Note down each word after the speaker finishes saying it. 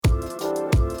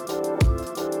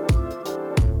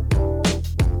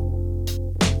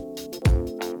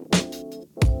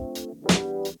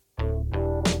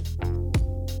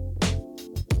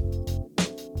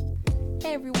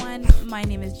My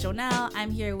name is Jonelle.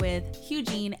 I'm here with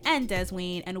Eugene and Des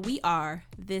Wayne, and we are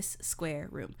This Square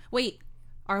Room. Wait,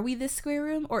 are we This Square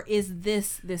Room, or is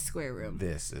this Square Room?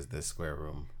 This is This Square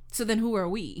Room. So then who are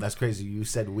we? That's crazy. You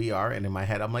said we are, and in my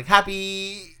head I'm like,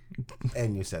 happy,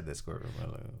 and you said This Square Room. I'm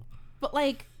like, But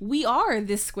like, we are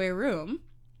This Square Room,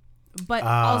 but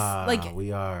also like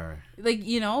we are. like,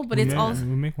 you know, but it's also we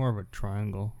make more of a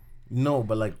triangle. No,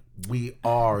 but like we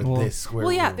are This Square well,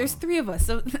 Room. yeah, there's three of us.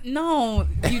 So no,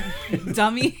 you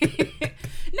dummy.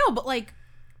 No, but like,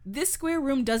 This Square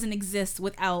Room doesn't exist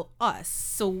without us.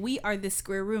 So we are This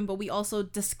Square Room, but we also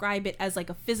describe it as like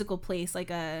a physical place,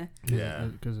 like a Yeah.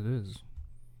 Because it is.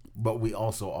 But we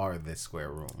also are This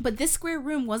Square Room. But This Square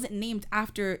Room wasn't named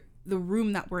after the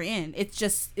room that we're in. It's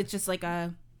just like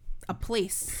a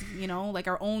place, you know, like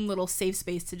our own little safe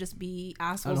space to just be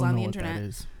assholes on the internet. That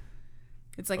is.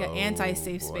 It's like an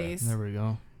anti-safe boy. space. There we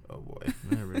go. Oh boy.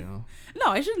 There we go.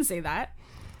 No, I shouldn't say that.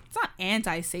 It's not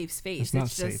anti-safe space. It's not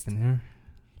just safe in here.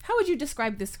 How would you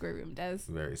describe This Square Room, Des?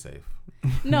 Very safe.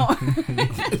 No.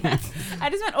 I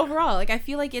just meant overall. Like, I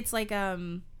feel like it's like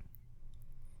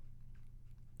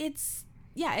it's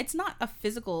not a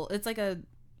physical. It's like a,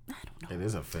 I don't know. It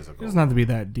is a physical. It doesn't have to be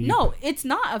that deep. No, it's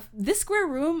not. This Square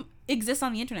Room exists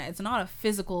on the internet. It's not a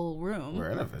physical room.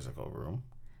 We're in a physical room.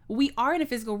 We are in a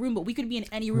physical room, but we could be in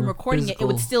any room We're recording it. It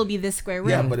would physical. still be This Square Room.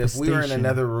 Yeah, but if we were in Station.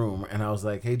 another room and I was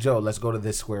like, "Hey Joe, let's go to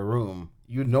This Square Room,"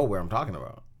 you'd know where I'm talking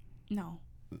about. No.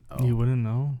 Oh. You wouldn't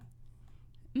know.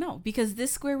 No, because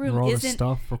This Square Room Where all the isn't.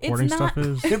 stuff, recording it's stuff not-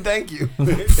 is. Thank you.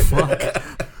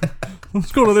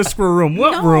 Let's go to This Square Room.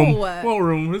 What No. room? What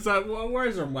room? Is that? Why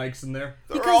is there mics in there?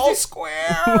 They're all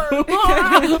square.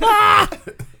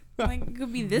 Like, it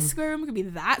could be This Square Room. It could be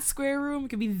that Square Room. It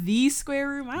could be the Square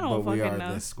Room. I don't But we fucking are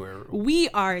know. This Square Room. We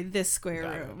are This Square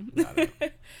Got it. Room. Got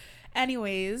it.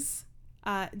 Anyways,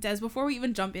 Des, before we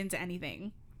even jump into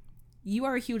anything, you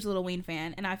are a huge Lil Wayne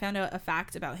fan, and I found out a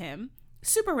fact about him.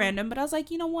 Super random, but I was like,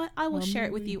 you know what? I will share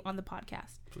it with you on the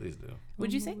podcast. Please do.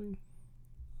 Would you say?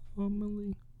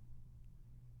 Emily.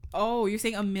 Oh, you're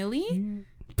saying a milli?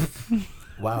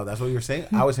 Wow, that's what you're saying?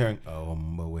 I was hearing, oh,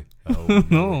 boy. Oh, Oh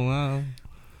boy. wow.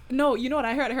 No, you know what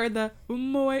I heard? I heard the you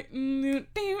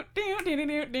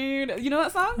know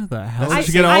that song? What the hell That's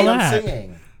did the you get all singing I'm that?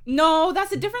 singing. No,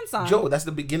 that's a different song. Joe, that's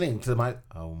the beginning to my,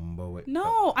 oh, boy.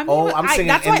 No, I'm Oh, I'm singing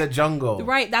that's In why, the Jungle.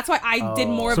 Right, that's why I did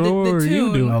more of So the what were tune.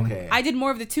 you doing? Okay. I did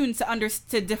more of the tune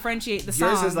to differentiate the song.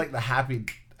 Yours is like the happy,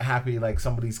 like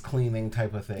somebody's cleaning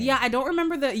type of thing. Yeah, I don't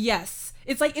remember the yes.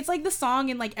 It's like the song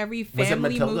in like every Was it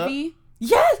family Matilda? movie.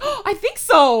 Yes, I think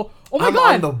so. Oh my I'm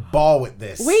god. on the ball with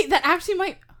this. Wait, that actually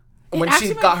might. When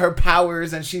she's got her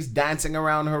powers and she's dancing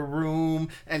around her room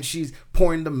and she's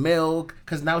pouring the milk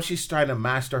because now she's trying to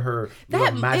master her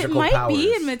that magical it might powers.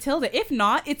 be in Matilda. If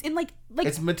not, it's in like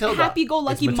It's Matilda.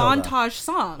 happy-go-lucky It's Matilda. montage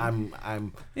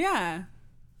song. Yeah.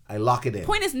 I lock it in.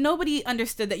 Point is, nobody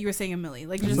understood that you were saying a milli.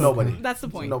 Like just Nobody. That's the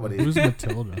point. Nobody. Who's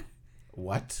Matilda?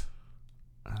 What?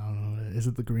 I don't know. Is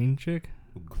it the green chick?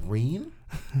 Green?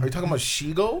 Are you talking about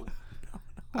Shigo?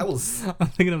 I was. I'm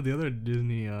thinking of the other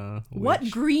Disney What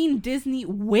witch. green Disney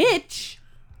witch?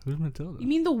 Who's Matilda? You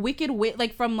mean the Wicked Witch,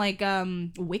 like from like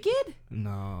Wicked?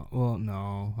 No. Well,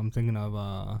 no. I'm thinking of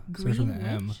starts with Green an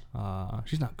M. witch?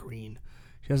 She's not green.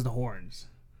 She has the horns.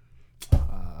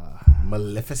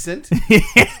 Maleficent?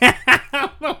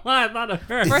 I thought of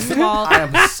her. First of all, I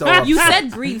am so upset. you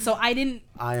said green, so I didn't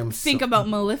I am think so, about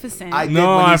Maleficent. I did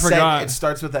No, when he I said forgot. it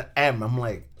starts with an M. I'm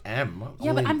like, M?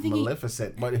 Yeah, but Only I'm thinking-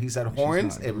 Maleficent. But he said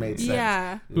horns, not it made sense.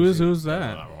 Yeah. Who's She-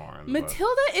 that? not horns, but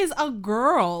Matilda is a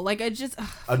girl. Like I just.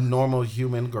 a normal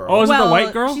human girl. Oh, is it the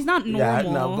white girl? She's not yeah,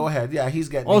 normal. no, go ahead. Yeah, he's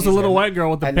getting Oh, it's a he's little getting white it.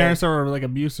 girl with the And then- parents that were like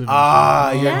abusive.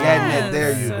 Ah, you're Yes. getting it.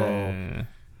 There you go. Yeah.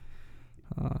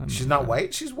 She's not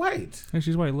white. She's white. Hey,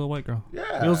 she's white, little white girl.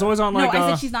 Yeah. It was always on No, like.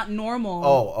 I said she's not normal.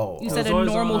 Oh. You oh. said It's a always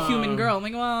normal on, human girl. I'm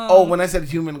like, well. Oh, when I said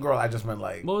human girl, I just meant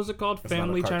like. What was it called? It's not a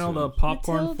Family Channel, the cartoon.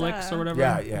 popcorn Matilda. flicks or whatever.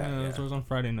 Yeah. It was on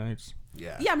Friday nights.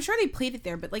 Yeah. Yeah, I'm sure they played it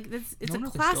there, but like it's I a wonder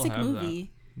if they classic still have that.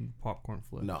 movie. Popcorn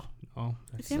flicks. No, Oh,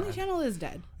 that's Family sad. Channel is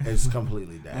dead, it's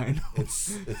completely I dead. know.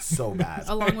 It's so bad.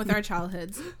 along with our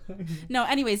childhoods. No,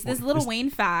 anyways, this Lil Wayne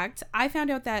fact. I found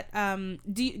out that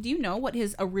do you know what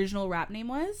his original rap name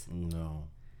was? No.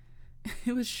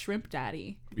 It was Shrimp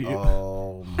Daddy.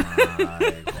 Oh my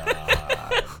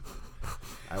god.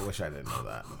 I wish I didn't know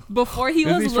that. Before he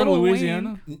Isn't was he from Lil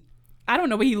Louisiana? Wayne. I don't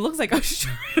know, but he looks like a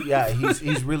shrimp. Yeah,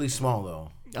 he's really small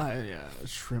though. Yeah,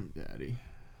 Shrimp Daddy.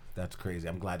 That's crazy.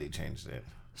 I'm glad he changed it.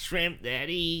 Shrimp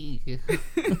Daddy.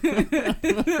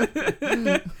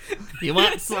 You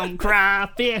want some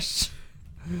crawfish?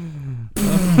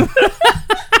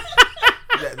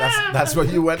 That's what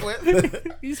you went with.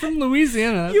 He's from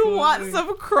Louisiana. That's You what want I'm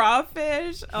some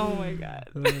crawfish? Oh my god.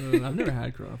 I've never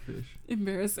had crawfish.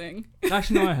 Embarrassing.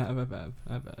 Actually, no, I have. I've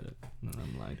had it. No,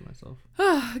 I'm lying to myself.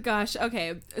 Oh gosh.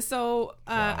 Okay. So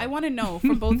I want to know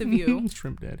from both of you.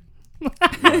 Shrimp Daddy.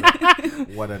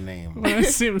 What a name. When I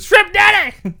see him, Shrimp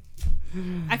Daddy.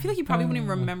 I feel like he probably wouldn't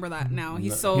even remember that now.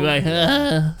 He's so You're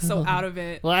like, so out of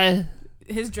it. why?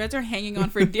 His dreads are hanging on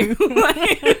for dear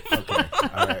life. Okay.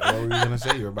 All right. What were you gonna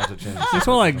say? You were about to change. I just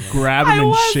want to like grab him I and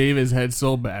was- shave his head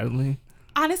so badly.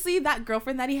 Honestly, that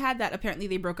girlfriend that he had, that apparently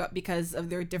they broke up because of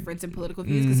their difference in political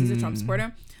views because he's a Trump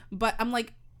supporter. But I'm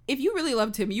like, if you really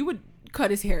loved him, you would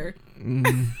cut his hair.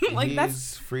 Like He's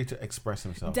that's free to express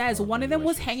himself. Des. however One of he them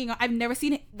was wishes. hanging on. I've never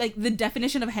seen it, like the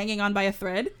definition of hanging on by a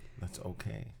thread. That's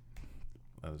okay.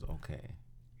 That is okay.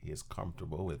 He is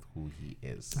comfortable with who he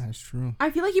is. That's true.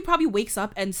 I feel like he probably wakes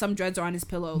up and some dreads are on his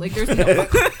pillow. Like there's no,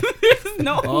 there's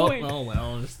no way.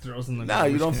 well, just throws in the. No,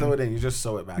 you don't throw it in. You just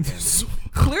sew it back in.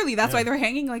 Clearly, that's why they're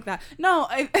hanging like that. No,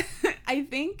 I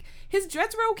think his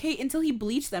dreads were okay until he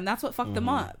bleached them. That's what fucked them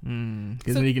up.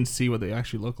 Because then you can see what they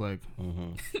actually look like.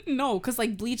 No, because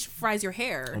like bleach fries your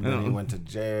hair. And then he went to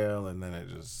jail, and then it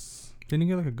just Didn't he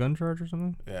get like a gun charge or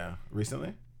something?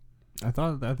 recently. I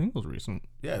think it was recent.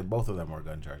 Yeah, both of them were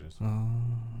gun charges.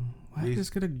 Why He's-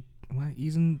 just get a? Why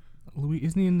isn't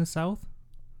he in the South?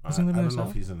 I Isn't he don't in know the if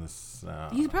South? he's in this.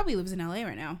 He probably lives in LA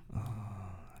right now.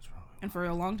 And for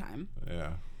a long time.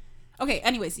 Yeah. Okay,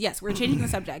 anyways, yes, we're changing the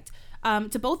subject.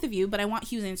 To both of you, but I want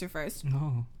Hugh's answer first.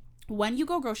 No. When you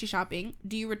go grocery shopping,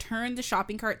 do you return the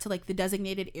shopping cart to like the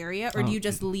designated area or do you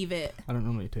just leave it? I don't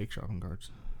normally take shopping carts.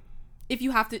 If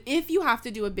you have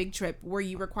to do a big trip where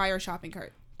you require a shopping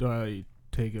cart. Do I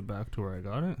take it back to where I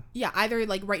got it? Yeah, either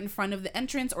like right in front of the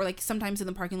entrance or like sometimes in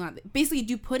the parking lot. Basically, do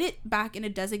you put it back in a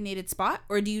designated spot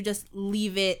or do you just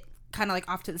leave it kind of like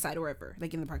off to the side or wherever,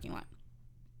 like in the parking lot?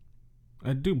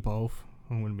 I do both.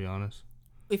 I'm gonna be honest.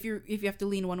 If you have to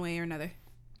lean one way or another.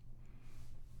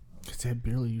 Cause I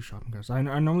barely use shopping carts. I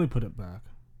normally put it back.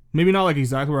 Maybe not like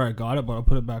exactly where I got it, but I'll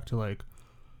put it back to like.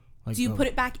 Do you put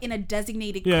it back in a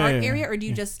designated Yeah, cart yeah, yeah. area or do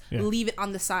you Yeah, just yeah. leave it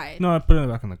on the side? No, I put it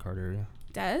back in the cart area.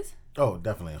 Des? Oh,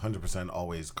 definitely, 100%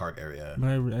 always cart area. But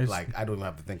I Like I don't even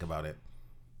have to think about it.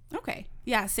 Okay.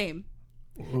 Yeah, same.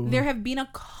 There have been a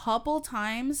couple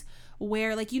times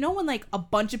where like when like a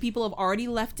bunch of people have already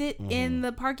left it in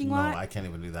the parking No, lot I can't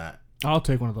even do that. I'll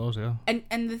take one of those. Yeah.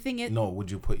 and the thing is No, would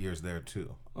you put yours there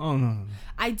too? Oh no.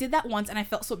 I did that once and I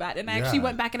felt so bad and I actually Yeah.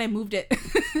 went back and I moved it.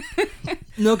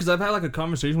 No, because I've had like a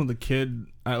conversation with a kid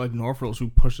at like Norfolk who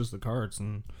pushes the carts,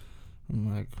 and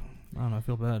I'm like, I don't know, I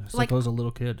feel bad. It's like I was a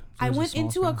little kid. I went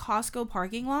into a Costco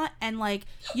parking lot and like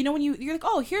when you're like,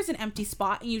 oh, here's an empty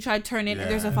spot and you try to turn it and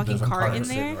there's a fucking cart in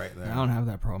sitting there. right I there. don't have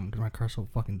that problem because my car's so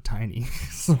fucking tiny.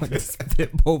 So I just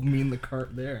fit both me and the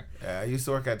cart there. Yeah, I used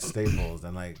to work at Staples,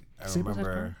 and like I Staples have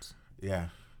remember. carts? Yeah.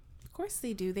 Of course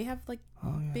they do. They have like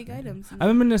big items. I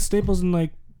haven't been to Staples in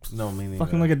like No, meaning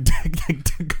fucking like a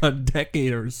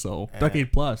decade or so,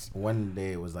 decade plus. One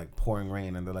day it was like pouring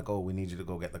rain, and they're like, "Oh, we need you to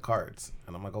go get the carts."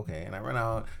 And I'm like, "Okay." And I run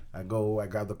out. I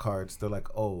grab the carts. They're like,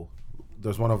 "Oh,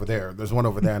 there's one over there. There's one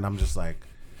over there." And I'm just like,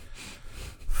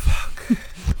 "Fuck."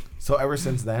 So ever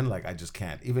since then, like I just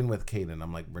can't. Even with Caden,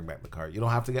 I'm like, "Bring back the cart. You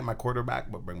don't have to get my quarter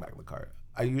back, but bring back the cart."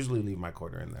 I usually leave my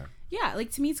quarter in there. Yeah,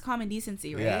 like to me it's common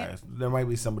decency, right? Yeah, there might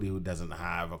be somebody who doesn't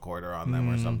have a quarter on them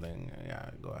or something.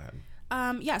 Yeah, go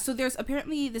ahead. Yeah, so there's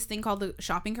apparently this thing called the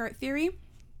shopping cart theory.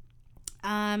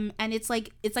 And it's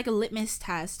like a litmus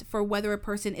test for whether a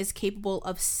person is capable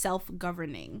of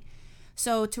self-governing.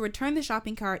 So to return the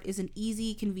shopping cart is an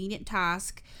easy, convenient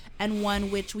task and one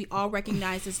which we all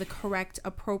recognize as the correct,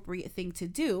 appropriate thing to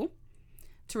do.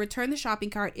 To return the shopping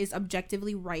cart is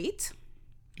objectively right.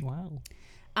 Wow.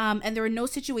 And there are no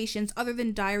situations other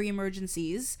than dire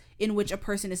emergencies in which a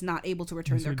person is not able to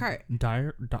return their cart.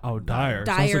 Dire. Dire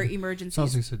Sounds emergencies.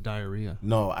 like you said diarrhea.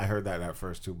 No, I heard that at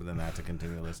first too, but then I had to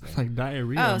continue listening. Like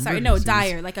diarrhea. Oh, sorry. No, emergencies.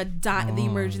 dire. Like the Oh,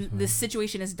 emergency. sorry. The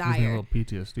situation is Gives me a dire. little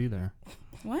PTSD there.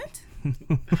 What?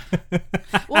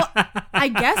 Well, I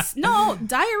guess no.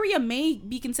 Diarrhea may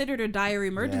be considered a dire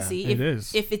emergency Yeah, if it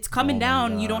is. if it's coming Oh my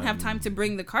down. You don't God. have time to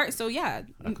bring the cart. So yeah.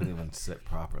 I couldn't even sit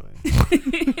properly.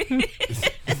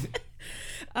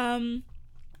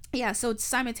 Yeah, so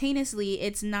simultaneously,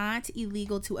 it's not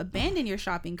illegal to abandon your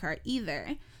shopping cart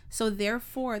either. So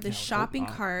therefore, the shopping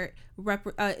cart,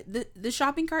 the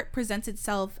shopping cart presents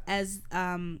itself as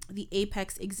the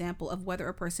apex example of whether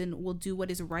a person will do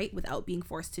what is right without being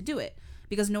forced to do it.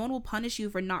 Because no one will punish you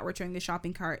for not returning the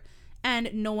shopping cart, and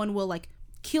no one will like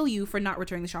kill you for not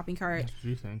returning the shopping cart. What do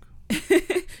you think?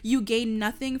 You gain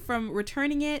nothing from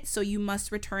returning it, so you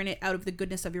must return it out of the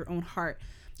goodness of your own heart.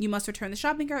 You must return the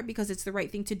shopping cart because it's the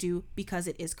right thing to do, because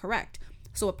it is correct.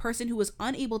 So a person who is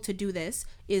unable to do this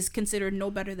is considered no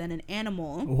better than an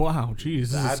animal. Wow,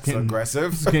 jeez. That's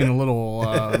aggressive. It's getting a little...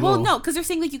 Well, no, because they're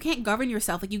saying, like, you can't govern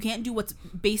yourself. Like, you can't do what's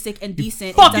basic and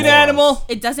decent. Fucking animal!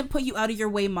 It doesn't put you out of your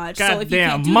way much. God so if you damn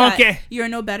can't do monkey. that, you're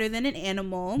no better than an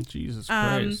animal. Jesus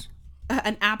Christ.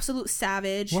 An absolute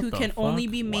savage What who the can only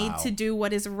fuck? be made Wow. to do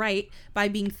what is right by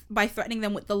threatening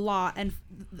them with the law and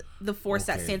the force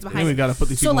that Okay. stands Then behind we it. got to put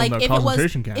these people in the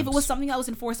concentration camps. If it was something that was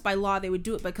enforced by law, they would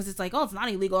do it, because it's like, oh, it's not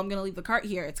illegal, I'm gonna leave the cart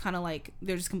here. It's kind of like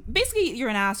they're just basically, you're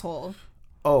an asshole.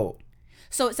 Oh,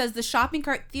 So it says the shopping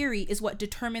cart theory is what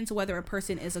determines whether a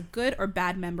person is a good or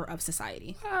bad member of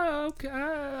society. Okay.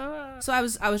 So I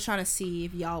was trying to see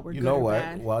if y'all were you good know or what?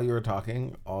 bad. While you were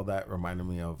talking, all that reminded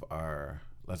me of our...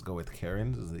 Let's go with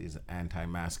Karens. These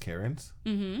anti-mask Karens.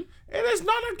 Mm-hmm. It is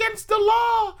not against the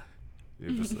law.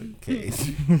 You're just like, okay.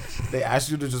 They asked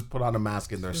you to just put on a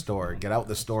mask in their store. Get out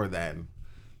the store then.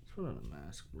 Put on a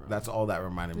mask, bro. That's all that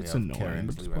reminded me It's of annoying,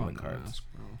 Karens but just leaving put the on a cards. mask,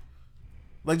 bro.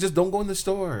 Like, just don't go in the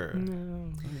store.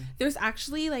 There's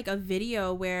actually like a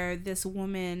video where this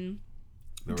woman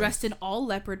dressed in all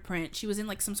leopard print. She was in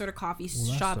like some sort of coffee Well,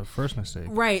 shop. that's the first mistake.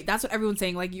 Right, that's what everyone's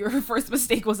saying. Like, your first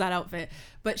mistake was that outfit.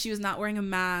 But she was not wearing a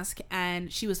mask,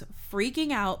 and she was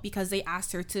freaking out because they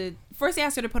asked her to... First, they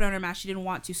asked her to put on her mask. She didn't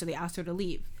want to, so they asked her to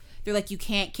leave. They're like, you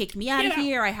can't kick me out of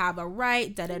here. I have a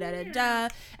right, da-da-da-da-da.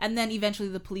 And then eventually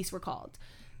the police were called.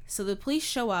 So the police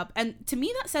show up, and to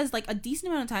me that says, like, a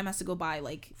decent amount of time has to go by,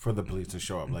 like... For the police to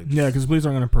show up. Like, Yeah, because police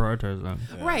aren't going to prioritize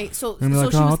that. Right, so And they're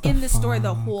like, she "Oh, was what the in the store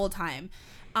the fuck?" whole time.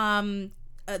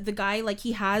 The guy, like,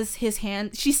 he has his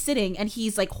hand, she's sitting and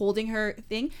he's like holding her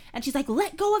thing, and she's like,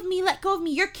 let go of me,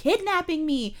 you're kidnapping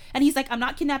me. And he's like, I'm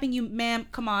not kidnapping you, ma'am,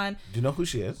 come on. do you know who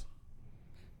she is?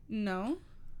 No.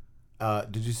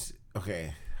 Did you...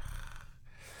 Okay.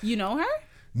 You know her?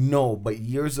 No, but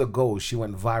years ago, she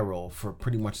went viral for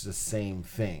pretty much the same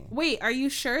thing. Wait, are you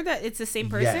sure that it's the same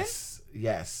person?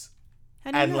 Yes.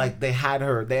 How do you And know? like they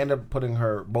ended up putting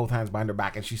her both hands behind her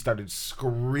back, and she started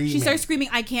screaming. She started screaming,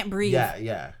 I can't breathe.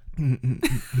 Yeah.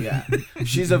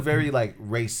 She's a very like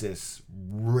racist,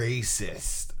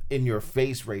 in your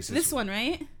face racist. This one,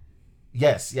 right?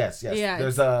 Yes. Yeah.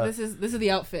 There's this is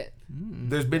the outfit.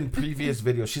 there's been previous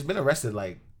videos. She's been arrested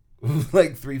like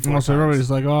 3-4 times. So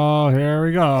everybody's like, oh, here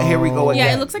we go. Here we go again.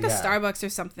 Yeah, it looks like a Yeah. Starbucks or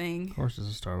something. Of course, it's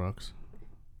a Starbucks.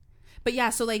 But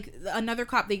yeah, so like another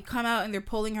cop, they come out and they're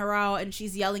pulling her out, and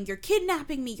she's yelling, you're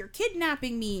kidnapping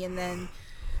me, and then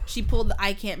she pulled the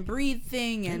I can't breathe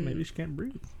thing, and Maybe she can't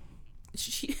breathe.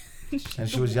 she And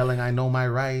she was yelling, "I know my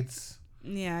rights."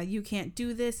 yeah, you can't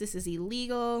do this is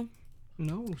illegal.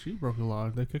 No, she broke the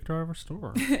law. They kicked her out of her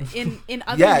store. In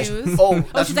other Yeah. news,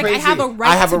 That's she's crazy. like,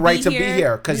 I have a right to be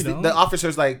here. because You know. the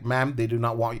officer's like, "Ma'am, they do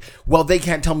not want you." Well, they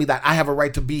can't tell me that. I have a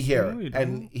right to be here. No, you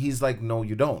And he's like, "No,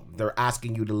 you don't. They're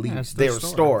asking you to leave it's their their store."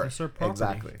 store. It's their property.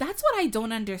 Exactly. That's what I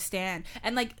don't understand.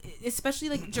 And like, especially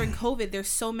like during COVID, there's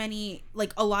so many,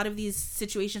 like a lot of these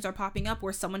situations are popping up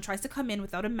where someone tries to come in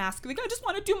without a mask. Like, I just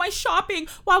want to do my shopping.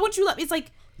 Why won't you let me? It's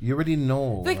like, You already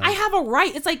know. like I have a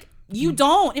right. It's like, you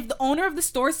don't. If the owner of the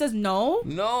store says no,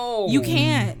 No. you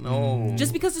can't. No.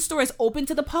 Just because the store is open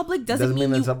to the public doesn't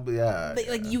mean it's you, up. Yeah.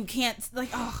 like you can't, like,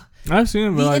 oh, I've seen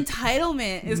it, the but like,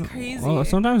 entitlement is crazy. well,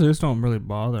 sometimes they just don't really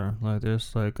bother. Like,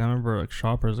 there's like, I remember like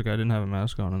shoppers, like I didn't have a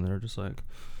mask on, and they're just like,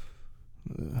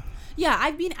 Yeah,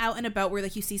 I've been out and about where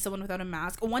like you see someone without a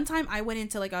mask. One time I went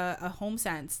into like a Home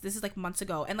Sense. This is like months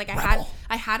ago, and like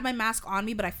I had my mask on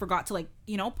me, but I forgot to like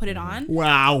put it on.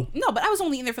 wow. No, but I was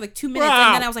only in there for like 2 minutes, Wow.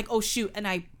 and then I was like, oh shoot, and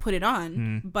I put it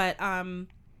on. But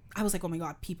I was like, oh my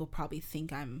god, people probably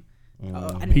think I'm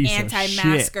an Piece of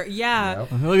anti-masker. Yeah.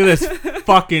 Yep. Look at this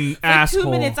fucking For asshole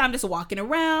 2 minutes, I'm just walking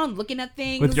around, looking at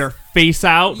things. with your face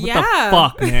out. What Yeah. the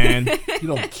fuck, man? You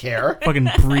don't care. Fucking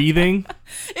breathing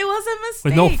It was a mistake.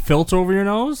 with no filter over your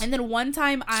nose. And then one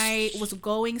time I was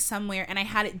going somewhere and I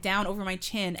had it down over my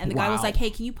chin, and the guy was Wow. like,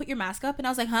 hey, can you put your mask up? And I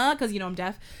was like, huh? Because, I'm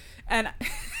deaf. And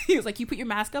he was like, you put your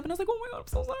mask up? And I was like, oh my God, I'm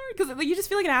so sorry. Because like, you just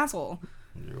feel like an asshole.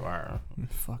 You are.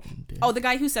 Fucking dick. Oh, the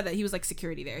guy who said that, he was like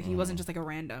security there. He wasn't just like a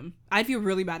random. I'd feel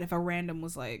really bad if a random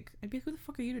was like, I'd be like, who the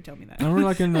fuck are you to tell me that? I remember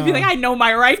like in I'd be like, I know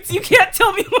my rights. You can't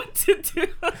tell me what to do.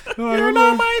 You're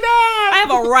not my dad. I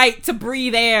have a right to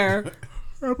breathe air.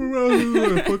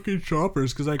 Fucking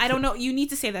shoppers, because I don't know. You need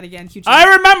to say that again, Hugh.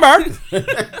 I remember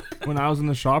when I was in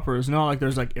the shoppers. Like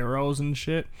there's like arrows and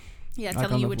shit. Yeah, Like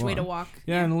telling on you the which way to floor. walk.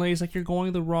 Yeah, and the lady's like, you're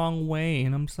going the wrong way.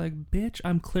 And I'm just like, bitch,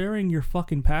 I'm clearing your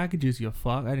fucking packages, you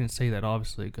fuck. I didn't say that,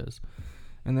 obviously, because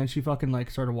And then she fucking like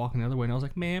started walking the other way, and I was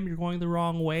like, "Ma'am, you're going the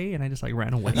wrong way," and I just like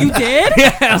ran away. You did?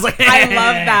 Yeah, I was like, I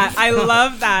love that. I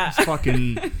love that.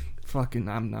 fucking.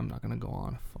 I'm not gonna go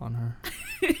on her.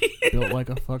 Built like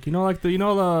a fuck. You know, like I'm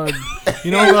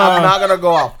not gonna go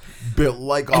off. Built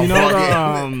like a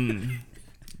fucking.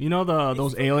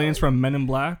 Those aliens from Men in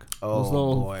Black. Oh, those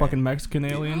little boy. fucking Mexican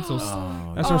aliens. That's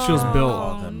Oh, how she was built.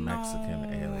 all the Mexican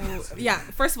aliens. Yeah,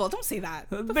 first of all, don't say that.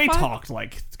 What the They fuck? talked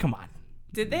like, come on.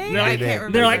 Did they? They're I like, can't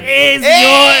remember. They're like, it's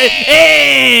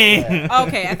your.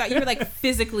 Okay, I thought you were like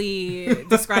physically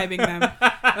describing them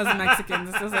as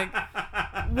Mexicans. I was like,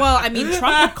 well, I mean,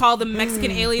 Trump would call them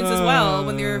Mexican aliens as well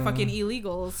when they're fucking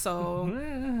illegals.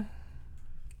 So,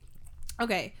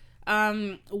 okay.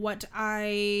 So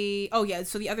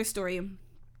the other story.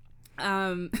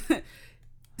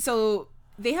 So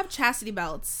they have chastity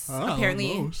belts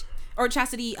apparently. Or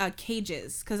chastity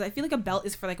cages, because I feel like a belt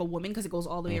is for like a woman because it goes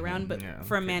all the way around, but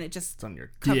for a man it just on your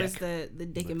covers dick. the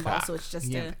dick and ball, so it's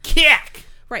just a kick.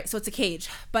 right. So it's a cage,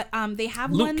 but they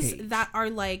have Luke ones cage. that are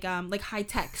like high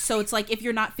tech. So it's like if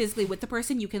you're not physically with the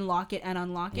person, you can lock it and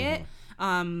unlock it.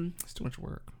 It's too much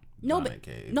work. No,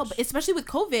 but especially with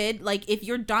COVID, like if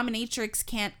your dominatrix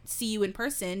can't see you in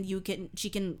person, she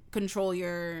can control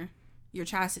your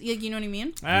chastity. Like, you know what I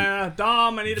mean?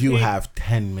 Dom, I need to You pee. have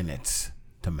 10 minutes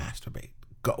to masturbate.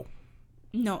 Go.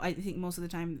 No, I think most of the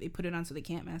time they put it on so they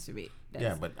can't masturbate.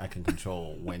 Yeah, but I can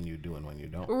control when you do and when you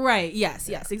don't. Right. Yes.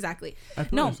 Yes. Exactly.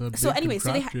 No. So anyway,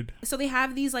 so they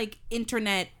have these like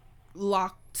internet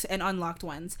locked and unlocked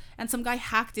ones, and some guy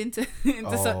hacked into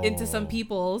some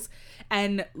people's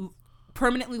and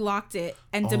permanently locked it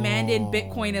and demanded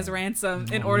Bitcoin as ransom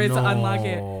in order to unlock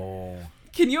it.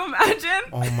 Can you imagine?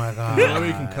 Oh my god. Maybe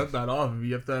you can cut that off.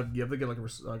 You have to get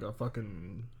like a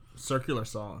fucking circular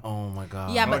saw. Oh my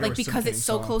god. Yeah, but like like because it's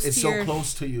so close It's to so your,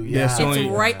 close to you. Yeah, Yeah. so it's you-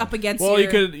 right up against Well, your.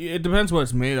 it depends what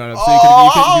it's made out of.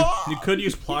 So you could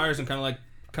use pliers and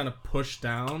kind of push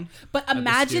down. But the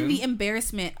imagine the skin.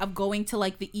 embarrassment of going to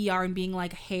like the ER and being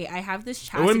like, "Hey, I have this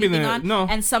wouldn't chastity be thing the- on," no.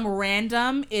 and some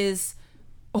random is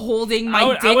holding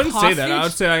my dick I wouldn't hostage. say that. I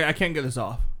would say I can't get this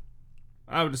off.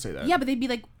 I would just say that. Yeah, but they'd be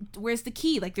like, "Where's the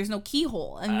key? Like, there's no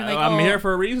keyhole." And you're like, I'm "Oh." here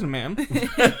for a reason, ma'am.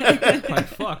 Like,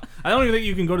 fuck. I don't even think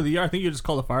you can go to the ER. I think you just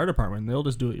call the fire department. They'll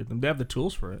just do it. They have the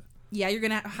tools for it. Yeah, you're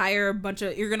gonna hire a bunch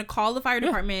of. You're gonna call the fire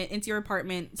department into your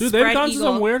apartment. Dude, spread they've gone to eagle.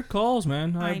 some weird calls,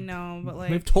 man. I know, but like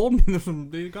They've told me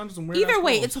they've gone to some weird. either ass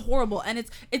way, calls. it's horrible, and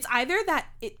it's either that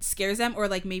it scares them, or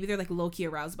like maybe they're like low key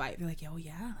aroused by it. They're like, "Oh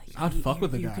yeah, like I'd fuck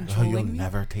with the you're guy. Oh, you'll controlling me."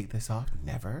 never take this off?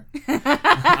 Never?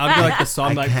 I'd be like the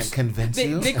song I like can't convince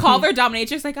you. They call their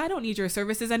dominatrix like, "I don't need your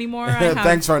services anymore. I have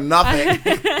Thanks for nothing.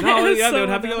 no, yeah, they would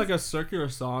have to So get like a circular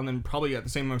saw and then probably at the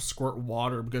same time squirt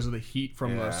water because of the heat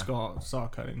from the saw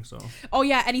cutting. So Oh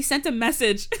yeah, and he sent a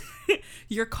message.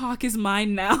 Your cock is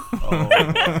mine now.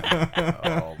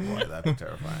 Oh boy, that's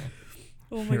terrifying.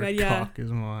 Oh my your god, yeah. cock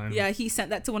is mine. Yeah, he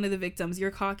sent that to one of the victims. Your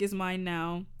cock is mine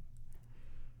now.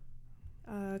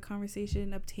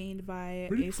 Conversation obtained by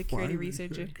Where do a you security find these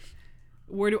researcher. things?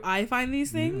 Where do I find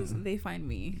these things? They find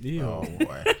me. Ew. Oh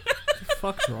boy. What the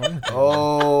fuck's wrong with you?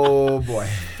 Oh boy.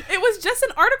 It was just an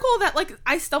article that like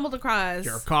I stumbled across.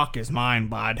 Your cock is mine,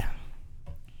 bud.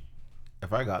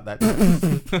 If I got that,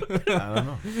 I don't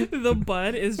know. The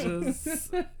bud is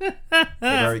just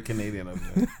Very Canadian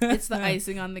of me. it's the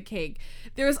icing on the cake.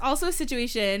 There was also a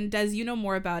situation, Des, you know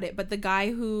more about it, but the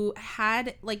guy who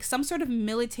had like some sort of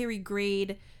military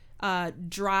grade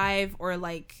drive or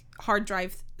like hard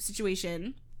drive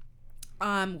situation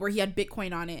where he had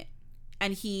Bitcoin on it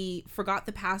and he forgot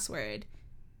the password,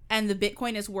 and the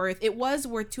Bitcoin was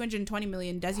worth 220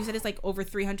 million. Des, you said it's like over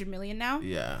 300 million now?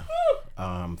 Yeah.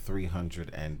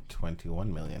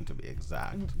 321 million to be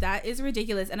exact. That is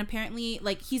ridiculous. And apparently,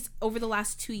 like, he's over the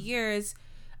last 2 years,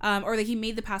 or like he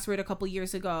made the password a couple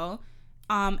years ago,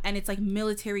 and it's like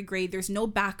military grade. There's no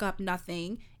backup,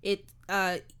 nothing. It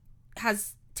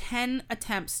has 10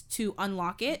 attempts to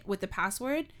unlock it with the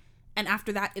password, and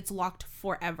after that, it's locked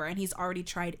forever. And he's already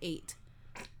tried 8.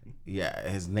 Yeah,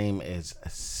 his name is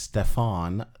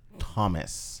Stefan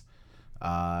Thomas.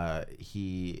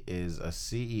 He is a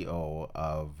CEO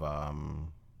of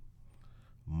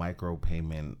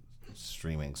micropayment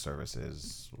streaming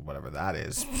services, whatever that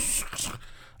is.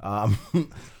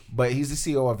 But he's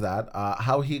the CEO of that.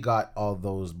 How he got all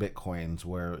those Bitcoins,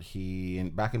 where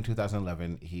back in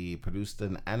 2011, he produced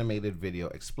an animated video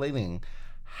explaining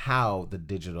how the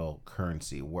digital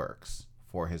currency works.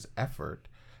 For his effort,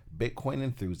 Bitcoin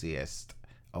Enthusiast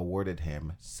awarded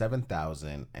him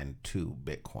 7,002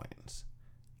 Bitcoins.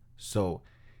 So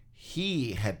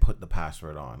he had put the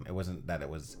password on. It wasn't that it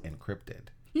was encrypted.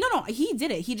 No, he did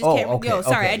it. He just can't. Okay, Yo,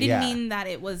 sorry, okay, I didn't mean that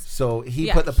it was. So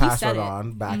he put the password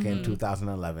on back in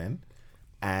 2011,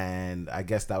 and I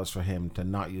guess that was for him to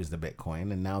not use the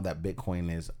Bitcoin. And now that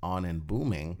Bitcoin is on and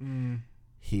booming,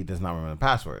 he does not remember the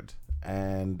password.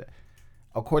 And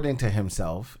according to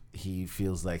himself, he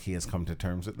feels like he has come to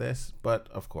terms with this. But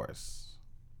of course,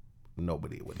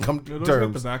 nobody would come to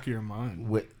terms. At the back of your mind.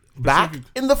 With back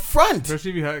in the front.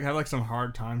 Especially if you had like some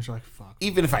hard times, you're like, fuck.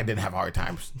 Even if I didn't have hard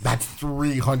times, that's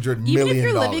 $300 million. Even if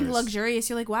you're living luxurious,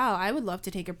 you're like, wow, I would love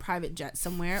to take a private jet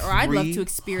somewhere, or I'd love to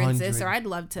experience this, or I'd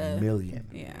love to. Million.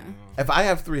 Yeah. If I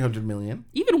have 300 million,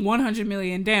 even 100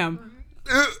 million, damn.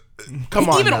 Come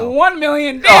on, even now. 1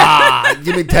 million, damn.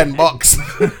 Give me $10.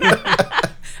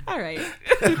 All right.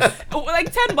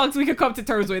 Like $10 we could come to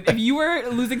terms with. If you were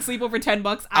losing sleep over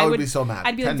 $10, I would be so mad.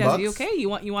 I'd be like, Des, you okay? You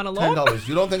want a loan? $10.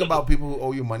 You don't think about people who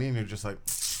owe you money and you're just like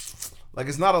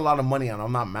it's not a lot of money and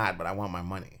I'm not mad, but I want my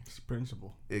money. It's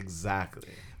principle.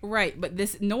 Exactly. Right, but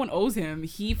no one owes him.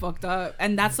 He fucked up,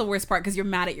 and that's the worst part because you're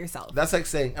mad at yourself. That's like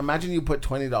saying, imagine you put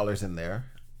 $20 in there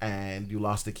and you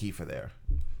lost the key for there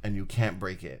and you can't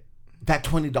break it. That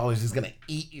 $20 is gonna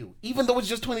eat you, even though it's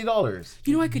just $20.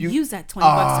 You know, I could use that $20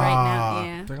 right now.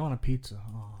 Yeah. Like I want a pizza.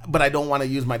 But I don't want to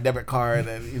use my debit card,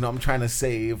 and I'm trying to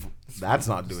save. That's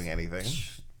not doing anything.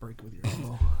 Break with your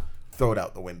elbow. Throw it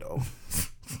out the window.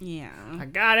 Yeah. I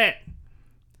got it.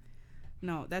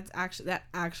 No, that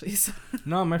actually.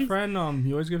 No, my friend,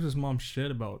 he always gives his mom shit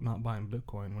about not buying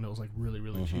Bitcoin when it was like really,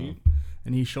 really cheap.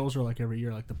 And he shows her like every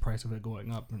year like the price of it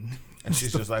going up, and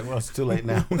she's just like, "Well, it's too late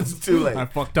now. It's too late. I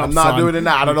fucked up. I'm not doing it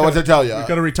now. I don't know what to tell you. You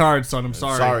got a retard, son. I'm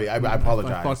sorry. Sorry, I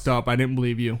apologize. I fucked up. I didn't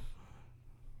believe you.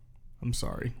 I'm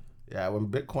sorry." Yeah, when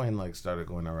Bitcoin started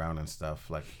going around and stuff,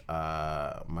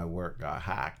 my work got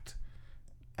hacked,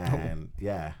 and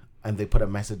and they put a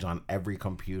message on every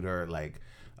computer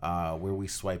where we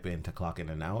swipe in to clock in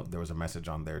and out. There was a message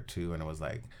on there too, and it was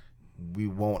like, we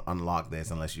won't unlock this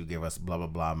unless you give us blah blah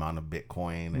blah amount of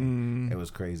Bitcoin. And it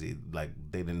was crazy. Like,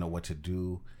 they didn't know what to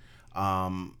do.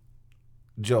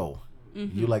 Joe,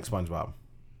 you like SpongeBob?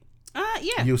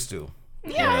 Yeah. Used to.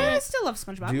 Yeah, I still love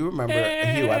SpongeBob. Do you remember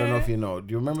Hugh? I don't know if you know.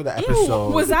 Do you remember the episode?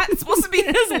 Ew, was that supposed to be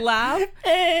his laugh?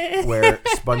 Where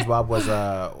SpongeBob was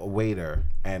a waiter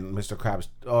and Mr. Krabs,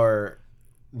 or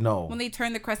no? When they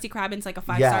turned the Krusty Krab into like a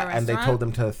 5-star restaurant. And they told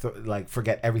him to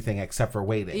forget everything except for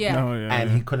waiting. Yeah. Oh, yeah.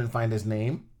 And he couldn't find his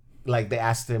name. Like, they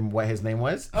asked him what his name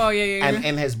was. Oh, yeah. And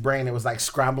in his brain, it was like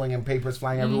scrambling and papers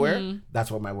flying everywhere.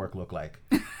 That's what my work looked like.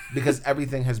 Because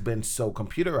everything has been so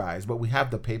computerized, but we have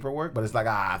the paperwork, but it's like,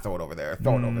 throw it over there,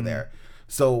 throw it over there.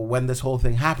 So when this whole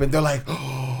thing happened, they're like,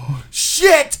 oh,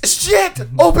 shit,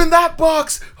 open that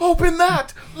box, open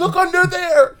that, look under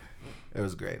there. It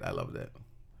was great. I loved it.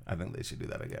 I think they should do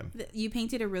that again. You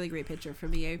painted a really great picture for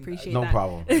me. I appreciate that. No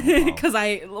problem. Because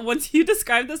once you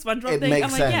described the SpongeBob thing, makes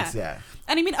I'm like, sense, yeah.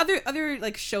 And I mean, other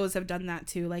like shows have done that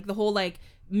too. Like the whole like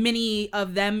mini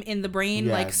of them in the brain,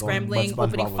 like scrambling,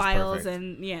 opening files,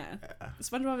 and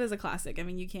SpongeBob is a classic. I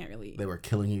mean, you can't really. They were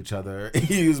killing each other.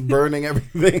 He was burning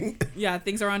everything. Yeah,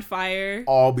 things are on fire.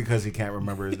 All because he can't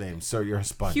remember his name. Sir, you're a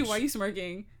sponge. Hugh, why are you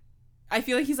smirking? I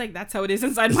feel like he's like, that's how it is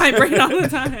inside my brain all the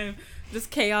time. Just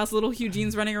chaos, little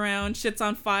Eugene's running around, shit's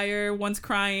on fire, one's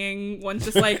crying, one's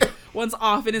just like, one's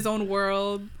off in his own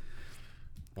world.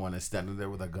 One is standing there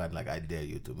with a gun like, I dare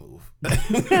you to move.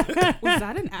 Was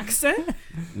that an accent?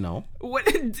 No. What?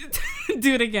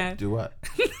 Do it again. Do what?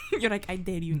 You're like, I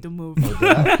dare you to move.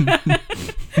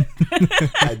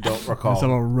 I don't recall. There's a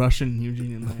little Russian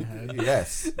Eugene in my head.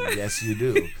 Yes, you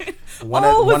do.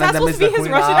 Was that supposed to be his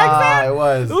Russian accent? It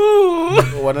was.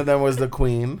 Ooh. One of them was the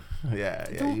queen. Yeah,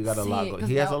 you got a lot.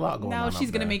 He has a lot going on. Now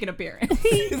she's gonna make an appearance.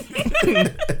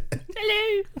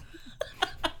 Hello.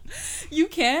 You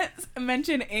can't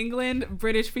mention England,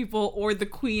 British people, or the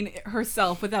Queen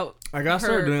herself without. I gotta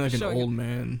start doing like an old it.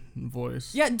 man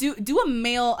voice. Yeah, do a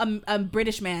male, a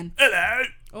British man. Hello.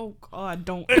 Oh God,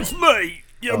 don't. It's me,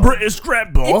 your British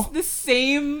grandpa. It's the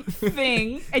same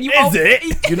thing, and you. Is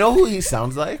it? You know who he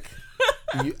sounds like?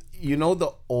 You know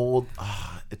the old.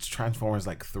 It's Transformers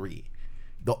 3.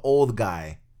 The old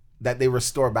guy that they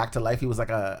restore back to life. He was like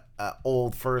a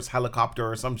old first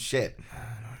helicopter or some shit.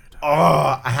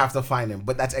 Oh, I have to find him.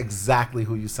 But that's exactly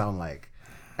who you sound like.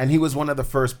 And he was one of the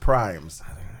first primes.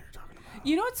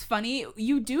 You know what's funny?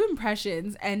 You do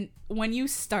impressions, and when you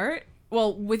start,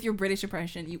 well, with your British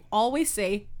impression, you always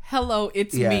say, "Hello,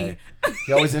 it's me."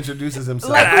 He always introduces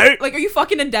himself. Like, are you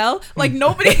fucking Adele? Like,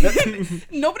 nobody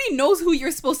knows who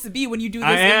you're supposed to be when you do this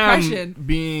impression.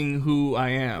 Being who I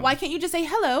am. Why can't you just say,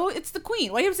 "Hello, it's the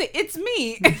Queen"? Why do you have to say, "It's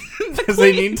me"? Because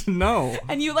they need to know.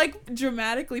 And you like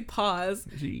dramatically pause.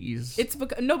 Jeez. It's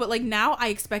no, but like now I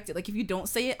expect it. Like if you don't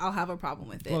say it, I'll have a problem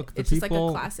with it. Look, it's just like a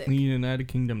classic. The United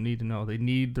Kingdom need to know. They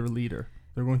need their leader.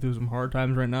 They're going through some hard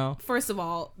times right now. First of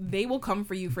all, they will come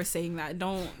for you for saying that.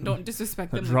 Don't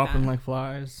disrespect them. Dropping like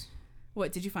flies.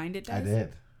 What, did you find it, Des? I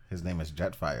did. His name is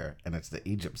Jetfire, and it's the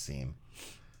Egypt scene.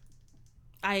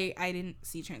 I didn't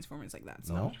see Transformers like that.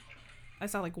 So No? I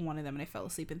saw like one of them and I fell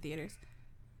asleep in theaters.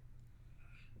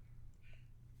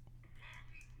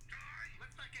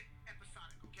 Let's not get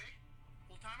episodic, okay?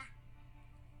 Full timer?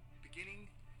 Beginning,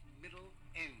 middle,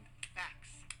 end.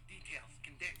 Facts, details,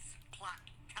 condense, plot,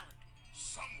 tell it.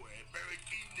 Somewhere buried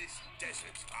in this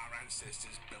desert, our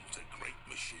ancestors built a great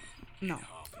machine. No.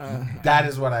 That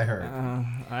is what I heard.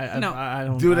 No. I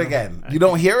don't Do it again. You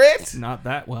don't hear it? Not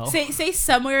that well. Say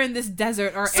somewhere in this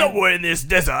desert or Somewhere in this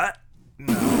desert.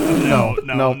 No,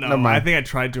 never mind. I think I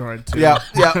tried too hard too. Yeah.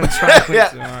 too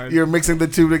Yeah. hard. You're mixing the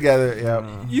two together.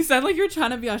 Yeah. You sound like you're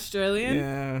trying to be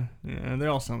Australian. Yeah, they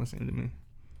all sound the same to me.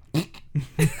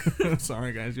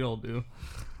 Sorry guys, you all do.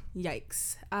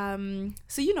 Yikes.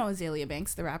 So you know Azalea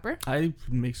Banks, the rapper. I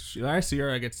see her,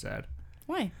 I get sad.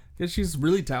 Why? Because she's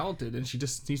really talented and she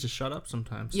just needs to shut up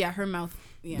sometimes. Yeah, her mouth.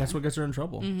 Yeah. That's what gets her in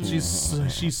trouble.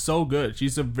 She's so good.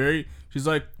 She's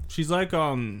like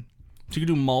she can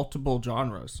do multiple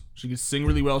genres. She can sing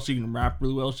really well, she can rap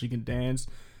really well, she can dance,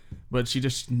 but she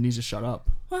just needs to shut up.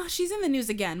 Well, she's in the news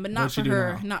again, but not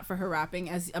for her rapping,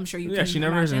 as I'm sure you can. Yeah, she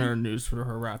never is in imagine. her news for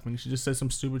her rapping. She just says some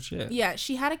stupid shit. Yeah,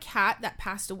 she had a cat that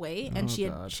passed away, and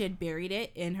Oh, she had buried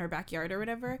it in her backyard or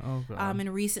whatever. Oh, God.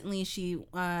 And recently she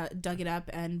dug it up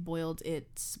and boiled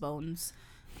its bones.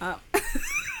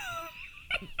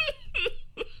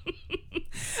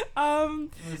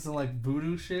 It's like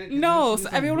voodoo shit. No, so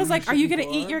everyone was like, "Are you gonna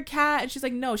eat your cat?" And she's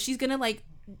like, "No, she's gonna like."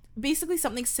 Basically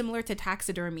something similar to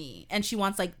taxidermy, and she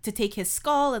wants like to take his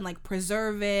skull and like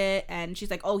preserve it, and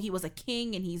she's like, oh, he was a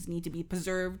king and he's need to be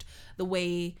preserved the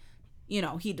way, you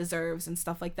know, he deserves and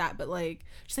stuff like that. But like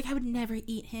she's like, I would never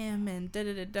eat him and da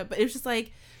da da da. But it was just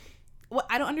like, what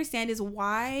I don't understand is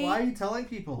why are you telling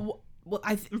people? well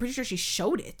I'm pretty sure she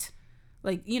showed it,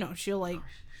 like, you know, she'll like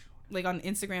on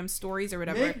Instagram stories or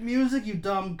whatever. Make music, you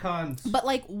dumb cunt. But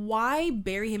like, why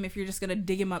bury him if you're just gonna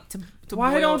dig him up to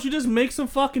Why boil, don't you just make some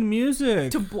fucking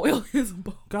music? to boil his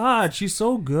bones? God, she's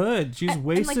so good. She's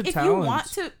wasted and like, talent. if you want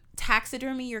to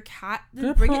taxidermy your cat, then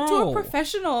Get a bring it to pro. a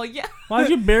professional. Yeah. Why'd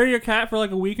you bury your cat for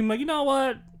like a week and be like, you know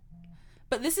what?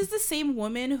 But this is the same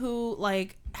woman who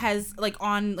like has like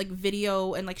on like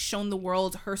video and like shown the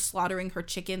world her slaughtering her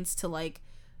chickens to like,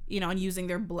 you know, and using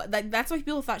their blood. That's why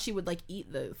people thought she would like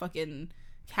eat the fucking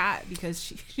cat, because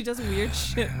she does weird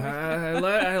shit.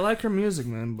 I like her music,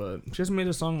 man, but she hasn't made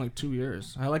a song in like 2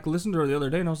 years. I like listened to her the other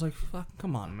day and I was like, fuck,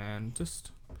 come on, man.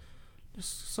 Just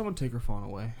someone take her phone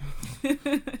away.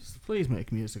 Just please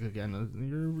make music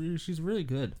again. She's really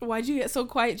good. Why'd you get so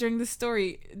quiet during the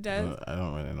story, Des? I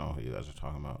don't really know who you guys are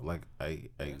talking about. Like, I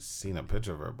seen a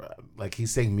picture of her, but like,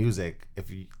 he's saying music.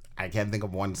 I can't think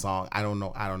of one song. I don't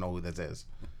know who this is.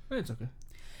 It's okay.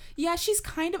 Yeah, she's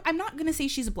kind of, I'm not gonna say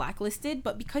she's blacklisted,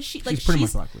 but because she's pretty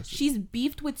much blacklisted. She's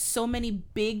beefed with so many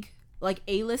big like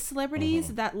A-list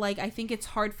celebrities that like I think it's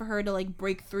hard for her to like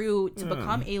break through to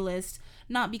become A-list,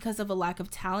 not because of a lack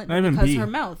of talent, but because her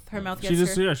mouth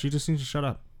gets her. She just needs to shut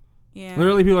up. Yeah.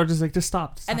 Literally, people are just like, just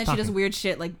stop. And then talking. she does weird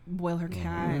shit like boil her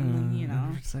cat, and, you know.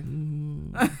 It's like,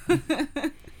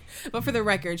 But for the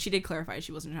record, she did clarify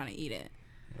she wasn't trying to eat it.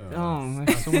 oh,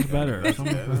 that's so much better.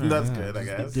 That's good, I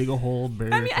guess. Dig a hole,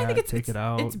 bury I mean, your cat, I think take it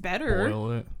out. it's better.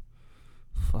 Boil it.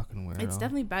 Fucking weirdo. It's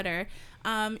definitely better.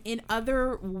 In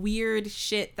other weird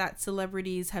shit that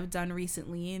celebrities have done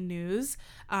recently in news,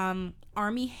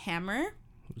 Armie Hammer.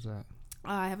 Who's that?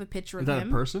 I have a picture Is of that him.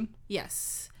 a person?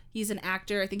 Yes. He's an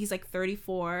actor. I think he's like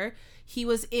 34.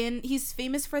 He's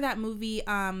famous for that movie,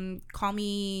 Call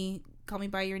Me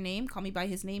by Your Name. Call Me by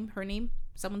his name, her name,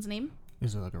 someone's name.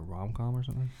 Is it like a rom-com or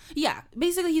something? Yeah,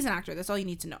 basically he's an actor. That's all you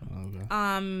need to know. Okay.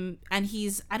 And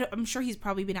I'm sure he's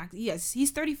probably been acting. Yes,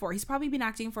 he's 34. He's probably been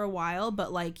acting for a while,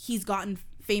 but like he's gotten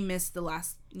famous the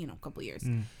last, couple years.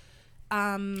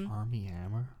 Armie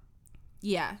Hammer?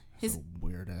 Yeah. That's a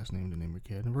weird-ass name to name your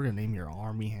kid. We're going to name your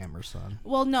Armie Hammer son.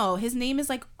 Well, no, his name is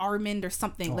like Armand or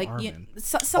something. Oh, like Armand.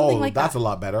 something like that. That's a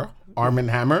lot better. Arm &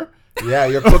 Hammer. Yeah,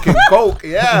 you're cooking coke.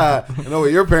 Yeah, I know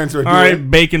what your parents were doing. All right,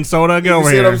 baking soda, get You over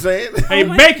see here. what I'm saying? Hey,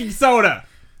 baking soda!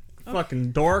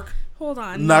 Fucking dork. Hold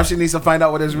on. Now she needs to find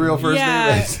out what his real first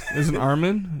name is. Isn't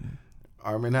Armin?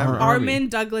 Armin Hammer. Armin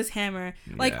Douglas Hammer.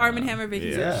 Like Yeah. Armin Hammer Vicky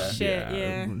Yeah. shit,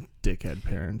 yeah. Dickhead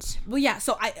parents. Well, yeah,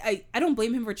 so I don't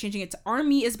blame him for changing it to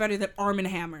Army is better than Armin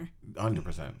Hammer.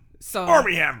 100%. So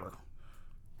Hammer.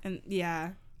 And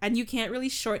yeah. And you can't really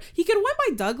short. He could win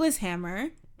by Douglas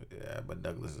Hammer. Yeah, but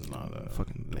Douglas is not a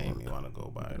Fucking name you want to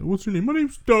go by. What's your name? My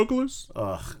name's Douglas.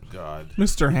 Ugh, God.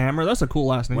 Mr. Hammer. That's a cool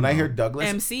last name. When I though. hear Douglas,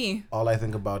 MC. all I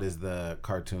think about is the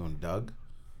cartoon Doug.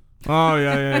 Oh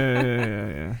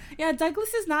yeah. Yeah,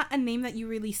 Douglas is not a name that you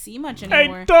really see much Hey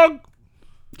anymore. Doug.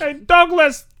 Hey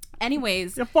Douglas.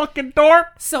 Anyways, You fucking dork.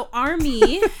 so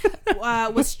Army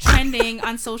was trending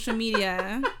on social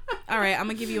media. All right, I'm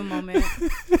gonna give you a moment.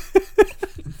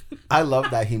 I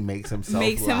love that he makes himself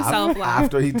laugh laugh.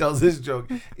 after he tells his joke.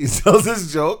 He tells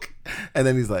his joke, and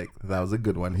then he's like, "That was a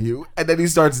good one, Hugh." And then he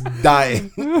starts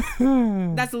dying.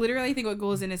 That's literally, I think, what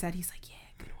goes in his head. He's like,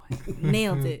 yeah, good one.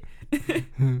 Nailed it.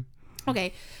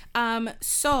 Okay.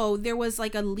 So there was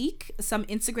like a leak. Some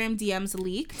Instagram DMs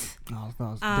leaked. Oh, that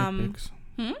was dick pics.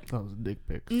 That was dick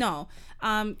pics. No.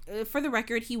 For the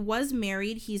record, he was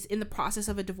married. He's in the process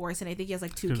of a divorce, and I think he has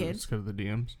like 2 kids. Because of the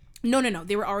DMs. No.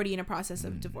 They were already in a process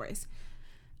of divorce.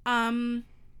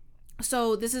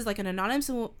 So this is like an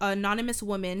anonymous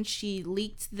woman. She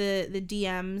leaked the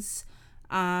DMs,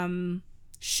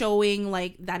 showing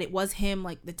like that it was him,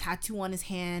 like the tattoo on his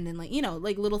hand, and like, you know,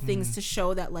 like little things to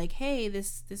show that like, hey,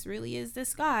 this really is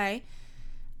this guy.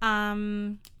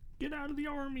 Get out of the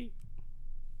army.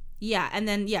 Yeah, and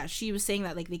then yeah, she was saying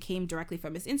that like they came directly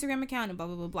from his Instagram account and blah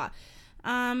blah blah blah.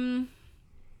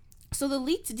 So the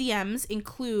leaked DMs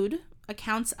include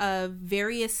accounts of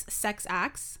various sex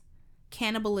acts,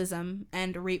 cannibalism,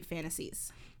 and rape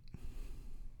fantasies.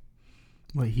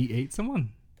 Wait, he ate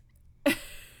someone?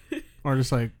 Or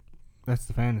just like, that's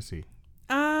the fantasy?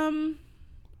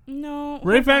 No.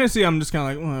 Rape fantasy, I'm just kind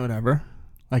of like, well, whatever.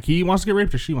 Like, he wants to get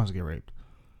raped or she wants to get raped?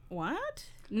 What?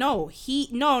 No,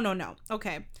 no.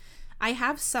 Okay. I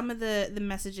have some of the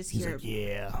messages He's here. like,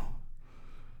 yeah.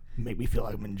 Make me feel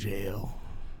like I'm in jail.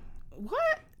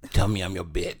 What? Tell me I'm your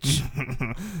bitch.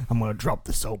 I'm gonna drop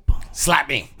the soap. Slap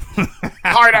me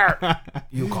harder.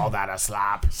 You call that a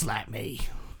slap? Slap me.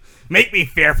 Make me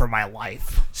fear for my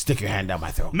life. Stick your hand down my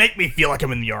throat. Make me feel like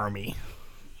I'm in the army.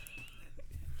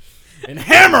 And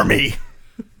hammer me.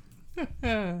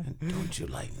 Don't you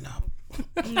lighten up?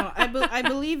 No, I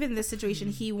believe in this situation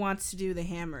he wants to do the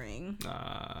hammering.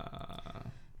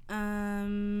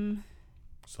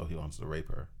 So he wants to rape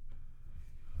her.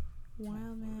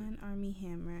 Wild Man Army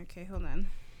Hammer. Okay, hold on.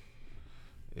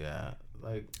 Yeah,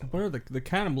 like What are the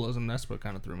cannibalism? That's what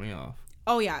kind of threw me off.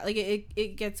 Oh yeah, like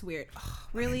it gets weird. Ugh,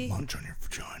 really? Munch on your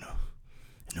vagina.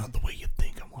 And not the way you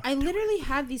think I want. I literally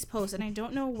had these posts and I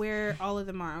don't know where all of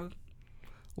them are.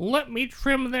 Let me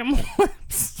trim them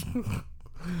lips.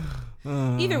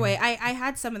 Either way, I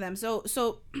had some of them.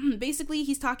 So basically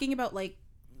he's talking about like,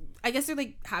 I guess they're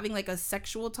like having like a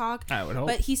sexual talk. I would hope.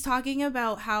 But he's talking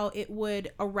about how it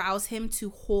would arouse him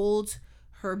to hold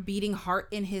her beating heart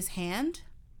in his hand.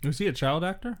 Was he a child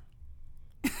actor?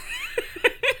 Are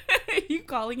you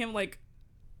calling him like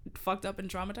fucked up and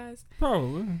traumatized?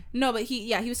 Probably. No, but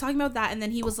he was talking about that, and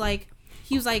then he's like,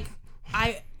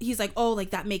 oh, like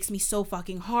that makes me so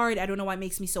fucking hard. I don't know why it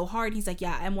makes me so hard. He's like,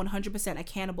 yeah, I'm 100% a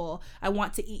cannibal. I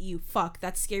want to eat you. Fuck,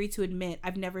 that's scary to admit.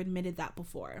 I've never admitted that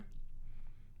before.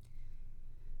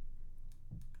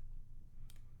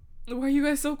 Why are you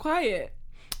guys so quiet?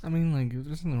 I mean, like,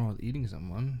 there's nothing wrong with eating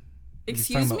someone. He's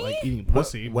Excuse talking me? about, like, eating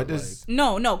pussy. what but, does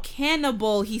No,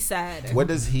 cannibal, he said. what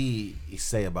does he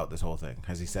say about this whole thing?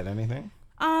 Has he said anything?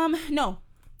 No,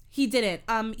 he didn't.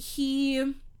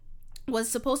 He was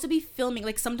supposed to be filming,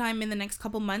 like, sometime in the next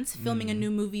couple months, filming a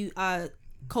new movie,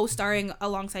 co-starring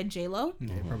alongside J-Lo.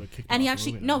 Yeah, he probably kicked And him he off the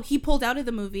actually, movie no, now. he pulled out of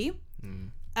the movie.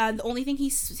 The only thing he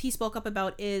spoke up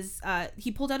about is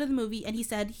he pulled out of the movie, and he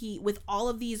said with all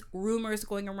of these rumors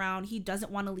going around, he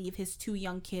doesn't want to leave his 2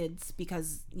 young kids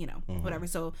because, you know, whatever.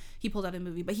 So he pulled out of the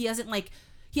movie, but he hasn't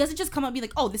just come out and be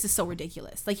like, oh, this is so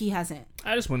ridiculous. Like, he hasn't.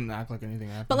 I just wouldn't act like anything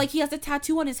happened. But like, he has a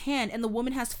tattoo on his hand, and the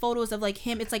woman has photos of like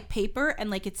him. It's like paper, and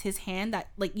like it's his hand that,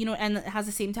 like, you know, and it has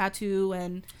the same tattoo.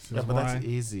 And Yeah, but that's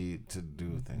easy to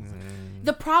do things.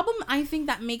 the problem, I think,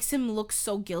 that makes him look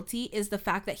so guilty is the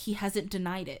fact that he hasn't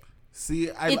denied it. See,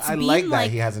 It's I being like that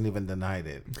like- he hasn't even denied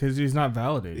it. Because he's not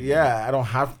validated. Yeah, I don't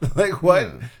have to, like, what?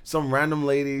 Yeah. Some random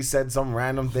lady said some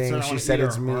random thing. Said, "I She wanna said eat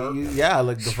it's her me. heart." Yeah,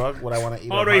 like, the fuck? What I want to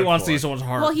eat? Oh, her no, he heart wants to for? eat someone's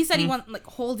heart. Well, he said he wants like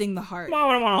holding the heart. Why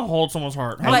would I want to hold someone's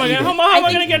heart? How But am I he- gonna, how I am I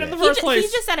think gonna get it in the he first ju- place?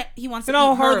 He just said it. He wants You to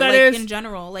know eat how hard her, that like, is? in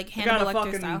general, like You Hannibal gotta Lecter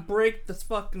fucking style. break this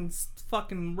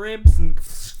fucking ribs and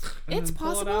It's then pull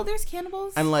it possible out? there's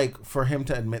cannibals. And like for him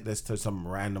to admit this to some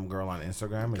random girl on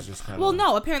Instagram is just kind of Well,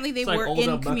 no, apparently they It's like were Odell in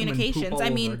Beckham and communications. poop all I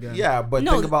over mean, again. Yeah, but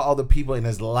No. think about all the people in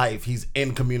his life he's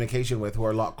in communication with who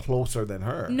are a lot closer than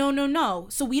her. no.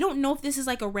 So we don't know if this is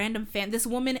like a random fan. This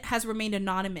woman has remained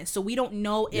anonymous, so we don't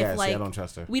know if Yeah, see, like I don't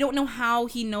trust her. we don't know how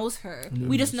he knows her.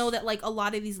 We just know that like a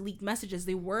lot of these leaked messages,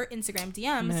 they were Instagram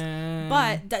DMs, Man.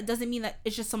 but that doesn't mean that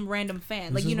it's just some random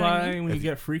fan. Like This you is know what why I mean? when you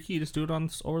get freaky, you just do it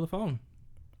over the phone.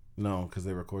 No, because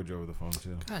they record you over the phone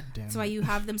too. God damn. That's why you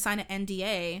have them sign an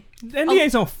NDA.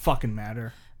 NDAs don't fucking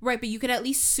matter. Right, but you could at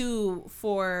least sue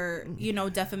for,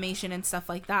 defamation and stuff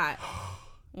like that.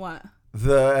 What?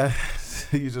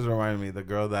 You just reminded me the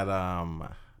girl that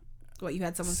What, you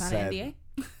had someone sign Said- an NDA?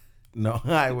 no,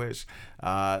 I wish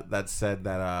that said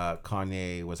that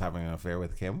Kanye was having an affair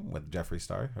with Kim with Jeffree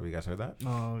Star. Have you guys heard that?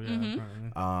 Oh yeah.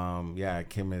 Apparently. Yeah,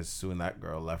 Kim is suing that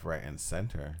girl left, right, and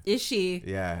center. Is she?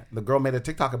 Yeah, the girl made a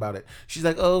TikTok about it. She's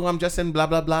like, "Oh, I'm just in blah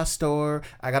blah blah store.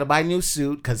 I gotta buy a new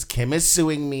suit because Kim is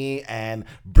suing me, and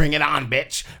bring it on,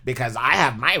 bitch, because I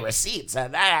have my receipts."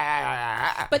 And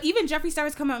But even Jeffree Star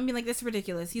has come out and be like, this is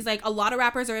ridiculous. He's like, a lot of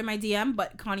rappers are in my DM,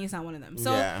 but Kanye's not one of them.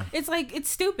 So Yeah. it's like, it's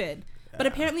stupid. But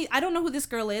apparently, I don't know who this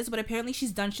girl is, but apparently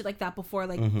she's done shit like that before,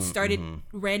 like started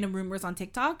random rumors on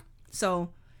TikTok. So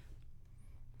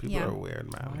people Yeah. are weird,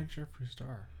 Why man. Jeffree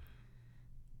Star?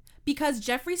 because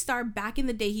Jeffree Star back in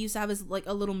the day, he used to have his like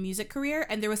a little music career,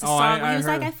 and there was a Oh, song where I he was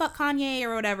heard. like, "I fuck Kanye"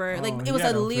 or whatever. Oh, like he it was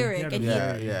had a a- lyric, he had a and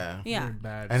Yeah, he yeah. yeah. Very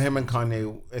bad. And him and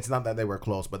Kanye, it's not that they were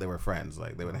close, but they were friends.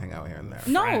 Like they would hang out here and there.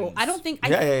 No, Friends. I don't think.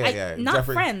 Yeah. Not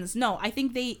Jeffree- friends. No, I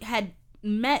think they had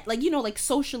met, like like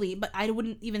socially, but I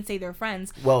wouldn't even say they're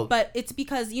friends. Well- but it's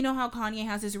because you know how Kanye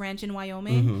has his ranch in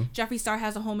Wyoming. Jeffree Star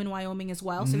has a home in Wyoming as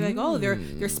well. So they're like, oh,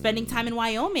 they're spending time in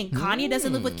Wyoming. Kanye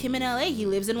doesn't live with Kim in LA. He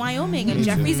lives in Wyoming, and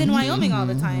Jeffree's in Wyoming all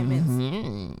the time.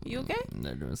 It's, you okay?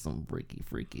 They're doing some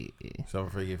freaky. So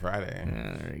Freaky Friday,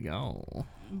 Yeah, there you go.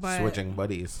 But switching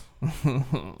buddies.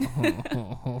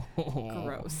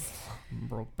 gross.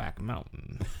 Brokeback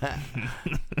Mountain.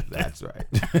 That's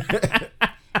right.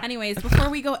 Anyways, before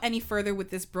we go any further with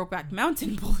this Brokeback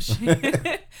Mountain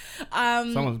bullshit,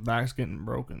 Someone's back's getting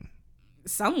broken.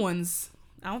 someone's.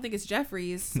 I don't think it's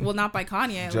Jeffrey's. Well, not by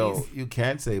Kanye at Joe, least. you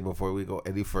can't say before we go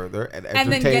any further and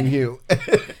And then entertain get- you.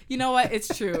 You know what? It's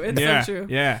true. It's Yeah, so true.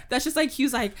 yeah. That's just like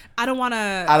Hugh's like, I don't want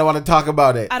I to. don't want to talk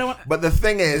about it. I don't- But the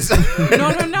thing is,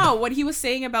 No. What he was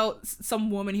saying about some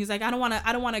woman, he's like, I don't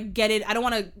want to get it. I don't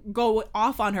want to go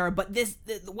off on her. But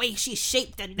the way she's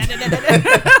shaped and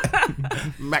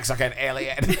Mexican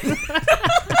alien.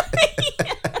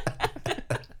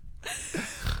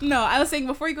 No, I was saying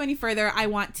before you go any further, I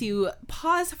want to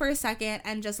pause for a second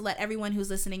and just let everyone who's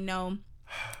listening know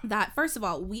that, first of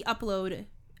all, we upload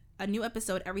a new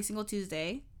episode every single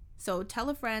Tuesday. So tell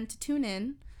a friend to tune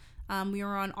in. We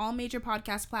are on all major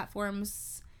podcast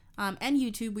platforms and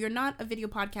YouTube. We are not a video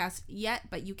podcast yet,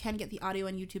 but you can get the audio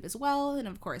on YouTube as well. And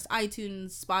of course,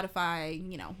 iTunes, Spotify,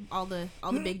 all the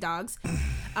big dogs.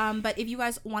 But if you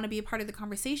guys want to be a part of the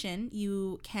conversation,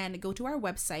 you can go to our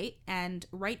website and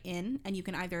write in, and you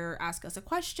can either ask us a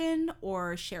question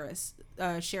or share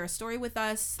a story with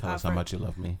us. Tell us how much you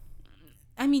love me.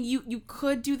 I mean, you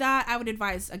could do that. I would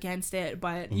advise against it,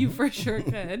 but you for sure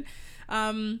could.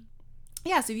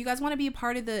 Yeah, so if you guys want to be a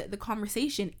part of the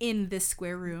conversation in this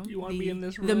square room, You wanna be in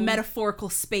this the room? metaphorical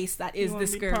space that is wanna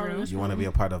the be square part of room. this You want to be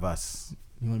a part of us.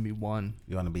 You want to be one.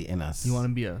 You want to be in us. You want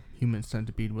to be a human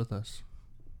centipede with us.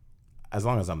 As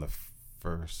long as I'm the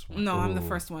first one. No, I'm the Ooh.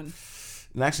 first one.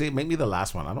 And actually, make me the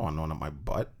last one. I don't want no one on my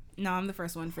butt. No, I'm the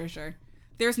first one for sure.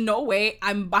 There's no way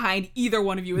I'm behind either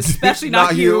one of you, especially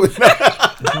not you.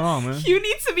 Come on, man. You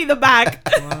needs to be the back.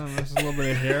 Come on, there's a little bit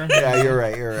of hair. Yeah, you're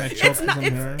right. You're right. It's not.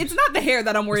 It's not the hair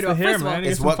that I'm worried It's the about. hair, First of all, man.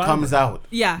 It's some what fiber. comes out.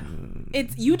 yeah.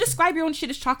 It's you describe your own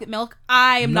shit as chocolate milk.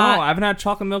 I am No, not. I haven't had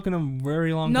chocolate milk in a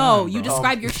very long time. No, you bro.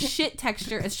 describe your shit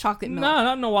texture as chocolate milk. No,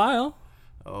 not in a while.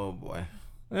 Oh boy.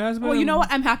 It has been Well, you know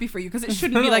what? I'm happy for you because it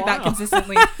shouldn't been be a like that while.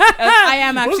 consistently. I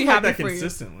am It actually wasn't like happy that for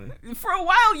consistently. you. For a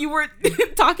while, you were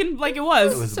talking like it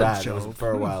was. It was bad. It was,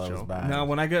 for a while, it was bad. Now,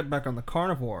 when I get back on the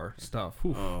carnivore stuff,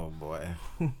 whew, Oh boy.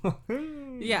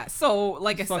 Yeah. So,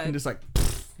 like I fucking said, just like.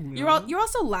 you're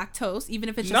also lactose, even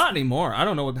if it's just. Not anymore. I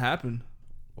don't know what happened.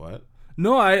 What?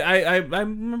 No, I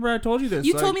remember I told you this.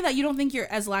 You like, told me that you don't think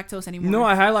you're as lactose anymore. No,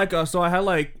 I had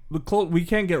like we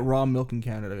can't get raw milk in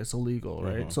Canada. It's illegal,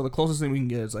 right? So the closest thing we can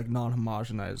get is like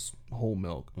non-homogenized whole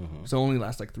milk. So it only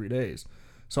lasts like 3 days.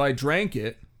 So I drank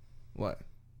it. What?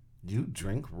 You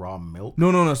drink raw milk?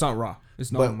 No, it's not raw. It's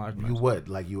But non-homogenized. you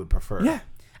would you would prefer? Yeah.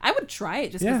 I would try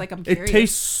it just because, like, I'm curious. It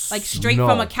tastes like straight No,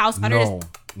 from a cow's udder.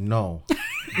 No.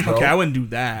 Okay, I wouldn't do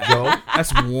that. Joe?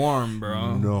 That's warm,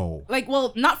 bro. No. Like,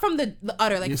 well, not from the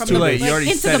udder, like It's from too the late. You like, already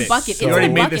into said the it. bucket. You into already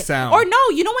the made the bucket. sound. Or no,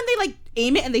 you know when they like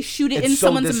aim it and they shoot it in It's so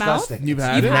someone's disgusting. mouth? You've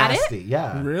had You've it? had it? Nasty,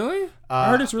 yeah. Really? I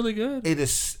heard it's really good. It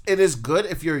is good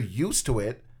if you're used to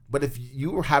it, but if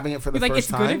you were having it for the Like, first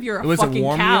it's time, good if you're a Was it fucking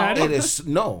warm you cow. had it is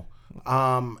no.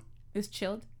 It's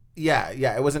chilled. Yeah,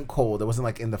 it wasn't cold. It wasn't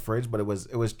like in the fridge, but it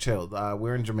was chilled.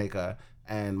 We're in Jamaica,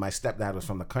 and my stepdad was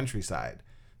from the countryside.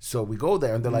 So we go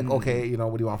there, and they're like, okay,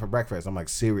 what do you want for breakfast? I'm like,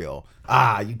 cereal.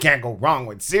 You can't go wrong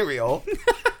with cereal.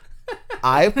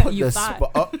 I put You the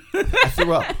thought.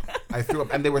 I threw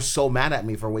up, and they were so mad at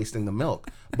me for wasting the milk.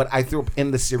 But I threw up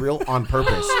in the cereal on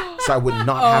purpose, so I would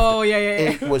not have to. Oh, yeah.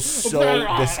 It was so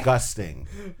disgusting.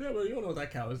 Yeah, but you don't know what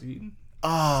that cow is eating.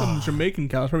 Oh, Some Jamaican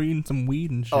cows probably eating some weed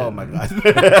and shit. oh my god.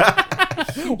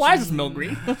 Why is this milk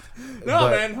green? No,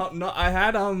 But- man. No, I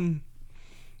had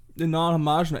the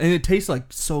non-homogenous, and it tastes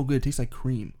like so good. It tastes like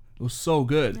cream. It was so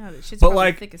good. Yeah, that shit's But probably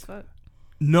like, thick as fuck.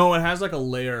 no, it has like a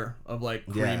layer of like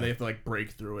cream. Yeah. They have to like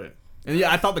break through it. And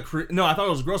yeah, I thought the cream. No, I thought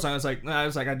it was gross. I was like, I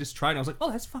just tried it. I was like,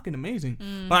 oh, that's fucking amazing.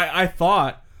 But I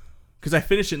thought, because I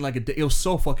finished it in like a day. It was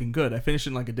so fucking good. I finished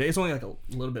it in like a day. It's only like a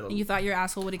little bit. And you thought your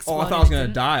asshole would explode. Oh, I thought I and was it gonna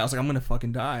didn't? die. I was like, I'm gonna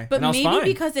fucking die. But and I was maybe fine.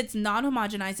 because it's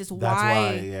non-homogenized is That's why.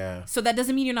 why, yeah. So that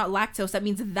doesn't mean you're not lactose. That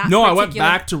means that. No, I went particular-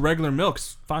 back to regular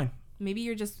milks. Fine. Maybe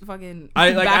you're just fucking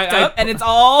I backed up, and it's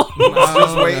all.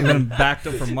 Just waiting. I've been backed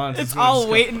up for months. it's all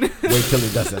waiting. Wait till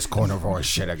he does this carnivore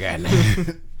shit again.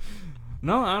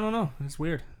 No, I don't know. It's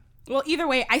weird. Well, either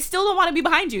way, I still don't want to be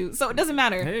behind you, so it doesn't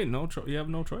matter. Hey, you have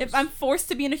no choice. If I'm forced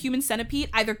to be in a human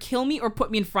centipede, either kill me or put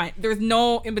me in front. There's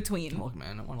no in between. Look,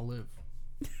 man, I want to live.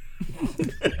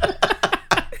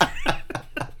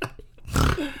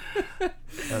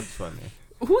 That's funny.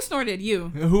 Who snorted you?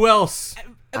 Who else?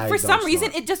 I For don't some reason,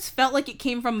 snort. it just felt like it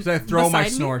came from. Because I throw my beside me.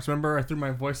 snorts. Remember, I threw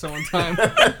my voice that one time.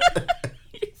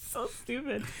 You're so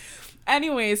stupid.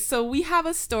 Anyways, so we have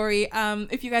a story.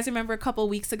 If you guys remember, a couple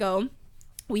weeks ago,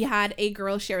 we had a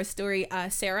girl share a story.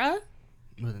 Sarah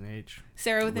With an H. with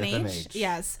an With an H. H.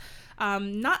 Yes.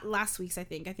 Not last week's, I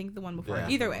think. I think the one before. Yeah.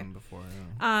 Either way. One before,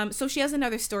 yeah. So she has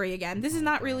another story again. This is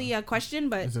not really a question,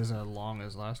 but Is this as long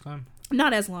as last time?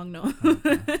 not as long, no.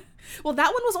 Well,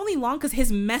 that one was only long because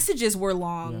his messages were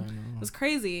long. Yeah, I know. It was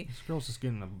crazy. This girl's just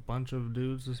getting a bunch of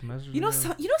dudes this message. You know,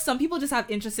 some people just have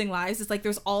interesting lives. It's like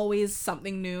there's always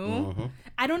something new. Mm-hmm.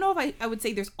 I don't know if I would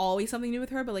say there's always something new with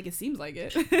her, but like it seems like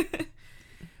it.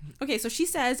 Okay, so she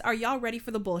says, "Are y'all ready for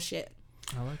the bullshit?"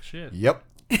 I like shit. Yep.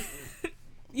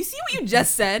 You see what you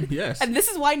just said? Yes. And this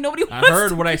is why nobody I wants heard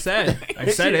to- what I said. I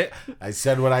said it. I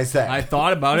said what I said. I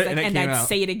thought about it, Like, and it and came I'd out.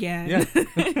 say it again.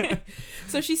 Yeah.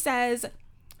 So she says,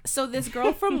 "So this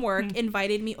girl from work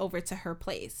invited me over to her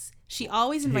place. She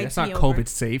always Hey, invites that's not me over." COVID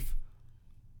safe.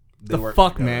 They the work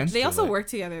fuck, together. man? It's They too also late. work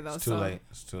together though. It's too so. late.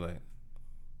 It's too late.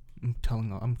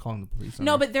 I'm calling the police on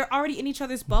No, her. but they're already in each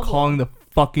other's bubble. calling the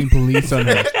fucking police on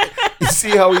her. You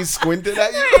see how he squinted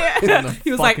at you?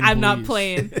 He was like, fucking "I'm not police.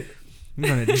 playing." I'm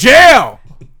going to jail.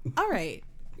 All right,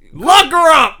 Lock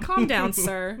her up, calm down,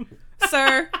 sir.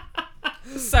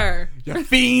 Sir. you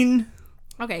fiend.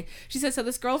 Okay. She says, so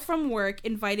this girl from work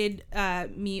invited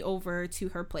me over to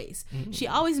her place. She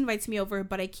always invites me over,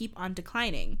 but I keep on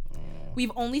declining.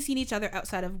 We've only seen each other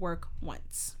outside of work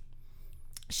once.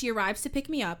 She arrives to pick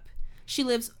me up. She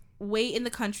lives way in the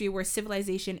country where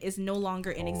civilization is no longer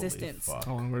in Holy existence. fuck.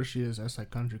 Oh, and where she is, that's like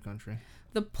country.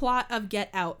 The plot of Get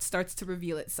Out starts to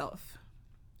reveal itself.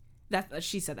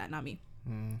 She said that, not me.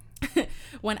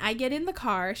 When I get in the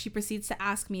car, she proceeds to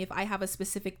ask me if I have a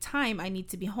specific time I need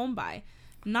to be home by.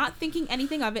 Not thinking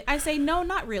anything of it, I say, no,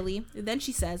 not really. Then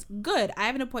she says, good, I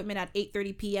have an appointment at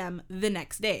 8:30 p.m. the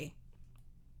next day.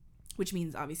 Which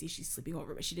means, obviously, she's sleeping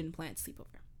over, but she didn't plan to sleep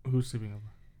over. Who's sleeping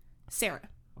over? Sarah.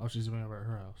 Oh, she's sleeping over at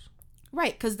her house.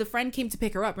 Right, because the friend came to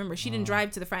pick her up. Remember, she didn't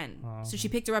drive to the friend. So she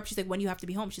picked her up. She's like, when do you have to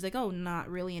be home? She's like, oh, not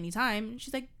really any time.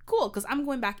 She's like, cool, because I'm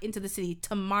going back into the city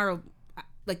tomorrow,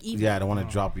 like evening. Yeah, I don't want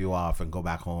to drop you off and go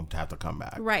back home to have to come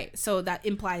back. Right, so that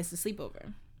implies the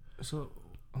sleepover. So,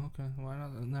 okay, why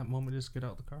not in that moment just get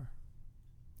out the car?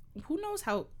 Who knows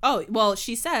how... Oh, well,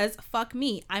 she says, fuck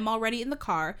me. I'm already in the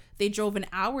car. They drove an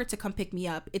hour to come pick me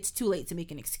up. It's too late to make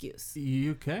an excuse.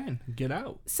 You can get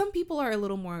out. Some people are a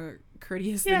little more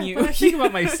courteous than you. but I think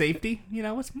about my safety. You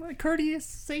know, what's my courteous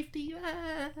safety?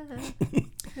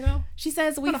 You know, She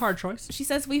says not a hard choice. She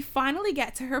says we finally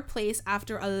get to her place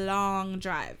after a long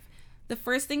drive. The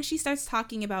first thing she starts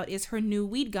talking about is her new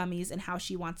weed gummies and how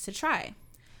she wants to try.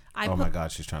 Oh my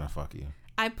God, she's trying to fuck you.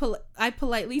 I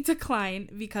politely decline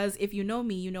because if you know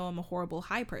me, you know I'm a horrible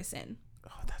high person.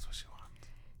 Oh, that's what she wants.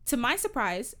 To my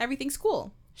surprise, everything's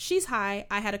cool. She's high.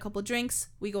 I had a couple drinks.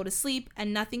 We go to sleep,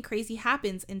 and nothing crazy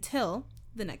happens until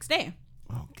the next day.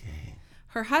 Okay.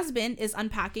 Her husband is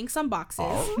unpacking some boxes.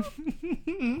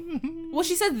 Well,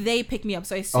 she said they picked me up,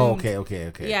 so I assumed.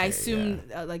 Okay. Yeah, I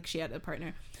assumed like she had a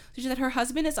partner. So she said her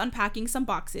husband is unpacking some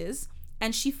boxes,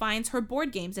 and she finds her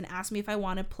board games and asks me if I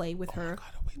want to play with her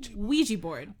Ouija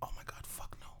board. Oh my God,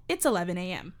 fuck no. It's 11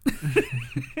 a.m.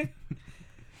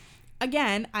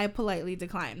 Again, I politely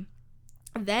decline.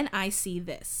 Then I see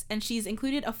this, and she's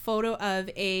included a photo of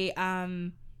a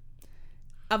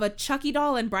Chucky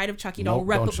doll and Bride of Chucky doll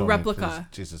Don't show me, replica.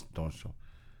 please. Jesus, don't show.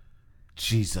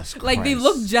 Jesus Christ. Like they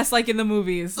look just like in the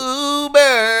movies.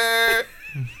 Uber.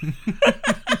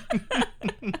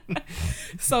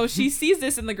 So she sees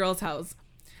this in the girl's house.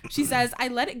 She says, I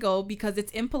let it go because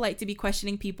it's impolite to be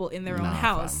questioning people in their own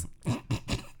house.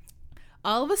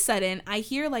 All of a sudden, I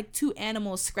hear like two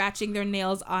animals scratching their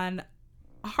nails on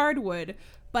hardwood,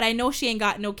 but I know she ain't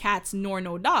got no cats nor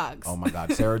no dogs. Oh my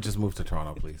God, Sarah, just moved to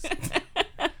Toronto, please.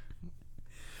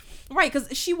 Right,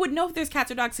 because she would know if there's cats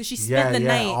or dogs, so she spent the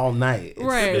night. all night. It's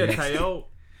Right. Could be a coyote.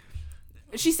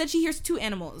 She said she hears two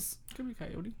animals. Could be a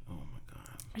coyote. Oh my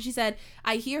God. She said,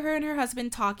 I hear her and her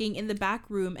husband talking in the back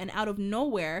room, and out of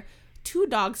nowhere, two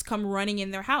dogs come running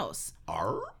in their house.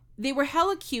 Arr? They were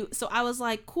hella cute, so I was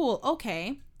like, cool,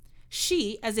 okay.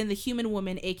 She, as in the human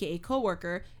woman, aka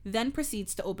coworker, then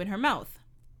proceeds to open her mouth.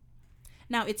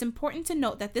 Now, it's important to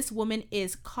note that this woman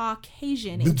is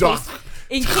Caucasian,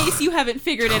 in case you haven't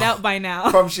figured it out by now.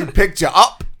 From she picked you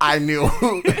up, I knew.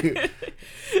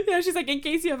 Yeah, she's like, in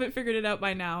case you haven't figured it out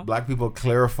by now. Black people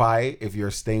clarify if you're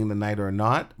staying the night or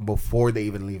not before they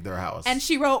even leave their house. And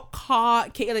she wrote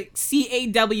like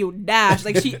CAW dash,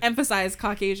 like she emphasized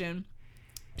Caucasian.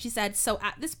 She said, so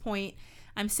at this point,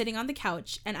 I'm sitting on the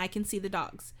couch and I can see the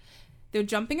dogs. They're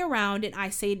jumping around and I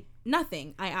say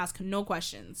nothing. I ask no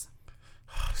questions.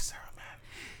 Sarah, man.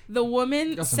 The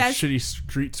woman Got some says, shitty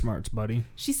street smarts, buddy.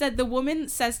 she said, the woman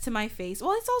says to my face,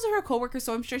 well, it's also her coworker,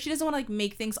 so I'm sure she doesn't want to like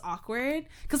make things awkward.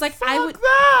 Cause like I would,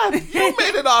 that. You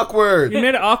made it awkward. You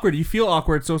made it awkward. You feel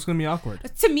awkward, so it's gonna be awkward.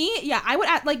 to me, yeah, I would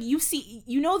act like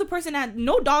the person had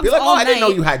no dogs Be like, all I didn't know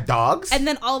night, you had dogs. and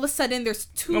then all of a sudden there's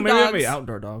two No, maybe dogs. that'd be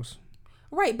outdoor dogs.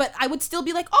 Right, but I would still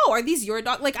be like, oh, are these your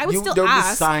dogs? Like, I would still there would be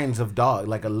ask. signs of dog,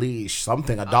 like a leash,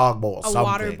 something, a dog bowl, A something.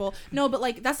 water bowl. No, but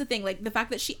like, that's the thing. Like, the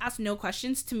fact that she asked no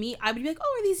questions, to me, I would be like,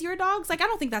 oh, are these your dogs? Like, I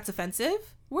don't think that's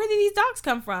offensive. Where did these dogs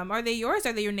come from? Are they yours?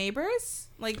 Are they your neighbors?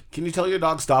 Like, Can you tell your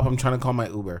dog stop? I'm trying to call my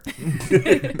Uber.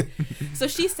 so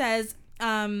she says,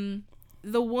 the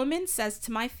woman says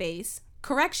to my face,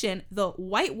 correction, the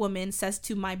white woman says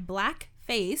to my black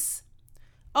face,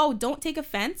 oh, don't take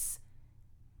offense.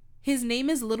 His name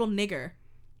is Little Nigger.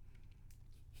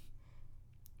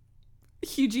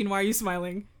 Eugene, why are you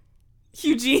smiling?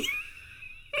 Eugene.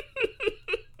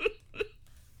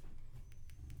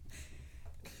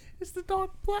 Is the dog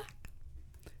black?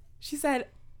 She said,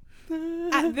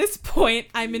 at this point,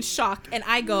 I'm in shock, and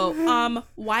I go,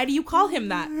 why do you call him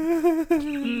that?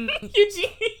 Eugene,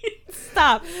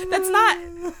 stop.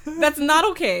 That's not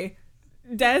okay.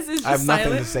 Des is just I have nothing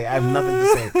silent. to say. I have nothing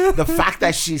to say. The fact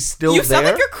that she's still You there. sound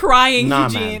like you're crying, nah,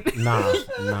 Eugene. man.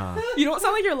 Nah. You don't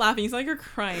sound like you're laughing. You sound like you're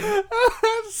crying.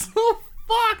 That's so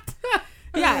fucked.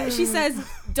 Yeah, she says,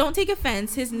 don't take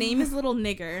offense. His name is Little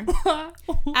Nigger.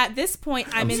 At this point,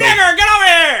 I'm in... Nigger, get over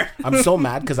here! I'm so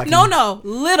mad because I can. No,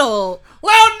 Little.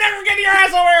 Little nigger, get your ass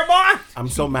over here, boy! I'm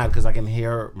so mad because I can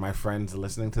hear my friends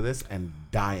listening to this and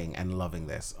dying and loving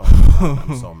this. Oh my God,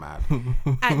 I'm so mad.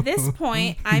 At this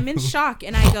point, I'm in shock,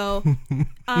 and I go,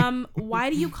 why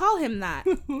do you call him that?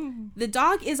 The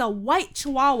dog is a white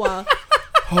chihuahua.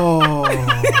 Oh.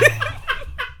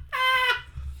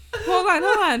 Hold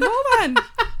on.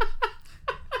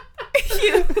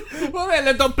 Well, then,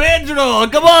 little Pedro,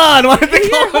 come on! Why did they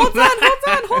call him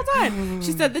Hold on.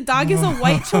 She said the dog is a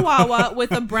white chihuahua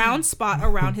with a brown spot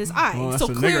around his eye. Oh, that's so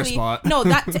a nigger clearly, spot. no,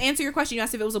 that to answer your question, you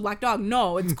asked if it was a black dog.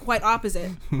 No, it's quite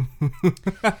opposite.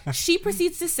 She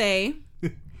proceeds to say,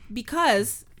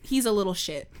 because he's a little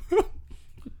shit.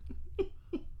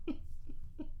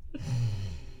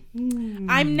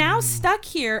 I'm now stuck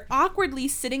here, awkwardly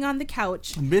sitting on the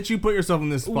couch, Bitch, you put yourself in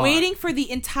this spot. waiting for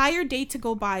the entire day to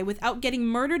go by without getting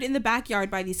murdered in the backyard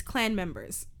by these clan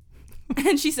members.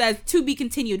 And she says, to be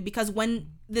continued, because when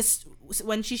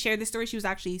she shared this story, she was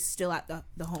actually still at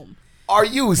the home. Are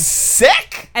you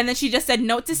sick? And then she just said,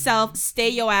 note to self, stay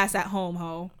your ass at home,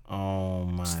 ho. Oh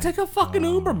my. Take a fucking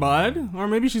Uber, bud. Or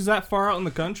maybe she's that far out in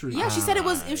the country. Yeah, she said it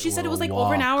was like walk.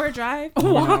 over an hour drive.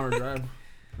 1 hour drive.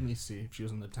 Let me see if she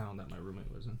was in the town that my roommate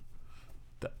was in.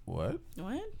 What?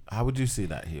 What? How would you see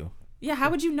that, Hugh? Yeah, how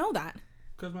would you know that?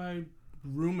 Because my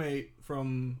roommate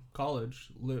from college.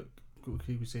 Can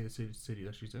we say the city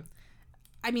that she's in?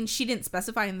 I mean, she didn't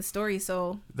specify in the story,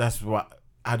 so That's what.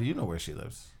 How do you know where she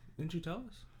lives? Didn't you tell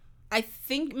us? I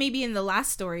think maybe in the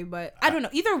last story, but I don't know.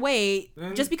 Either way,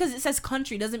 just because it says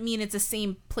country doesn't mean it's the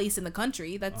same place in the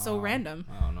country. That's so random.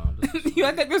 I don't know. You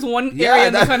act like there's one area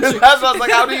in the country. That's what I was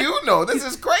like. How do you know? This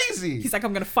is crazy. He's like,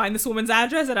 I'm gonna find this woman's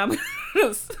address and I'm.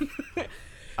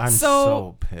 I'm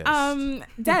so pissed.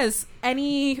 Des,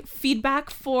 any feedback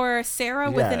for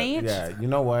Sarah with an H? Yeah, you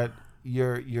know what?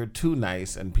 You're too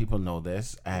nice, and people know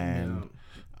this. And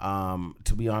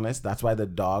to be honest, that's why the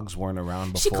dogs weren't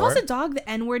around before. She calls a dog the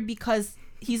N-word because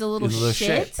he's a little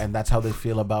shit. And that's how they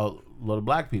feel about little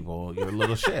black people. You're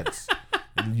little shits.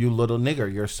 You little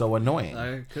nigger. You're so annoying.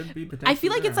 I could be. I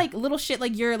feel like it's like little shit,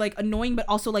 like you're like annoying, but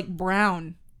also like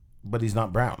brown. But he's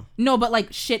not brown. No, but like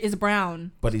shit is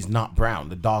brown. But he's not brown.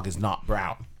 The dog is not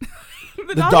brown.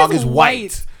 The dog is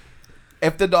white.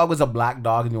 If the dog was a black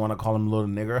dog and you want to call him a little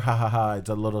nigger, ha ha ha, it's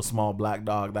a little small black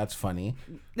dog. That's funny.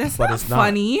 That's but not it's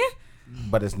funny.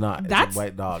 But it's not. That's it's a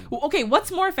white dog. Okay,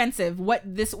 what's more offensive? What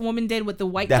this woman did with the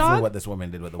white Definitely dog? what this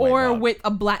woman did with the white dog. Or with a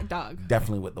black dog?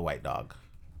 Definitely with the white dog.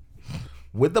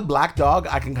 With the black dog,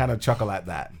 I can kind of chuckle at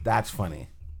that. That's funny.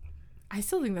 I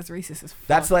still think that's racist as fuck.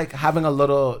 That's like having a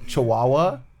little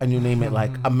chihuahua and you name it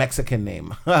like a Mexican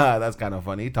name. That's kind of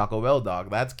funny. Taco Bell dog.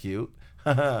 That's cute.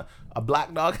 A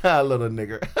black dog, a little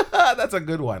nigger. That's a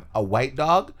good one. A white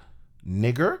dog,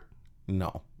 nigger?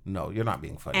 No, you're not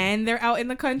being funny. And they're out in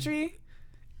the country.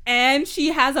 And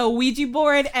she has a Ouija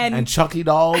board and Chucky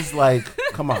dolls. Like,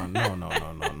 come on.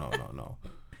 No.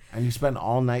 And you spend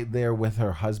all night there with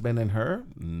her husband and her?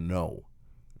 No.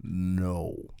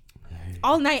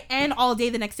 all night and all day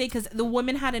the next day because the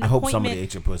woman had an I hope somebody appointment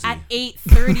ate your pussy. at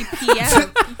 8:30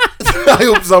 p.m. I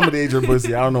hope somebody ate your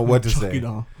pussy. I don't know what to say.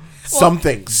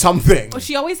 Something. Well,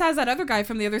 she always has that other guy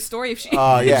from the other story. If she,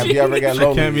 yeah. If you ever get She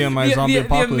lonely, can't be on my zombie the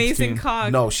apocalypse amazing team.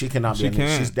 cog. no, she cannot be. She in it.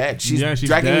 can't. She's dead. She's Yeah, she's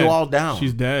dragging dead. you all down.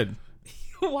 She's dead.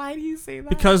 Why do you say that?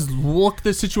 Because look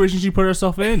the situation she put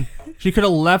herself in. She could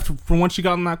have left from when she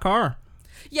got in that car.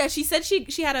 Yeah, she said she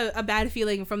had a bad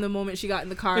feeling from the moment she got in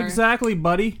the car. Exactly,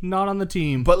 buddy. Not on the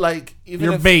team. But like,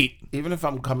 You're bait. Even if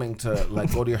I'm coming to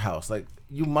like go to your house, like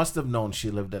you must have known she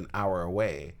lived an hour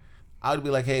away. I would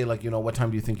be like, hey, like, you know, what time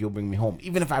do you think you'll bring me home?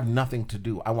 Even if I have nothing to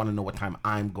do, I want to know what time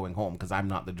I'm going home because I'm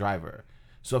not the driver.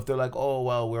 So if they're like, oh,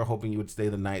 well, we're hoping you would stay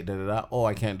the night, da-da-da. Oh,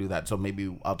 I can't do that. So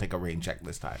maybe I'll take a rain check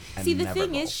this time. And See, the never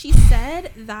thing go. is, she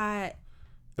said that...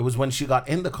 It was when she got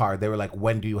in the car, they were like,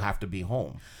 when do you have to be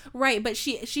home? Right, but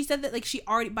she said that, like, she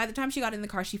already... By the time she got in the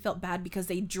car, she felt bad because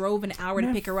they drove an hour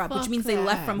to pick her up, which means they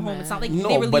left from home. It's not like they were No,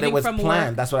 leaving but it was from planned.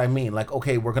 work. That's what I mean. Like,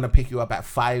 okay, we're going to pick you up at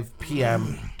 5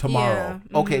 p.m. tomorrow.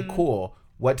 Yeah, Okay, cool.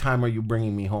 What time are you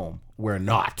bringing me home? We're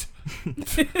not. I'm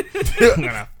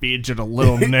gonna feed you the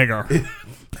little nigger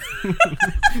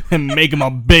and make him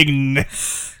a big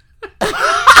nigger.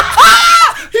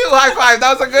 High five.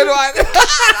 That was a good one.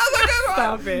 That was a good one.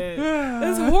 Stop it.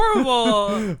 That's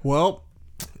horrible. Well,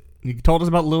 you told us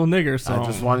about little nigger, so I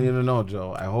just wanted you to know,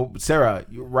 Joe. I hope, Sarah,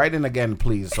 you write in again,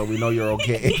 please, so we know you're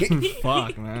okay.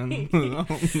 fuck, man.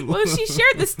 Well, she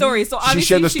shared the story, so obviously She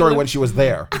shared the story when she was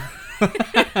there.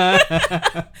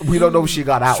 We don't know if she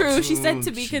got out. True, she said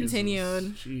to be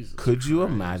continued. Jesus Could you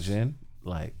imagine,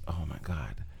 like, oh my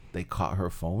God, they caught her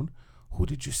phone? Who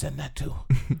did you send that to?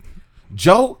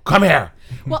 Joe, come here.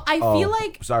 Well, I feel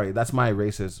like... Sorry, that's my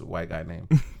racist white guy name.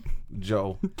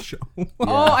 Joe.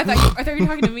 Oh, I thought you were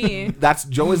talking to me. That's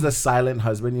Joe is the silent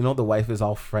husband. You know, the wife is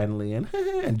all friendly and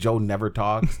Joe never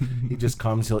talks. He just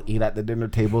comes, he'll eat at the dinner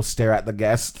table, stare at the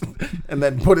guest, and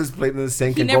then put his plate in the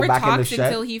sink He and never go back in the talks shed.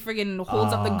 until he friggin'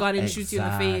 holds up the gun and shoots you in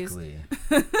the face.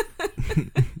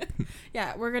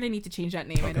 Yeah, we're gonna need to change that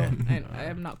name. Okay.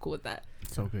 I'm not cool with that.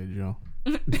 It's okay, Joe.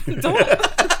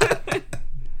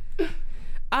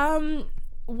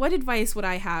 What advice would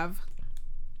I have?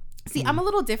 See, I'm a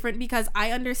little different because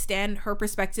I understand her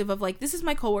perspective of like, this is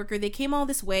my coworker. They came all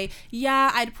this way.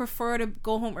 Yeah, I'd prefer to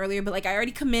go home earlier, but like I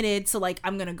already committed, so like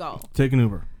I'm gonna go. Take an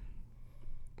Uber.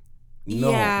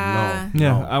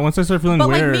 No. Once I start feeling But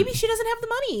weird, like maybe she doesn't have the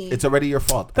money. It's already your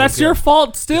fault. that's Okay. your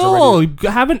fault. Still, you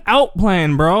have an out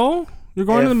plan, bro. You're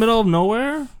going to the If- middle of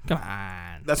nowhere. Come on.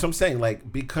 That's what I'm saying.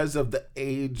 Like, because of the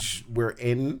age we're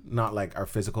in, not like our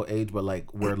physical age, but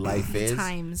like where life is.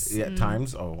 Times. Yeah,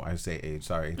 times. Oh, I say age.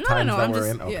 Sorry. No, times no, that I'm we're just-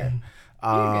 in. Okay. yeah.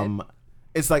 You're good.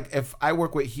 It's like if I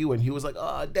work with Hugh and he was like,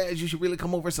 "Oh, Dad, you should really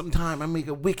come over sometime. I make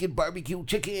a wicked barbecue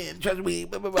chicken. Trust me."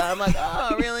 Blah, blah, blah. I'm like,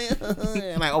 "Oh, really?"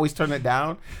 And I always turn it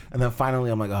down. And then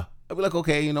finally, I'm like, I'll be like,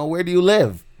 "Okay, you know, where do you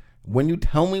live?" When you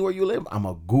tell me where you live, I'm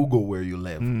gonna Google where you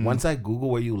live. Once I Google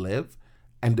where you live,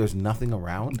 and there's nothing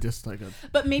around. Just like a.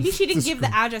 But maybe she didn't give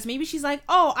the address. Maybe she's like,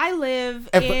 oh, I live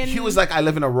If in. he was like, I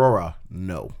live in Aurora.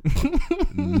 No.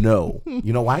 No.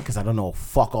 You know why? Because I don't know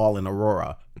fuck all in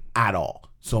Aurora at all.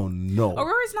 So no.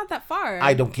 Aurora's not that far.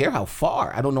 I don't care how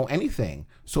far. I don't know anything.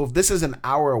 So if this is an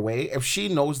hour away, if she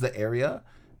knows the area,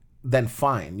 then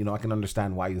fine. You know, I can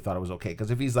understand why you thought it was okay.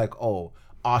 Because if he's like, oh,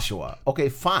 Oshawa. Okay,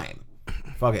 fine.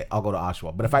 Fuck it. I'll go to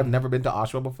Oshawa. But if I've never been to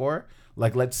Oshawa before,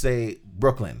 like let's say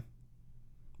Brooklyn,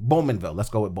 Bowmanville. Let's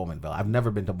go with Bowmanville. I've never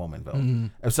been to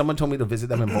Bowmanville. If someone told me to visit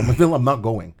them in Bowmanville, I'm not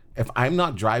going. If I'm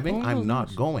not driving, I'm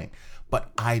not going. But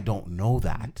I don't know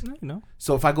that. You know.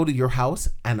 So if I go to your house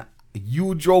and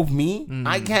you drove me,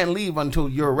 I can't leave until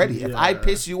you're ready. If I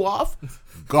piss you off,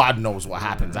 God knows what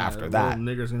happens after that.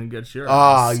 Nigger's gonna get your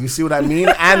Ah, you see what I mean?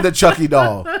 And the Chucky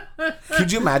doll.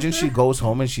 Could you imagine she goes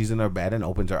home and she's in her bed and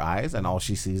opens her eyes and all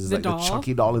she sees is The like doll? the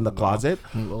Chucky doll in the closet?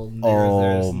 little nigger's Oh,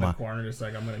 there just in my- the corner, just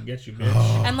like I'm gonna get you,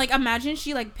 bitch. And like, imagine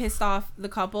she like pissed off the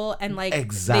couple and like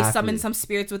Exactly. they summoned some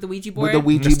spirits with the Ouija board. With the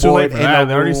Ouija It's too late board for in that. a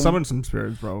They already room. summoned some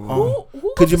spirits, bro.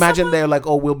 Who Could you was imagine someone- they're like,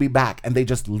 oh, we'll be back. And they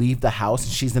just leave the house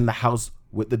and she's in the house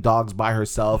with the dogs by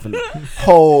herself and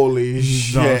holy Dog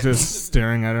shit. just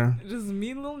staring at her. Just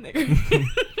mean little nigger.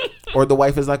 Or the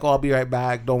wife is like, oh, I'll be right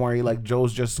back. Don't worry. Like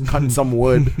Joe's just cutting some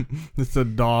wood. It's a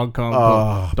dog.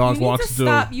 Oh. Dog You need walks to to.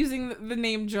 stop using the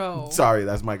name Joe. Sorry,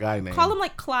 that's my guy name. Call him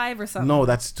like Clive or something. No,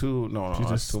 that's too. No, She's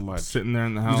that's just too much. sitting there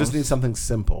in the house. You just need something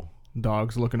simple.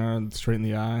 Dogs looking at her straight in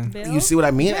the eye. Bill? You see what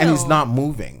I mean? And he's Bill. not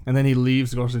moving. And then he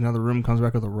leaves, goes to another room, comes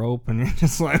back with a rope, and you're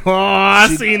just like, oh,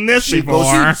 I've seen this she before.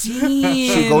 goes-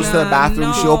 She goes to the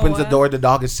bathroom. She No. opens the door. The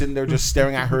dog is sitting there just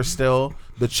staring at her still.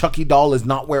 The Chucky doll is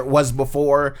not where it was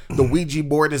before. The Ouija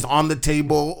board is on the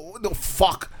table. The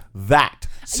fuck that.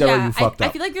 Sarah, you fucked I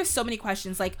up. feel like there's so many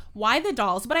questions. Like, why the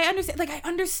dolls? But I understand. Like, I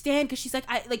understand because she's like,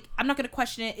 I'm not gonna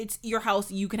question it. It's your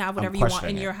house. You can have whatever you want in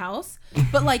questioning your it. house.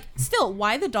 But like, still,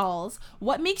 why the dolls?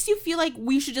 What makes you feel like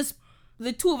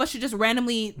the two of us should just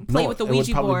randomly play with the it would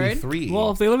Ouija probably be board? 3.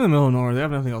 Well, if they live in the middle of nowhere, they have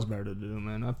nothing else better to do,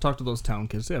 man. I've talked to those town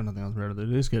kids. They have nothing else better to do.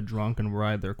 They just get drunk and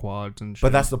ride their quads and shit.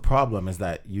 but that's the problem is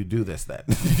that you do this then.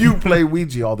 You play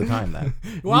Ouija all the time then.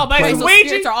 well, Because baby, those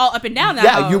spirits are all up and down that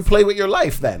Yeah, house. you play with your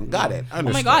life then. Got it. I Oh my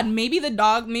understand. god, maybe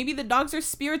the dogs are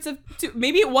spirits of two.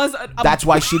 Maybe it was a That's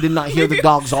why she did not hear the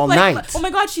dogs all like, night. oh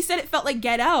my god, she said it felt like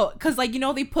Get Out because like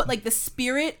they put like the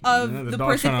spirit of Yeah, the the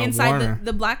dog's person trying to inside warn her.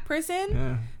 the black person.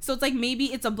 Yeah. So it's like maybe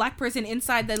it's a black person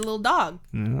inside that little dog.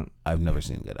 Yeah. I've never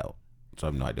seen Get Out, so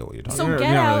I have no idea what you're talking So You're- Get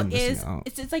you're not Out really missing is out.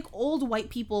 it's like old white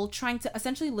people trying to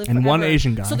essentially live And one forever.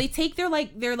 Asian guy. So they take their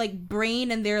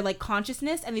brain and their like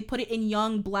consciousness and they put it in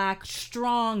young black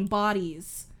strong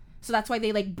bodies. So that's why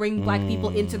they like bring black people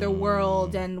into their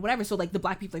world and whatever. So like the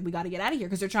black people like we got to get out of here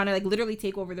because they're trying to like literally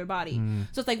take over their body.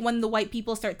 So it's like when the white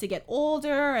people start to get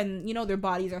older and their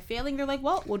bodies are failing, they're like,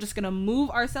 well, we're just gonna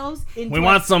move ourselves into. We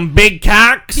want some big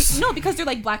cocks. No, because they're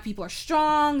like black people are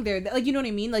strong. They're like you know what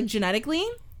I mean, like genetically,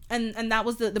 and that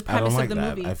was the I don't premise like of the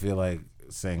that. movie. I feel like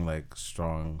saying like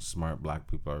strong, smart black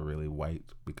people are really white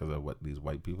because of what these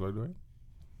white people are doing.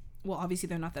 Well, obviously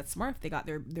they're not that smart. If they got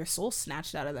their soul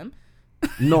snatched out of them.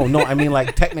 No, I mean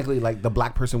like technically like the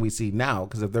black person we see now,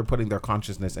 because if they're putting their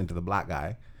consciousness into the black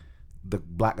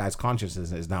guy's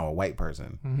consciousness is now a white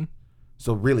person. Mm-hmm.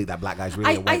 So really, that black guy's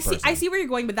really a white person. I see where you're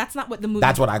going, but that's not what the movie.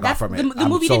 That's what I got from it. The I'm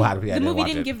movie so didn't. happy I The didn't movie watch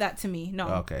didn't it. give that to me. No,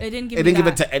 Okay, it didn't give. It didn't me give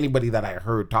it that. to anybody that I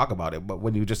heard talk about it. But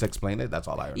when you just explain it, that's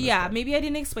all I understand. Yeah, maybe I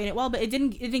didn't explain it well, but it didn't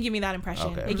give me that impression.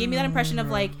 Okay. It gave me that impression of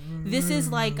like this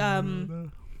is like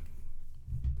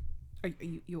Are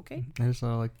you okay? I just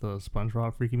saw like the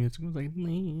SpongeBob freaky music. It was like,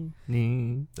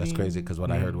 nee. That's crazy because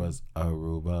what I heard was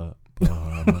Aruba.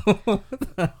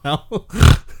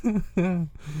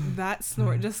 That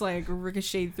snort just like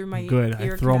ricocheted through my Good, I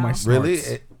ear throw my canal. snort. Really?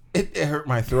 It hurt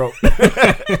my throat.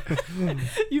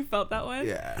 You felt that one?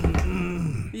 Yeah.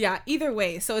 Yeah. Either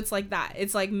way, so it's like that.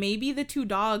 It's like maybe the two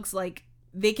dogs like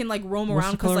they can like roam What's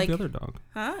around the because color like of the other dog?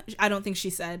 huh? I don't think she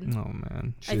said. Oh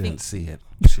man. She I didn't think- see it.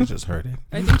 She just heard it.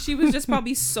 I think she was just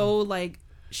probably so like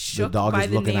The shook dog by is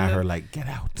the looking name at her of, like, get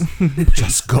out.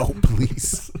 Just go,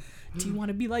 please. do you want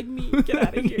to be like me? Get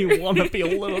out of here. You want to be a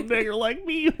little nigger like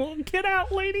me? Well, get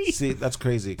out, lady. See, that's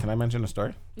crazy. Can I mention a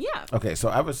story? Yeah. Okay, so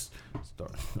I was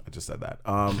story. I just said that.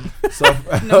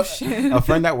 So No shit. a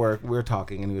friend at work, we were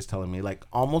talking, and he was telling me like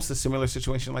almost a similar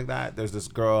situation like that. There's this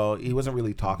girl. He wasn't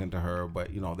really talking to her, but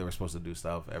they were supposed to do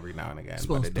stuff every now and again,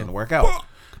 but it didn't work out.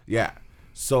 Yeah.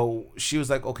 So she was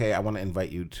like, "Okay, I want to invite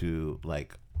you to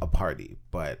like a party,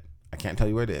 but I can't tell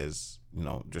you where it is.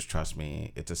 Just trust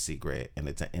me. It's a secret, and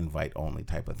it's an invite only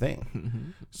type of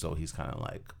thing." So he's kind of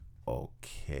like,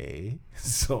 "Okay."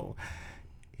 So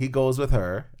he goes with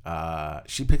her.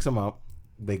 She picks him up.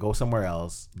 They go somewhere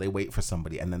else. They wait for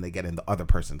somebody, and then they get in the other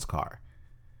person's car,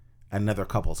 another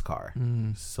couple's car.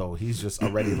 So he's just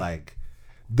already like,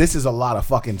 this is a lot of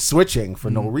fucking switching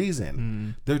for no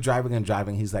reason. They're driving and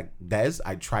driving. He's like, Des,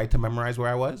 I tried to memorize where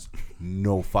I was.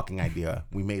 No fucking idea.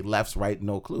 We made lefts, right,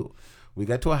 no clue. We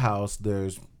get to a house.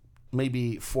 There's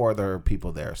maybe 4 other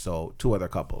people there, so 2 other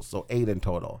couples, so 8 in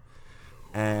total.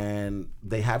 And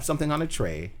they have something on a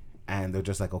tray, and they're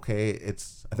just like, okay,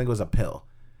 I think it was a pill.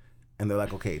 And they're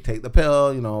like, okay, take the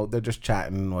pill. You know, they're just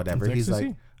chatting, whatever. It's He's ecstasy?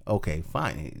 like, okay,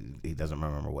 fine. He doesn't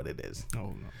remember what it is. Oh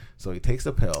no. So he takes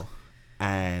the pill,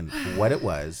 and what it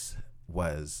was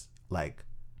like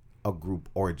a group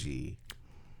orgy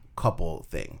couple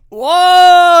thing.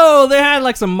 Whoa! They had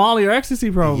like some Molly or ecstasy,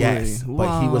 probably. Yes,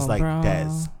 but he was like, bro.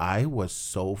 Des, I was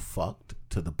so fucked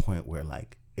to the point where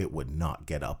like it would not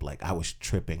get up. Like I was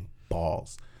tripping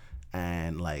balls,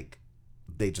 and like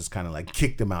they just kind of like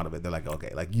kicked him out of it. They're like,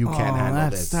 okay, like you can't handle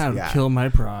this. That would kill my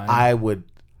pride. I would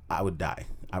die.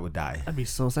 I would die. I'd be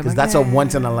so sad. Because that's a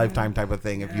once in a lifetime type of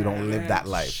thing if you don't live that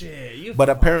life. Shit, But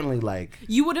apparently, like,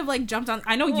 You would have like jumped on.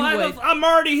 I know you would. I'm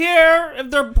already here. If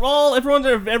they're all, everyone,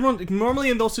 normally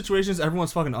in those situations,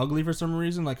 everyone's fucking ugly for some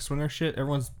reason, like swinger shit.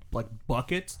 Everyone's like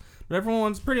buckets, but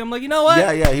everyone's pretty. I'm like, you know what?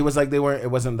 yeah, he was like, it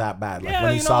wasn't that bad. Like Yeah,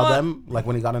 when he you know saw what? them, like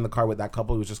when he got in the car with that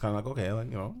couple, he was just kind of like, okay, like,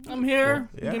 you know, I'm here.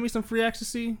 Yeah. Give me some free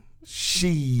ecstasy.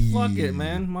 she. Fuck it,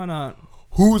 man. Why not?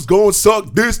 Who's gonna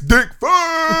suck this dick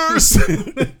first?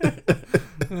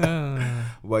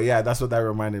 Well, yeah, that's what that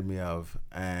reminded me of.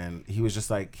 And he was just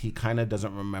like, he kind of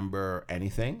doesn't remember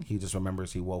anything. He just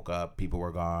remembers he woke up, people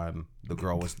were gone, the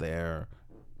girl was there.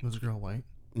 Was the girl white?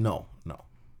 No.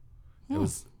 It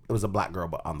was a black girl,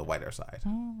 but on the whiter side.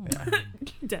 Yeah,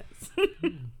 Des.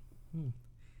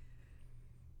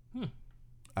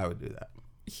 I would do that.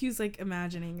 He was like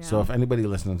imagining. So if anybody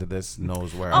listening to this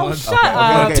knows where, Oh, I'm shut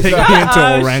up. Okay, Take so- me into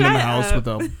a up, random shut house up. with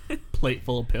a plate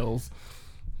full of pills.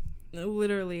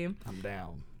 Literally. I'm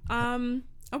down.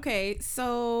 Okay.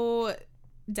 So,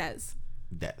 Des.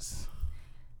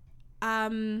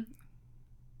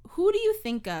 Who do you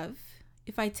think of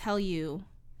if I tell you?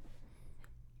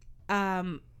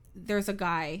 There's a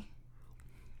guy.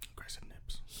 Aggressive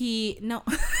nips. No.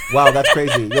 Wow, that's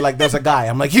crazy. You're like, there's a guy.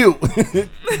 I'm like, you.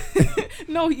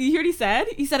 No, you hear what he said?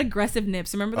 He said aggressive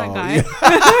nips. Remember that Oh, guy?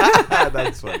 yeah.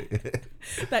 That's funny.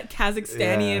 That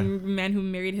Kazakhstanian man who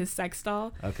married his sex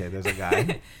doll? Okay, there's a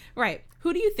guy. Right.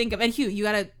 Who do you think of? And Hugh, you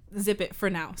gotta zip it for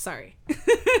now. Sorry.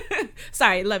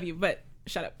 Sorry, love you, but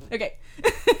shut up. Okay.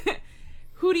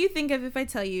 Who do you think of if I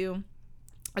tell you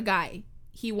a guy?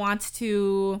 He wants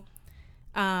to,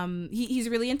 he's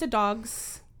really into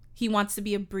dogs. He wants to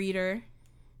be a breeder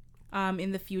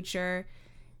in the future.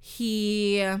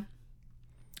 He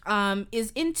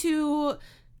is into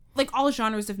like all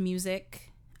genres of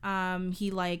music.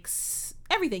 He likes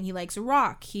everything. He likes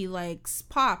rock. He likes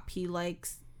pop. He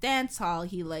likes dance hall.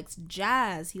 He likes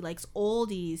jazz. He likes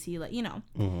oldies. He like, you know.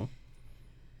 Mm-hmm.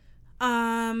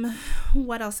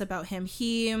 What else about him?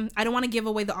 I don't want to give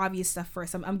away the obvious stuff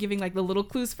first. I'm giving like the little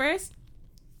clues first.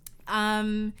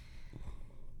 Am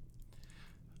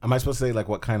I supposed to say like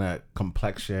what kind of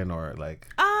complexion or like?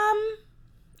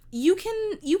 You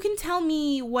can tell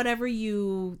me whatever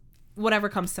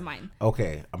comes to mind.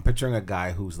 Okay, I'm picturing a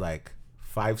guy who's like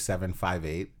 5'7",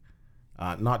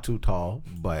 5'8", not too tall,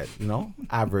 but you know,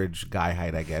 average guy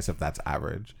height, I guess, if that's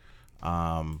average.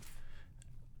 Not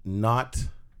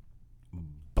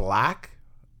black,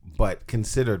 but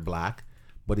considered black,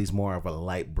 but he's more of a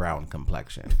light brown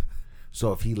complexion.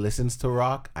 So if he listens to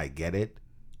rock, I get it.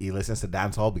 He listens to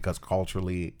dancehall because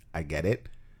culturally, I get it.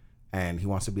 And he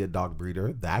wants to be a dog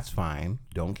breeder. That's fine.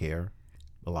 Don't care.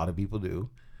 A lot of people do.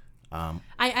 I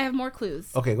have more clues.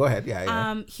 Okay, go ahead.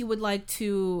 Yeah. He would like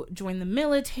to join the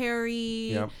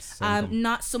military. Yep,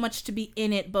 Not so much to be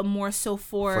in it, but more so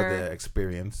for the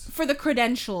experience. for the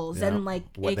credentials Yeah. and like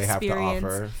What they have experience. to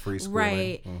offer, free schooling.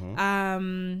 Right. Mhm.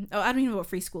 I don't even know about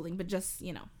free schooling, but just,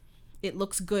 you know, it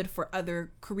looks good for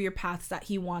other career paths that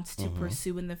he wants to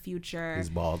pursue in the future. He's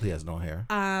bald. He has no hair.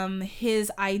 His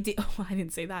idea. Oh, I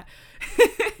didn't say that.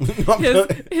 No,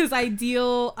 his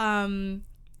ideal.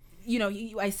 You know,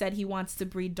 I said he wants to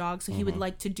breed dogs, so he would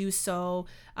like to do so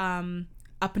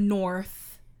up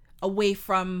north, away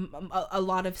from a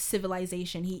lot of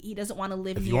civilization. He doesn't want to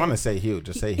live. If near, you want to say Hugh,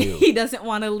 just say Hugh. He doesn't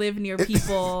want to live near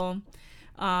people.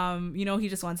 You know, he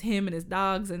just wants him and his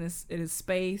dogs and his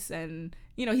space, and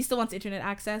you know, he still wants internet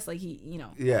access. Like he's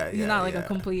not like a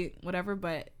complete whatever.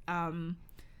 But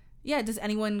yeah. Does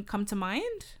anyone come to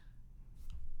mind?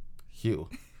 Hugh.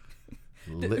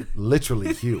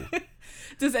 Literally Hugh.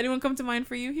 Does anyone come to mind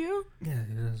for you, Hugh? Yeah,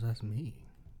 that's me.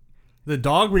 The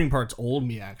dog breeding part's old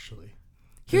me, actually.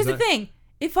 Here's the thing.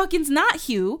 It fucking's not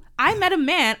Hugh. I met a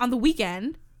man on the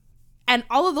weekend, and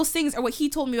all of those things are what he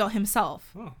told me about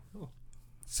himself. Oh, cool.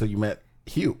 So you met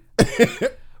Hugh.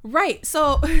 Right.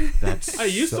 So I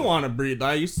used to want to breed.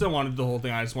 I used to want to do the whole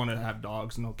thing. I just wanted to have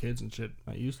dogs, no kids and shit.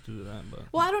 I used to do that, but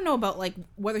well, I don't know about like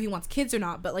whether he wants kids or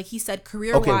not, but like he said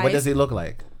career-wise. Okay, what does he look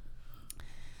like?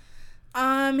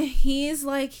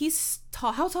 He's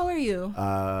tall. How tall are you?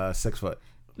 6 foot.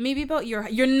 Maybe about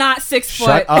you're not 6 foot.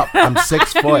 Shut up. I'm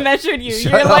 6 foot. I measured you.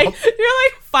 Shut You're up. like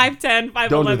 5'10", 5'11".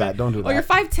 Don't do that. Don't do that. Oh, you're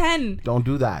 5'10". Don't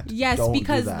do that. Yes, Don't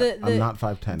because do that. I'm not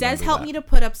 5'10". Des helped me to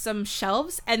put up some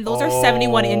shelves, and those are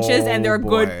 71 inches, and they're a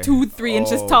boy. good 2-3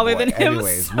 inches taller than him.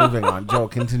 Anyways, so. moving on. Joe,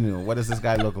 continue. What does this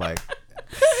guy look like?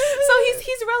 So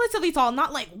he's relatively tall,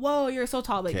 not like whoa, you're so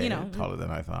tall, but Okay, you know, taller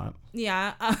than I thought.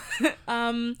 yeah.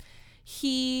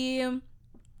 He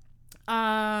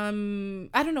I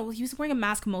don't know, he was wearing a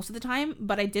mask most of the time,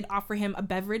 but I did offer him a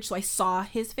beverage, so I saw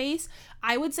his face.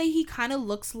 I would say he kind of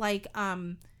looks like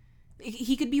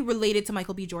he could be related to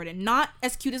Michael B. Jordan. Not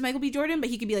as cute as Michael B. Jordan, but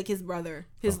he could be like his brother.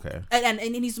 Okay. And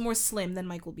he's more slim than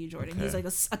Michael B. Jordan. Okay. He's like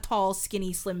a tall,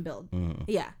 skinny, slim build.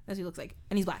 Yeah, that's what he looks like.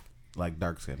 And he's black. Like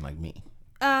dark skin, like me.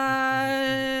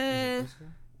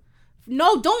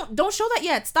 No, don't show that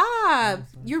yet. Stop.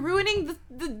 You're ruining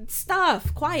the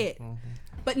stuff. Quiet.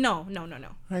 But no.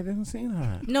 I didn't see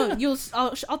that. No,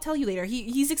 I'll tell you later.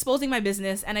 He's exposing my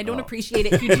business, and I don't appreciate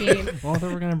it, Eugene. well, I thought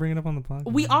we were gonna bring it up on the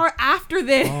podcast. We are after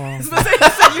this. Oh.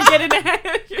 So you're getting ahead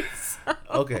of yourself.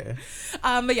 Okay.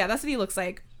 But yeah, that's what he looks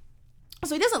like.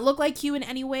 So he doesn't look like Hugh in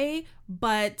any way,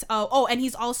 but and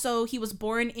he was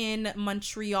born in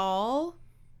Montreal,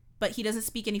 but he doesn't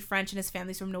speak any French, and his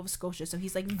family's from Nova Scotia, so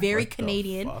he's like very What the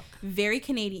Canadian, fuck? very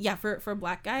Canadian. Yeah, for a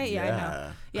black guy, yeah, I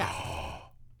know. Yeah.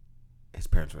 His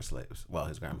parents were slaves. Well,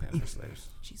 his grandparents were slaves.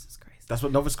 Jesus Christ. That's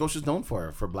what Nova Scotia's known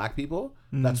for. For black people,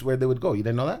 that's where they would go. You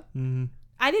didn't know that?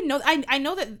 I didn't know. I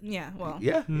know that. Yeah. Well.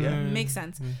 Yeah. Yeah. Makes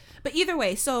sense. But either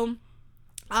way, so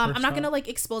I'm not gonna like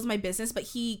expose my business, but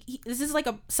he this is like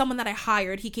someone that I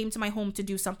hired. He came to my home to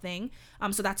do something.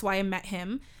 So that's why I met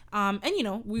him. And you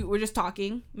know, we were just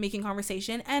talking, making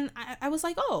conversation, and I was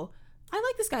like, oh, I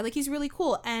like this guy. Like, he's really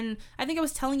cool. And I think I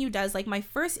was telling you, Des, like, my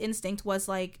first instinct was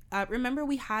like, remember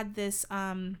we had this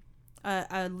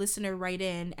a listener write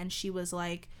in, and she was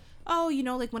like, oh, you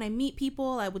know, like when I meet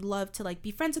people, I would love to like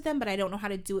be friends with them, but I don't know how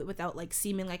to do it without like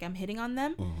seeming like I'm hitting on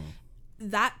them.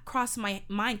 That crossed my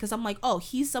mind because I'm like, oh,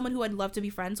 he's someone who I'd love to be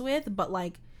friends with, but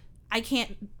like I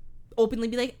can't openly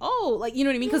be like, oh, like, you know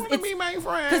what I mean? Because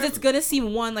it's gonna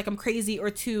seem, one, like I'm crazy, or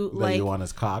two, like you want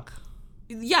his cock.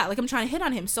 Yeah, like I'm trying to hit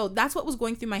on him. So that's what was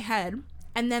going through my head.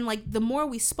 And then like the more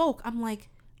we spoke, I'm like,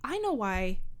 I know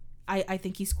why I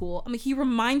think he's cool. I'm like, he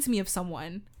reminds me of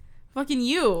someone. Fucking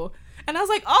you. And I was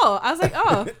like,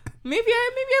 maybe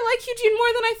I like Eugene more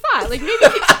than I thought. Like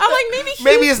maybe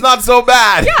Maybe it's not so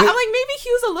bad. Yeah, I'm like, maybe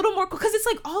Hugh's a little more cool, because it's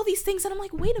like all these things, and I'm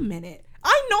like, wait a minute,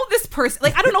 I know this person.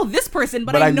 Like, I don't know this person,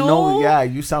 but I know. Yeah,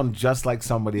 you sound just like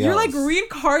somebody You're else. like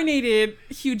reincarnated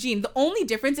Eugene. The only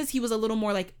difference is he was a little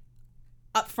more like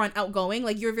upfront, outgoing.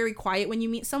 Like, you're very quiet when you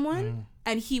meet someone,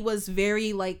 and he was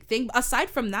very like aside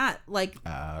from that, like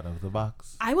out of the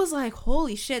box. I was like,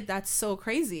 holy shit, that's so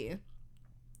crazy.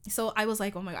 So I was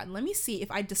like, oh my god, let me see if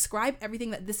I describe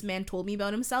everything that this man told me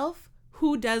about himself,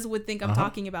 who would think I'm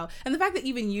talking about. And the fact that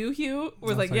even you, Hugh,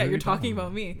 was like, yeah, you're talking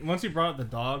about me. Once you brought up the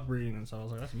dog breeding and stuff, I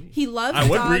was like, that's me. He loves I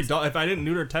would dogs. breed dog. If I didn't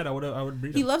neuter Ted, I would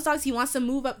breed him. He loves dogs. He wants to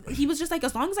move up. He was just like,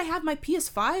 as long as I have my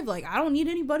PS5, like, I don't need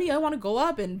anybody. I want to go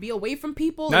up and be away from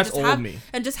people. That's and just old have, me.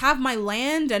 And just have my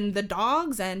land and the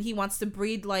dogs. And he wants to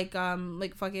breed like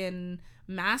fucking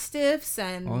mastiffs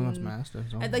and. Oh, that's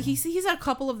mastiffs. And like he's had a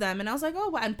couple of them, and I was like,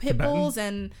 oh, and pit bulls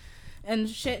and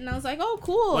shit, and I was like, oh,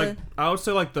 cool. Like, I would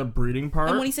say like the breeding part.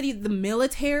 And when he said the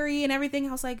military and everything,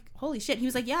 I was like, holy shit. He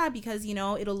was like, yeah, because, you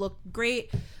know, it'll look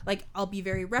great. Like, I'll be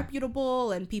very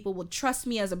reputable, and people will trust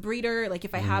me as a breeder, like,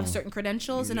 if I have certain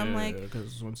credentials. And I'm like,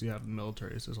 because once you have the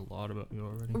military, it says a lot about you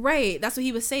already. Right. That's what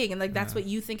he was saying. And like, that's what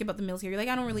you think about the military. You're like,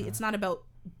 I don't really, it's not about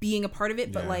being a part of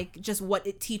it, but like just what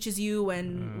it teaches you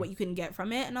and what you can get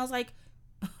from it. And I was like,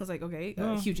 okay,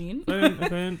 Eugene.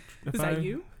 If Is that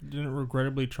you? Didn't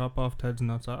regrettably chop off Ted's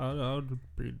nuts, I would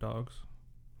breed dogs.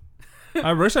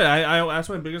 I wish that's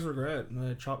my biggest regret. I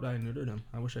neutered him.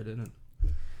 I wish I didn't.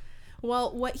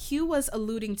 Well, what Hugh was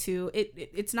alluding to,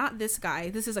 it's not this guy.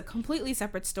 This is a completely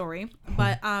separate story.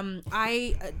 But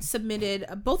I submitted,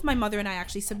 both my mother and I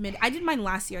actually submitted. I did mine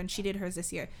last year, and she did hers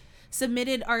this year.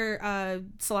 Submitted our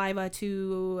saliva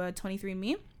to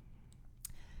 23andMe.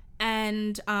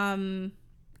 And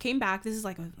came back. This is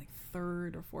like a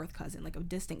third or fourth cousin, like a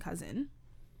distant cousin.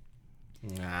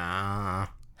 Nah.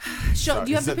 Do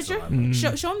you have the picture?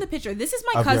 Show him the picture. This is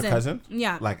my cousin. Your cousin?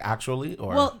 Yeah. Like actually,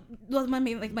 or well,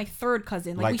 my third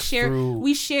cousin. Like, Like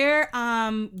we share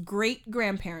great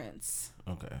grandparents.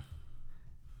 Okay.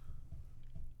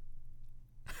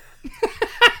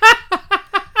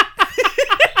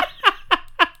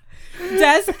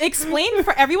 Des, explain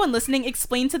for everyone listening.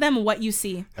 Explain to them what you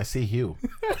see. I see Hugh.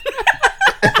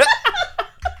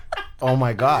 Oh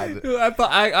my God.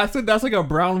 I said that's like a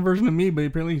brown version of me, but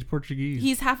apparently he's Portuguese.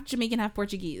 He's half Jamaican, half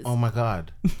Portuguese. Oh my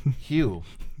God. Hugh.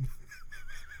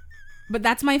 But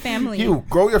that's my family. Hugh,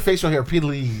 grow your facial hair,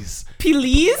 please.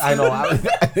 Please? I know.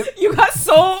 You got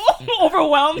so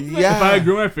overwhelmed. Yeah. If I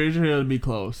grew my facial hair, it'd be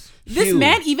close. This Hugh.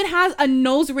 man even has a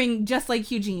nose ring just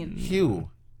like Eugene. Hugh.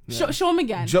 Show him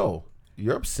again. Joe,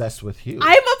 you're obsessed with Hugh.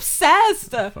 I'm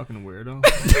obsessed. Fucking weirdo.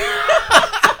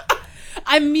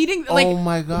 I'm meeting like oh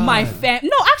my God. my fam.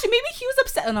 No, actually, maybe Hugh's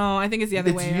upset. No, I think it's the other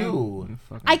It's way. around. you.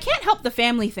 I can't help the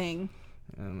family thing.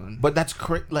 Yeah, man. But that's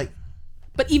like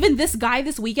But even this guy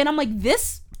this weekend, I'm like,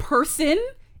 this person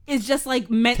is just like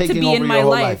meant to taking be over in your my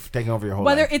whole life. Taking over your whole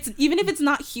Whether life. it's even if it's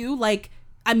not Hugh, like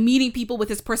I'm meeting people with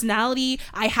his personality.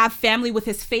 I have family with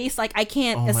his face. Like I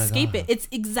can't Oh my escape God. it. It's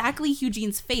exactly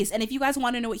Eugene's face. And if you guys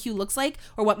want to know what Hugh looks like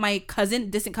or what my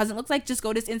distant cousin looks like, just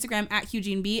go to his Instagram at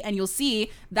Eugene B and you'll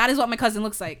see that is what my cousin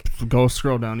looks like. Go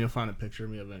scroll down, you'll find a picture of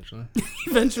me eventually.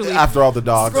 Eventually. After all the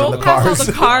dogs Scroll and the past cars. all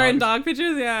the car and dog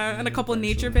pictures, yeah, and a couple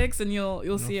nature pics, and you'll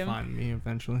see You'll him. find me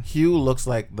eventually. Hugh looks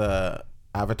like the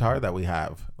avatar that we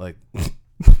have. Like,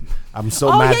 I'm so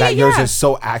Oh, mad yeah, that yeah, yours yeah. is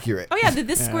so accurate. Oh yeah,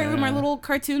 this square room, our Yeah. little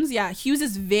cartoons. Yeah, Hugh's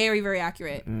is very, very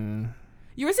accurate.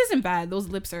 Yours isn't bad. Those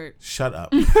lips are. Shut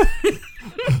up.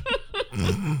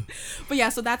 But yeah,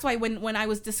 so that's why when I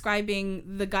was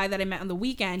describing the guy that I met on the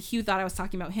weekend, Hugh thought I was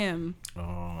talking about him.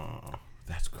 Oh,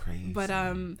 that's crazy. But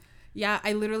yeah,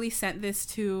 I literally sent this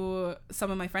to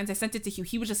some of my friends. I sent it to Hugh.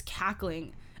 He was just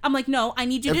cackling. I'm like, no, I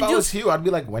need you if to I do. was Hugh, I'd be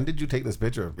like, when did you take this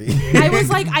picture of me? I was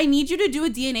like, I need you to do a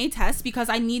DNA test because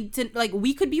I need to, like,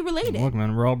 we could be related. Look,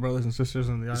 man, we're all brothers and sisters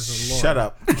in the eyes of the Lord. Shut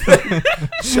up.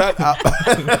 Shut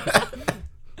up.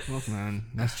 Look, man,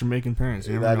 that's Jamaican parents.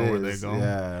 You That never know where they is, go.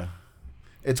 yeah.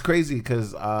 It's crazy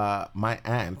because my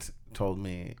aunt told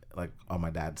me, like on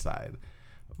my dad's side,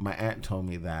 my aunt told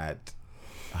me that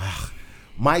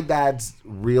my dad's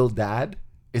real dad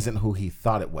isn't who he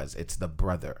thought it was. It's the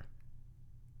brother.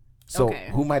 So Okay.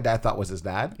 who my dad thought was his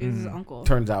dad This is his uncle.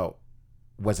 turns out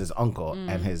was his uncle,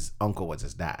 and his uncle was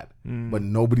his dad. But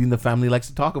nobody in the family likes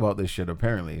to talk about this shit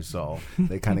apparently, so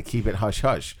they kind of keep it hush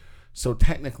hush. So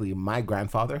technically, my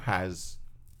grandfather has,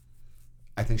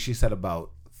 I think she said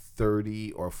about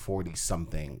 30 or 40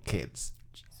 something kids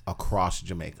across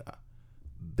Jamaica.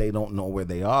 They don't know where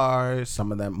they are.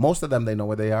 Some of them, most of them, they know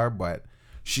where they are. But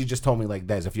she just told me, like,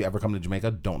 Des, if you ever come to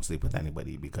Jamaica, don't sleep with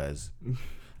anybody because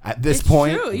at this It's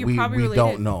point, true. You're we probably don't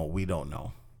related. know. We don't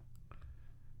know.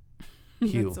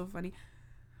 Hugh, That's so funny.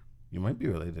 you might be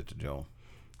related to Joe.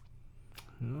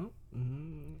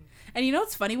 And you know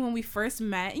what's funny? When we first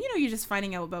met, you know, you're just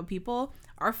finding out about people.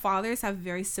 Our fathers have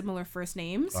very similar first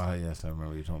names. Oh, yes, I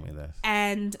remember you told me this.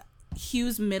 And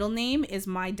Hugh's middle name is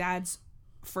my dad's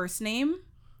first name.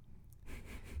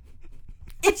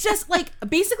 It's just like,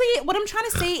 basically what I'm trying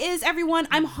to say is, everyone,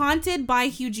 I'm haunted by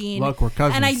Eugene. Look, we're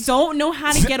cousins. And I don't know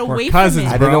how to get We're away cousins,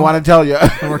 from I it. bro. didn't want to tell you.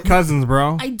 We're cousins,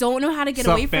 bro. I don't know how to get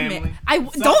Sup, away from it. family?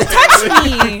 Don't touch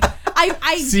me.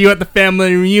 I See you at the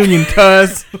family reunion,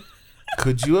 cuz.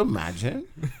 Could you imagine?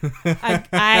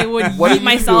 I would What are yeet you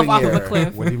myself doing off here? of a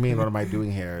cliff. What do you mean? What am I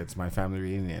doing here? It's my family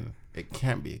reunion. It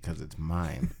can't be because it's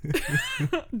mine.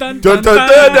 Dun, Dun, dun, dun,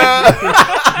 dun.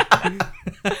 dun, dun.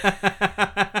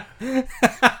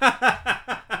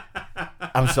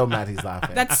 I'm so mad he's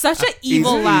laughing. That's such an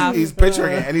evil laugh. He's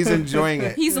picturing it and he's enjoying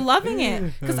it. He's loving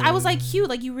it because I was like, Hugh,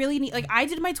 like you really need, like I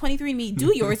did my 23andMe,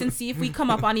 do yours and see if we come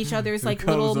up on each other's like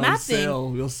little map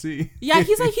thing. We'll see. Yeah,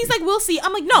 he's like, we'll see.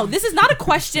 I'm like, no, this is not a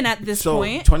question at this So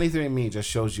point. 23andMe just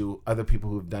shows you other people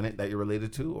who've done it that you're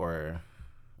related to, or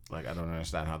like I don't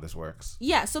understand how this works.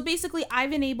 Yeah, so basically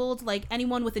I've enabled like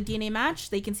anyone with a DNA match,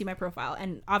 they can see my profile,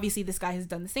 and obviously this guy has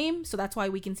done the same, so that's why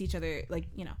we can see each other. Like,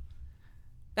 you know,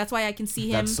 that's why I can see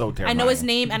him. That's so I know his terrifying.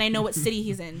 name and I know what city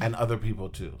he's in. And other people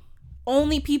too.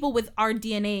 Only people with our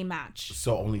DNA match.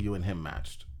 So only you and him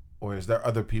matched, or is there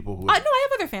other people who No, I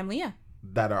have other family. Yeah.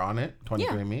 that are on it?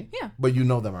 23andMe. Yeah. But you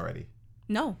know them already.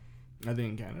 No, I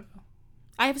think in Canada.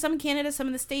 I have some in Canada, some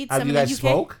in the States, Have some you in the guys UK.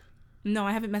 spoke? No,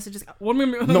 I haven't messaged. What do you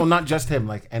mean? No, not just him.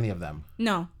 Like any of them.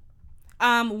 No.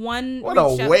 One. What a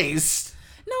reached out- waste.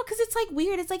 No, because it's like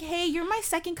weird. It's like, hey, you're my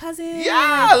second cousin.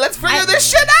 Yeah, let's figure this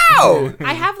shit out.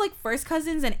 I have like first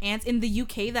cousins and aunts in the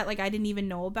UK that like I didn't even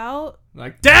know about.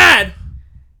 Like, Dad!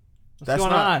 That's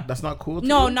going not on? that's not cool. To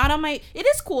No, you? not on my. It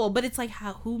is cool, but it's like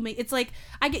it's like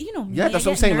I get me, Yeah, that's I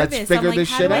what I'm get saying. Let's nervous. figure I'm like, this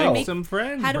how shit do I out. make- Some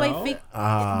friends, How do bro. I figure?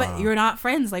 But you're not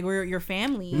friends. Like we're your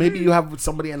family. Maybe you have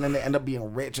somebody and then they end up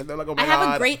being rich and they're like, oh my I god.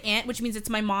 have a great aunt, which means it's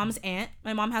my mom's aunt.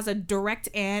 My mom has a direct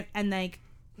aunt, and like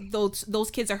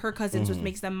those kids are her cousins, which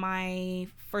makes them my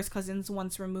first cousins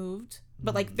once removed.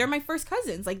 But like they're my first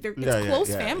cousins. Like they're it's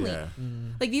close family. yeah.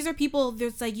 Like these are people.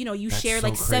 There's like you That's share so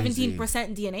like crazy. 17%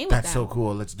 DNA with That's them. so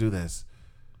cool. Let's do this.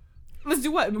 Let's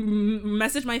do what?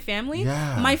 Message my family?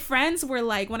 Yeah. My friends were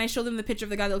like, when I showed them the picture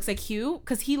of the guy that looks like Hugh,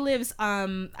 because he lives, I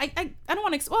don't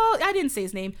want to, well, I didn't say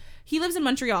his name. He lives in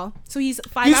Montreal. So he's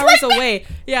 5 hours away.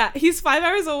 Yeah, he's 5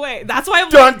 hours away. That's why I'm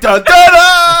Dun like, dun dun To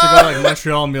dun. go like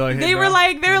Montreal and be like, hey, they bro.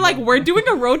 were like, we're doing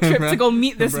a road trip to go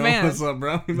meet this Bro, man. what's up,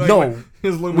 bro? He's like, No,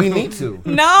 his little- we need to.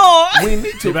 No. We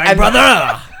need to. Like, And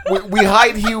brother! we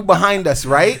hide Hugh behind us,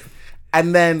 right?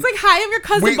 And then It's like, hi, I'm your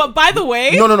cousin, We- but by the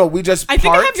way, no. We just I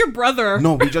think I part. have your brother.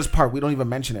 No, we just part. We don't even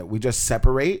mention it. We just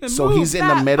separate. So move he's in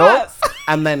the that middle, fast.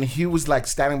 and then Hugh was like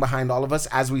standing behind all of us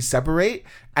as we separate,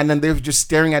 and then they're just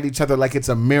staring at each other like it's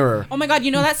a mirror. Oh my god,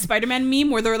 you know that Spider-Man meme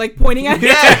where they're like pointing at him?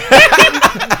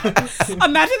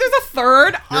 Imagine there's a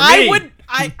third. me.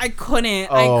 I couldn't.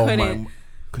 Oh I couldn't. my!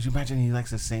 Could you imagine he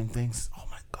likes the same things? Oh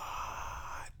my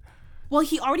god! Well,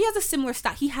 he already has a similar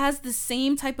style. He has the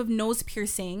same type of nose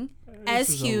piercing as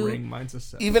This is a Hugh. ring, mine's a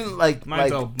set. Even like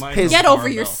Mine's his, Get a over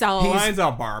barbell. yourself. Mine's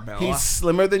a barbell. he's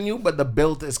slimmer than you, but the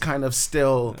build is kind of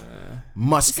still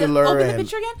muscular. Open the and,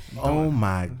 picture again. oh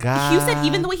my god! Hugh said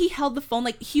even the way he held the phone,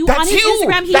 like Hugh that's on his Hugh.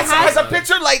 Instagram, he has has a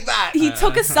picture like that. he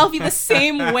took a selfie the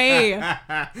same way.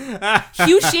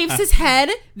 Hugh shaves his head.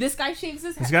 This guy shaves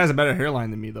his This head. guy has a better hairline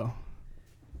than me, though.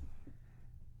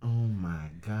 Oh my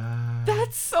god!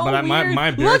 That's so But weird. my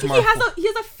Look, beard's he more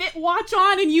has a fit watch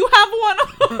on, and you have one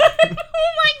on. Oh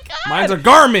my god! Mine's a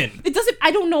Garmin. It doesn't.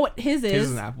 I don't know what his His is.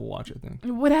 is an Apple Watch, I think.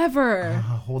 Whatever.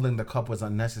 Holding the cup was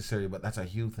unnecessary, but that's a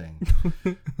Hugh thing.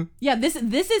 Yeah, this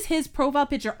is his profile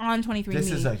picture on 23andMe. This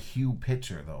is a Hugh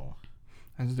picture, though.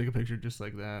 I just take a picture just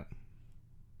like that.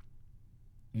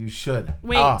 You should.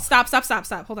 Wait, Ah, stop.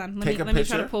 Hold on. Let Take me a try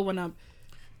picture? to pull one up.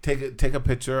 take a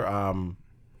picture,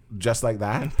 just like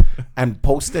that, and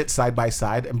post it side by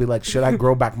side, and be like, "Should I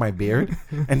grow back my beard?"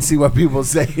 And see what people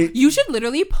say. You should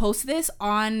literally post this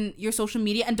on your social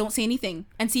media and don't say anything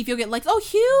and see if you'll get like, oh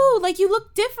Hugh, like you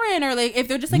look different, or like if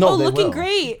they're just like, No, oh they looking will.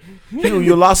 great. Hugh,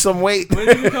 you lost some weight, When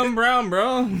did you become brown,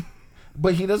 bro?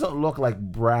 but he doesn't look like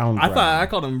brown. I thought I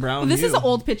called him brown. Well, this is Hugh. an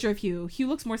old picture of Hugh. Hugh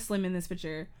looks more slim in this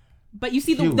picture. But you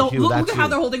see Hugh, look that's at how you.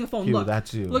 they're holding the phone. Hugh, look.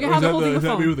 that's you. Look at Oh, how is they're that holding the is that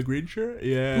me phone. with the green shirt?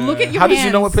 Yeah. Look at your How did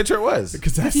you know hands. what picture it was?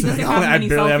 Because that's He doesn't have I many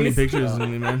barely have any selfies. pictures of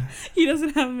me, man. He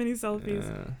doesn't have many selfies.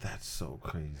 That's so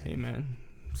crazy. Hey, man.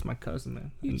 It's my cousin,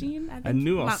 man. Eugene, I, I think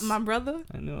knew I was, my brother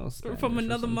I knew I was Spanish from or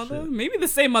another some mother, shit. maybe the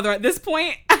same mother. At this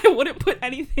point, I wouldn't put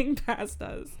anything past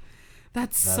us.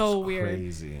 That's so weird.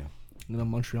 Crazy. I'm gonna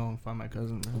Montreal and find my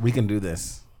cousin, man. We can do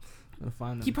this. I'm gonna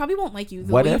find him. He probably won't like you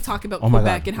the What way if? you talk about Oh my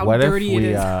Quebec god! and how What dirty if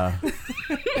it we?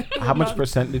 is. How much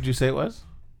percent did you say it was?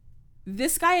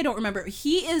 This guy, I don't remember.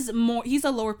 He is more. He's a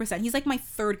lower percent. He's like my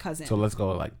third cousin. So let's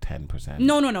go like 10%.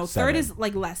 No. 7. Third is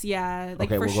like less. Yeah, like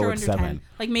Okay, for we'll go sure with under 7. 10.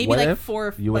 Like maybe What like if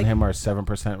 4. You like, and him are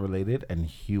 7% related, and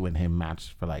Hugh and him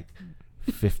matched for like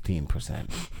 15%.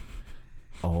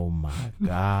 Oh my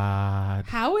god!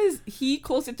 How is he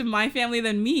closer to my family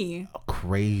than me?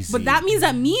 Crazy. But that means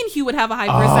that me and Hugh would have a high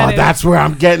Oh, percentage. that's where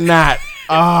I'm getting at.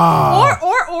 Oh.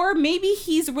 Or maybe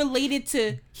he's related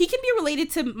to. He can be related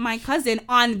to my cousin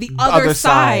on the other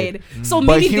side. So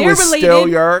But maybe he they're was related. still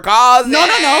your cousin.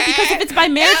 No. Because if it's by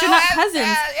marriage, you're not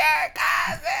cousins.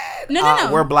 No.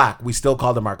 We're black. We still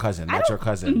call them our cousin. I That's your don't-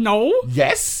 cousin. No,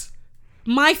 Yes.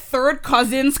 my third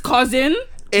cousin's cousin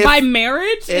If- by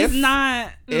marriage if- is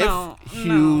not. If No.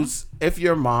 Hugh's, if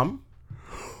your mom.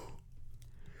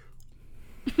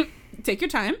 Take your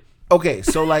time. Okay,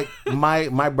 so like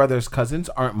my brother's cousins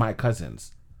aren't my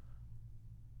cousins.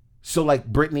 So like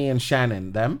Brittany and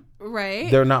Shannon, them, Right.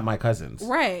 they're not my cousins.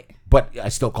 Right. But I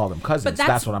still call them cousins. But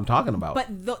That's what I'm talking about. But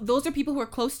those are people who are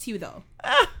close to you, though.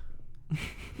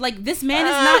 Like this man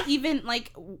is not even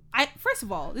like. First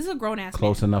of all, this is a grown ass man.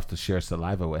 Close enough to share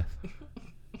saliva with.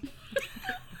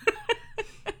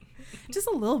 Just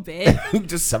a little bit.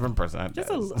 Just 7%. Just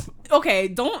a little. Okay,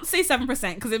 don't say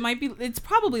 7% because it might be. It's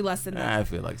probably less than that. I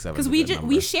feel like 7. Because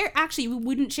we share. Actually, we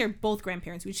wouldn't share both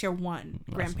grandparents. We'd share one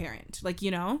grandparent. Like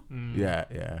Yeah.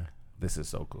 This is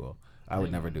so cool. I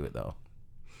would never do it though.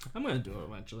 I'm gonna do it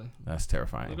eventually. That's It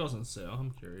terrifying. goes on sale.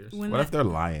 I'm curious. When What that- if they're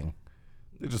lying?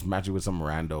 They just match you with some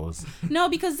randos. No,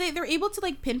 because they're able to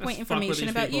like pinpoint Let's fuck with information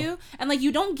these about people. you, and like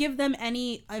you don't give them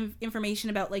any information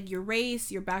about like your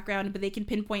race, your background, but they can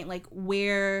pinpoint like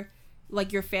where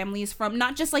like your family is from.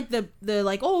 Not just like the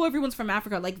like, oh, everyone's from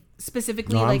Africa, like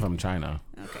specifically No, I'm like from China.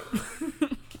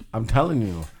 okay. I'm telling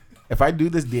you. If I do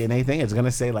this DNA thing, it's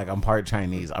gonna say like I'm part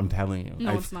Chinese. I'm telling you.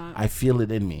 No, it's not. I feel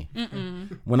it in me.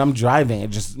 When I'm driving, it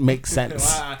just makes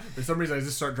sense. For some reason, I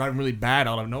just start driving really bad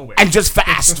out of nowhere. And just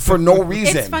fast for no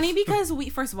reason. It's funny because we,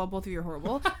 first of all, both of you are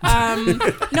horrible. No,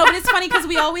 but it's funny because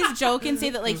we always joke and say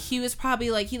that like Hugh is probably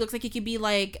like, he looks like he could be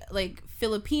like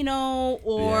Filipino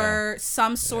or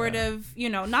some sort of, you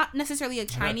know, not necessarily a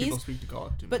People Chinese, speak to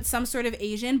God too. but some sort of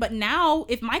Asian. But now,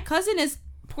 if my cousin is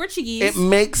Portuguese, It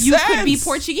makes you sense. could be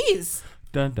Portuguese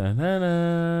Dun, dun, dun,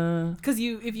 dun. because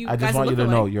if you I guys just want you look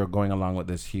to know alike. you're going along with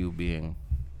this Hugh being.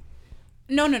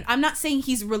 No, I'm not saying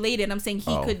he's related. I'm saying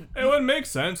he Oh. could. It would make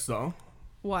sense though.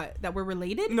 What, that we're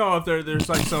related? No, if there's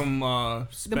like some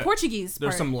The Portuguese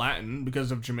there's part. some Latin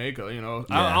because of Jamaica. You know,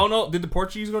 Yeah. I don't know. Did the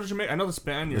Portuguese go to Jamaica? I know the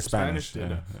Spanish. The Spanish, did.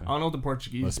 yeah. I don't know if the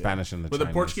Portuguese. The did. Spanish and the but Chinese.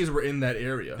 the Portuguese were in that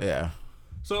area. Yeah.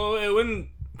 So it wouldn't.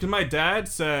 Because my dad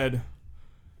said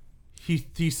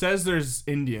he says there's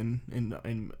Indian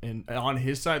in on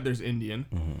his side there's Indian,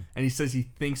 and he says he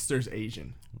thinks there's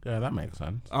Asian. Yeah, that makes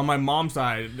sense. On my mom's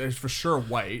side, there's for sure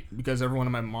white because everyone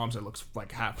on my mom's side looks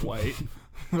like half white.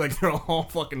 Like they're all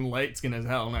fucking light skin as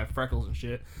hell and I have freckles and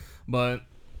shit. But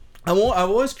I'm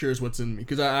always curious what's in me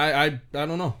because I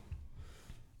don't know.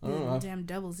 I don't know. Damn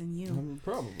devils in you.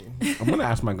 Probably. I'm gonna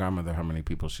ask my grandmother how many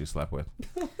people she slept with.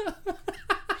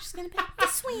 She's gonna be like, the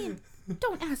swing.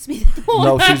 Don't ask me that.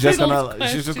 No, she's just Those gonna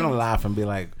questions. laugh and be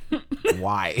like,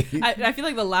 "Why?" I feel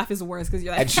like the laugh is worse because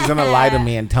you're like, And she's gonna lie to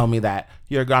me and tell me that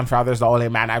your grandfather's the only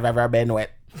man I've ever been with.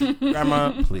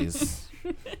 Grandma, please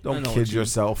don't know what kid you-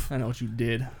 yourself. I know what you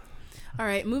did. All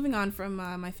right, moving on from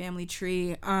my family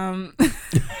tree.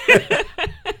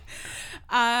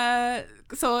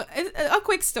 So a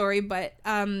quick story, but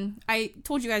I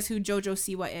told you guys who JoJo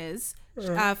Siwa is.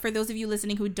 For those of you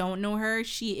listening who don't know her,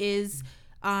 she is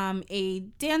a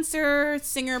dancer,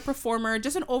 singer, performer,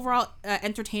 just an overall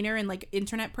entertainer and like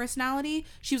internet personality.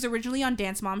 She was originally on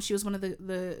Dance Mom. She was one of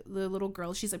the little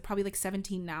girls. She's like probably like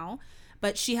 17 now.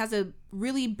 But she has a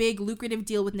really big lucrative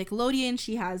deal with Nickelodeon.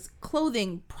 She has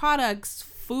clothing, products,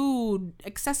 food,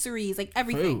 accessories, like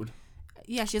everything. Food.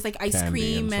 Yeah, she has like ice Candy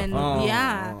cream and and stuff like that.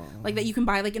 yeah, like that you can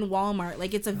buy like in Walmart.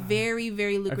 Like it's a very,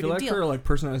 very I lucrative feel like deal. her like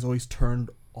personality is always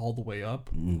turned all the way up.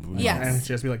 Yes. And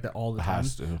she has to be like that all the It time.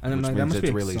 has to, And then which like, that means must it's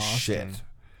be really exhausting. shit.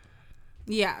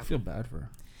 Yeah. I feel bad for her.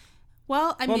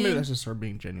 Well, I Well, mean, maybe that's just her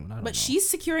being genuine. I don't know. but she's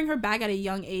securing her bag at a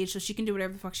young age, so she can do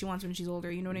whatever the fuck she wants when she's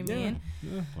older. You know what I mean?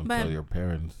 Don't But- tell your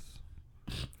parents.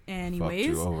 Fucked Anyways,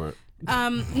 you over.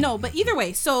 no, but either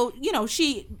way, so you know,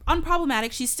 she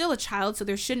unproblematic. She's still a child, so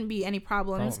there shouldn't be any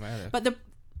problems. Problematic. But the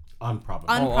Unproblematic.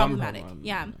 unproblematic, unproblematic.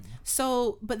 yeah.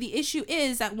 So, but the issue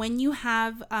is that when you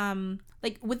have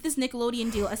like with this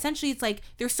Nickelodeon deal, essentially it's like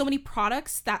there's so many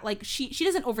products that like she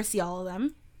doesn't oversee all of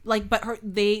them. Like, but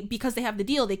because they have the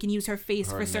deal, they can use her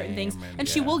face Her for certain things, name and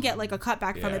she yeah. will get like a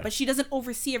cutback from Yeah. it. But she doesn't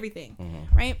oversee everything,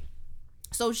 Mm-hmm. right?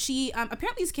 So she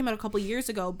apparently this came out a couple years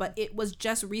ago, but it was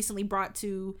just recently brought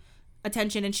to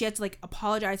attention, and she had to like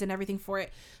apologize and everything for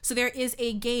it. So there is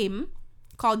a game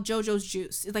called JoJo's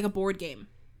Juice. It's like a board game.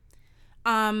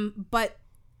 But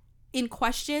in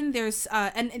question, there's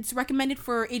and it's recommended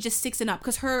for ages 6 and up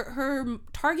because her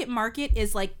target market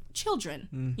is like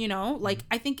children. You know, like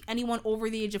I think anyone over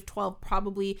the age of 12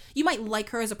 probably you might like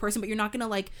her as a person, but you're not gonna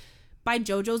like buy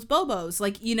JoJo's Bobos.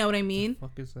 Like, you know what I mean?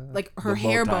 What the fuck is that? Like her The bow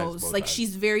hair ties, bows. bow Like ties.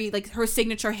 she's very like her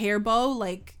signature hair bow.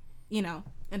 Like, you know,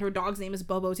 and her dog's name is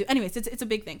Bobo too. Anyways, it's a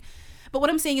big thing. But what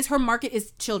I'm saying is her market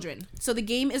is children. So the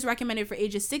game is recommended for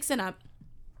ages 6 and up.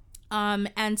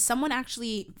 And someone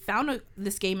actually found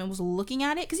this game and was looking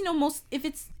at it because you know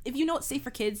if you know it's safe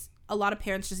for kids, a lot of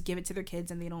parents just give it to their kids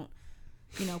and they don't,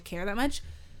 you know, care that much.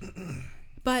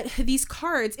 But these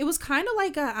cards, it was kind of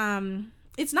like a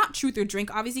it's not truth or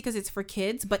drink obviously because it's for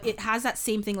kids, but it has that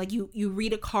same thing like you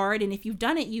read a card and if you've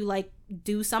done it you like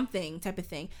do something type of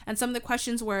thing. And some of the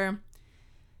questions were,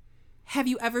 have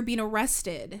you ever been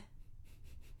arrested?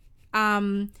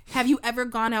 Have you ever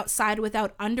gone outside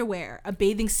without underwear? A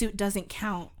bathing suit doesn't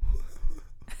count.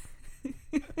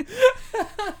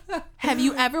 Have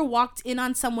you ever walked in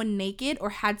on someone naked or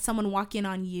had someone walk in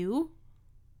on you?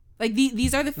 Like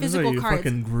these are the These are physical you cards.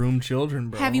 fucking groom children,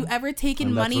 bro. Have you ever taken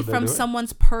And that's money what they're from doing?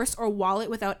 someone's purse or wallet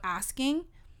without asking?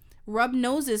 Rub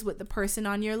noses with the person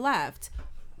on your left.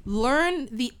 Learn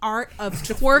the art of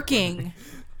twerking.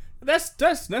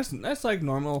 That's like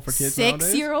normal for kids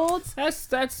nowadays. 6-year-olds.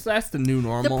 That's the new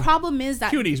normal. The problem is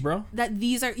that Cuties, bro. that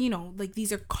these are, like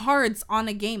these are cards on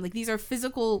a game. Like these are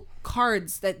physical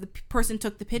cards that the person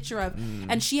took the picture of,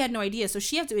 and she had no idea. So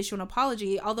she had to issue an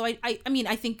apology. Although I mean,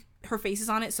 I think her face is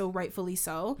on it, so rightfully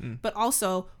so. But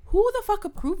also, who the fuck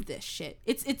approved this shit?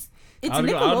 It's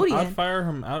Nickelodeon. I'd fire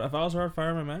him out. If I was her, I'd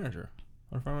fire my manager.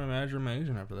 I'd fire my manager and my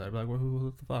agent after that. I'd be like,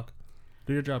 who the fuck?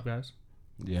 Do your job, guys.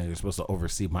 Yeah, you're supposed to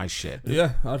oversee my shit.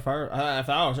 Yeah, I'd fire. If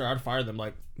I was her, I'd fire them.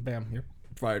 Like, bam, you're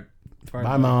fired.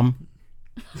 Bye, Mom.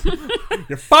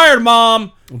 You're fired,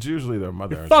 Mom. It's usually their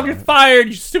mother. You're fucking fired,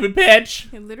 you stupid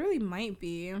bitch. It literally might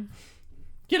be.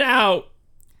 Get out.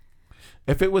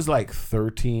 If it was like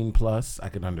 13 plus, I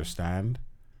could understand.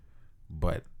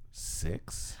 But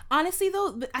 6? Honestly,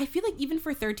 though, I feel like even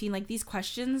for 13, like these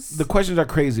questions. The questions are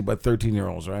crazy, but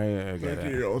 13-year-olds, right? I get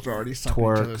it. Year-olds are already sucking each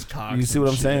other's Twerk. cocks You see what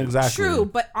I'm and saying? shit. Exactly. True,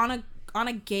 but on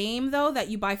a game though that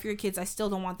you buy for your kids, I still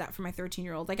don't want that for my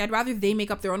 13-year-old. Like I'd rather they make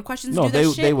up their own questions. No, do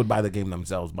that they would buy the game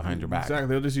themselves behind your back. Exactly.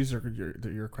 They'll just use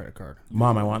your credit card.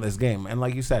 Mom, I want this game. And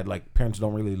like you said, like parents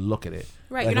don't really look at it.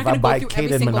 Right, Like you're if not I gonna buy go through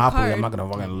every Kaden single Monopoly, card. I'm not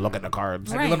gonna fucking look at the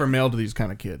cards. I Right. deliver mail to these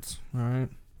kind of kids. All right.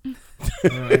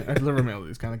 Alright, I deliver mail to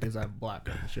these kind of kids. I have black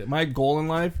and shit. My goal in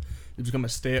life is to become a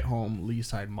stay-at-home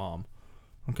Leaside mom.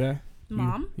 Okay.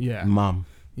 Mom? Yeah. Mom.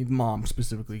 Mom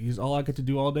specifically. Because all I get to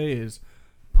do all day is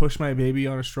push my baby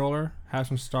on a stroller, have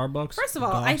some Starbucks. First of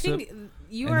all, I gossip, think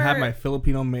you and are. have my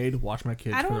Filipino maid watch my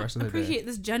kids I for the don't rest of the appreciate day.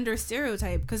 this gender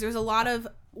stereotype because there's a lot of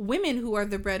women who are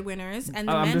the breadwinners and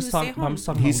the I'm men who just stay talking. home. I'm just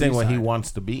talking. He's about saying what he Leaside.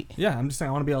 wants to be. Yeah, I'm just saying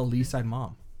I want to be a Leaside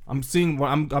mom. I'm seeing what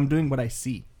I'm doing what I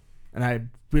see, and I've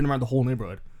been around the whole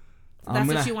neighborhood. That's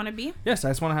what you want to be. Yes, I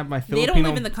just want to have my Filipino. They don't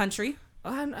live in the country.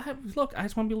 Look, I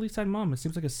just want to be a Leaside mom. It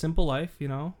seems like a simple life, you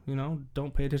know.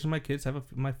 Don't pay attention to my kids. Have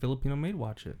my Filipino maid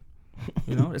watch it.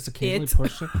 It's occasionally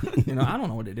pushed. I don't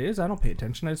know what it is. I don't pay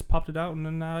attention. I just popped it out, and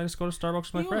then I just go to Starbucks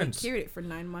with my You friends. only carried it for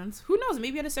 9 months. Who knows? Maybe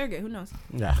you had a surrogate. Who knows?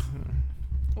 Yeah.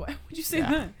 What would you say Yeah.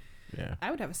 that? Yeah. I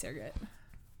would have a surrogate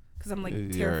because I'm like You're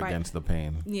terrified. against the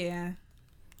pain. Yeah.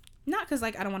 Not because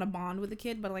like I don't want to bond with a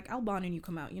kid, but like I'll bond when you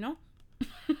come out.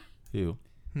 You.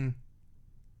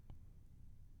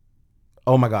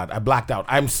 Oh my God, I blacked out.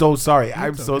 I'm so sorry.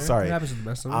 I'm It's so okay. sorry. It happens to the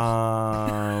best of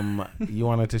us. You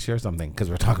wanted to share something because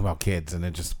we're talking about kids, and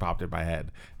it just popped in my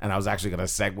head, and I was actually gonna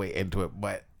segue into it,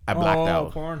 but I blacked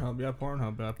out. Pornhub. Yeah,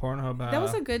 Pornhub. That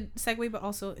was a good segue, but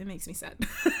also it makes me sad.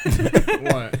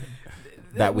 What?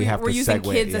 That we have we're to using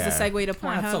segue, kids yeah. as a segue to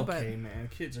Pornhub, That's okay, but man.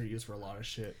 Kids are used for a lot of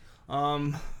shit.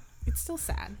 it's still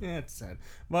sad. Yeah, it's sad.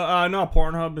 But no,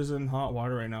 Pornhub is in hot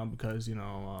water right now because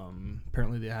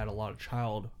apparently they had a lot of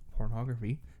child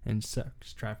pornography and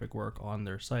sex traffic work on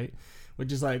their site,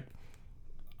 which is like,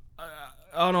 I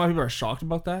don't know if people are shocked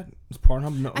about that. It's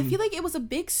Pornhub. No, I feel like it was a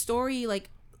big story, like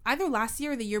either last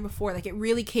year or the year before. Like it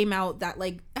really came out that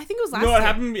like I think it was last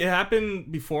year. It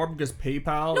happened before because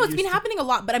PayPal. No, it's been happening a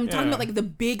lot, but I'm talking Yeah. about like the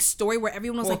big story where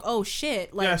everyone was like, "Oh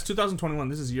shit!" Like Yeah, it's 2021.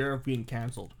 This is year of being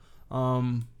canceled.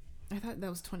 I thought that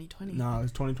was 2020. No,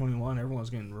 it's 2021. Everyone's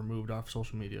getting removed off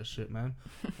social media shit, man.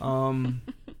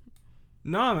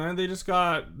 No, man, they just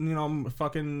got,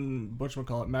 fucking,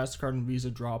 whatchamacallit, MasterCard and Visa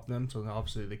dropped them, so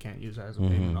obviously they can't use that as a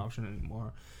payment option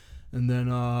anymore. And then,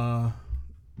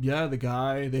 the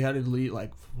guy, they had to delete, I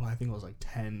think it was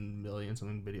 10 million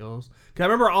something videos. Cause I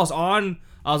remember I was on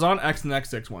X and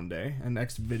X6 one day, and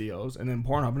X videos, and then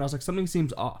Pornhub, and I was like, something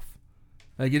seems off.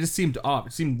 Like, it just seemed off.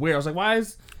 It seemed weird. I was like,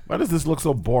 why does this look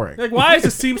so boring? why does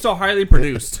it seem so highly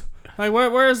produced? Like,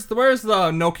 where's the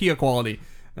Nokia quality?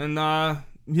 And,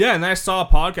 and I saw a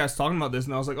podcast talking about this,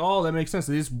 and I was like, oh, that makes sense.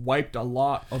 They just wiped a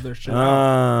lot of their shit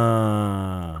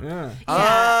out. Yeah.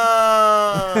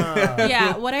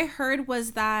 Yeah, what I heard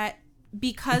was that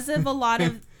because of a lot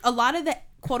of the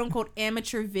quote unquote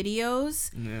amateur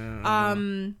videos,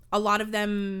 a lot of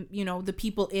them, the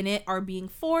people in it are being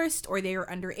forced, or they are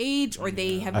underage, or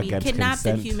they have been Against kidnapped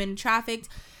and consent. human trafficked.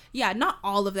 Yeah, not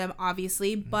all of them,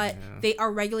 obviously, but they are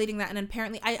regulating that. And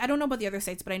apparently, I don't know about the other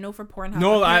sites, but I know for Pornhub,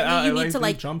 No, apparently you need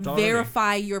they to jumped already.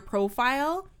 verify your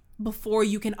profile before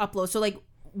you can upload. So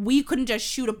we couldn't just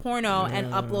shoot a porno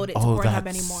and upload it to Oh, Pornhub that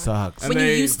anymore. sucks. When And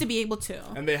you they- used to be able to.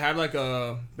 And they had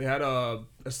a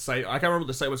site. I can't remember what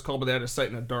the site was called, but they had a site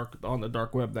on the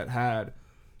dark web that had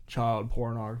child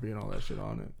pornography and all that shit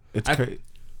on it. It's crazy.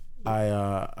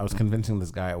 I was convincing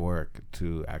this guy at work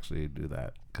to actually do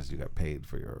that because you got paid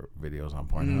for your videos on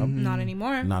Pornhub. Not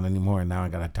anymore. Not anymore. Now I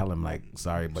gotta tell him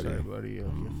sorry, buddy.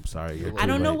 Mm-hmm. Sorry, you're I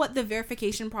don't too know late. what the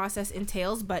verification process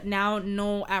entails, but now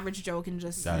no average Joe can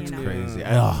just, That's you know. crazy.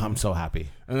 Oh, I'm so happy.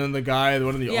 And then the guy,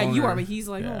 one of the Yeah, owners, you are, but he's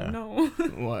like, Yeah. oh no.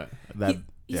 what? That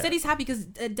He said he's happy because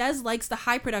Des likes the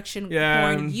high production Yeah,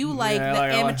 porn. You like yeah, the I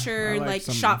like- amateur, I like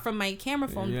some- shot from my camera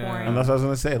phone porn. And that's what I was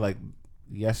gonna say. Like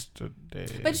yesterday.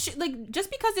 But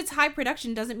just because it's high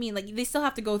production doesn't mean like they still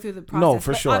have to go through the process. no,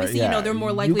 for But sure. Obviously, yeah. you know they're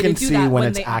more likely you can to do see that when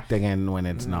it's they acting and when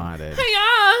it's not. It.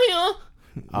 Yeah.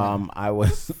 I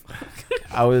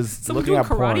was Someone looking doing at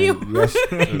porn karate?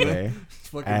 yesterday,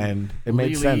 Fucking and it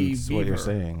made really sense what you're beaver.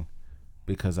 saying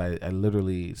because I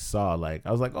literally saw like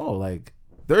I was like, oh, like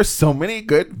there's so many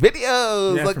good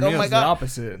videos. Yeah, like, for me, oh my it's the god,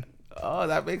 opposite. oh,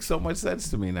 that makes so much sense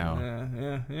to me now.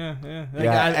 Yeah.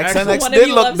 Yeah, Actually, XNX one of did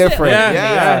you look loves it. different.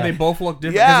 yeah, they both look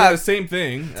different. Yeah. They're the same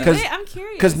thing. I'm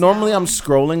curious. Because normally now. I'm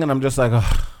scrolling and I'm just like,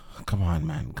 oh, come on,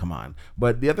 man, come on.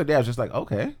 But the other day I was just like,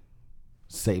 okay,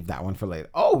 save that one for later.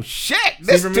 Oh shit, See,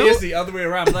 this for me, too? it's the other way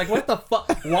around. I'm like, what the fuck?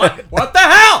 What the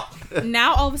hell?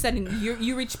 Now all of a sudden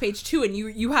you reach page 2 and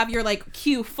you have your like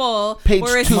queue full, Page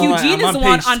whereas 2. Eugene I'm is the on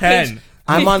one page on 10. page.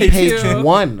 I'm on 52. page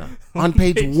 1. On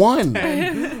page 1.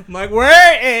 I'm like,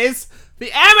 where is the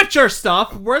amateur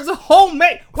stuff? Where's the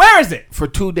homemade? Where is it? For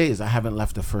 2 days I haven't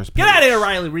left the first page. Get out of here,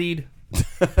 Riley Reid.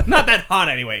 Not that hot,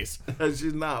 anyways.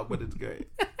 She's not, but it's great.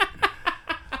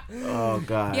 Oh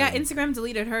god. Yeah, Instagram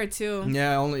deleted her too.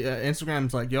 Yeah, only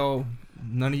Instagram's like, yo,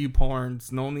 none of you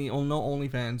porns, no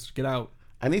OnlyFans, get out.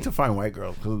 I need to find white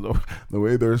girls because the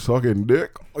way they're sucking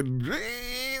dick. Oh,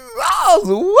 Jesus,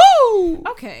 woo!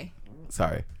 Okay,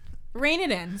 Sorry. rein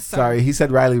it in. Sorry, he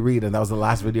said Riley Reid, and that was the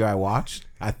last video I watched.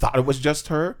 I thought it was just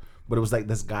her, but it was like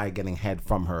this guy getting head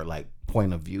from her, like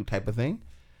point of view type of thing.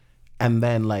 And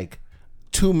then like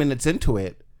 2 minutes into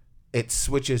it, it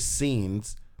switches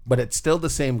scenes, but it's still the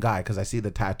same guy because I see the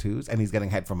tattoos, and he's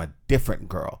getting head from a different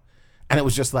girl. And it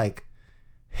was just like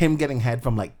him getting head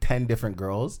from like 10 different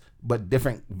girls, but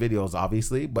different videos,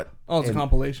 obviously. But Oh, it's a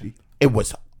compilation. it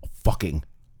was fucking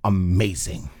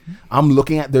amazing. I'm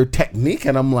looking at their technique,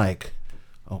 and I'm like,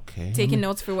 okay. Taking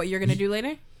notes for what you're gonna do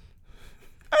later.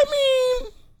 I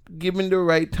mean, given the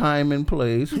right time and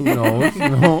place, who knows? You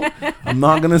know, I'm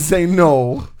not gonna say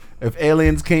no. If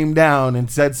aliens came down and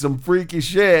said some freaky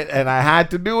shit, and I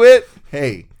had to do it,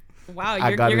 hey, Wow, I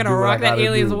you're gotta gonna do what I rock that gotta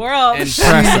aliens do. world.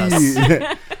 Impress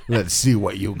us. let's see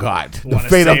what you got. The Wanna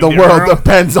fate of save the the world world?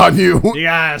 depends on you. You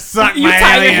gotta suck You my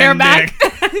tie your alien hair back.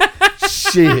 dick.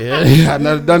 Shit, I've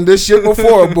never done this shit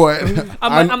before, but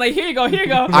I'm like, here you go, here you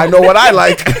go. I know what I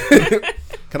like.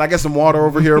 Can I get some water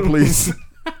over here, please?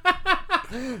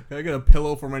 Can I get a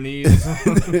pillow for my knees?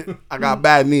 I got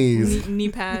bad knees. knee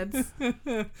pads.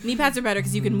 Knee pads are better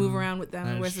because you can move around with them.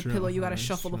 That Whereas is the true. pillow, you gotta That is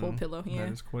shuffle the whole true. pillow. Yeah,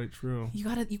 That is quite true. you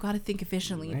gotta think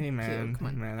efficiently. Hey too. man, Come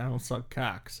on. I don't suck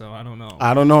cock, so I don't know.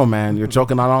 I don't know, man. You're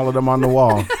choking on all of them on the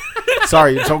wall.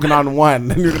 Sorry, you're choking on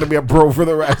one, and you're gonna be a bro for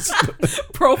the rest.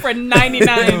 Pro for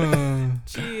 99.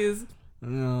 Jeez.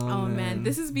 No, Oh man,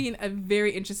 this has been a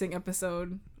very interesting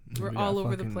episode. We're We all got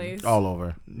over the fucking- place. All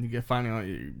over. You get finding out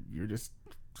you're just,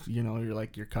 you know, you're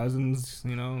like your cousins.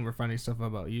 You know, we're finding stuff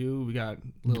about you. We got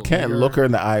little. Can't nigger. look her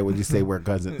in the eye when you say we're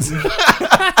cousins.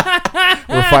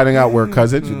 We're finding out we're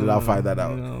cousins. You did not find that You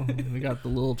out. know, we got the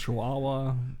little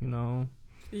chihuahua. You know,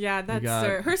 Yeah, that's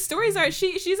got- her stories are.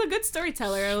 She's a good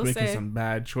storyteller. I will making say. some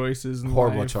bad choices. In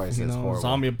Horrible life, choices, You know, horrible.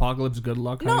 zombie apocalypse. Good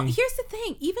luck. No, honey. here's the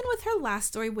thing. Even with her last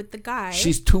story with the guy,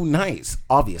 She's too nice.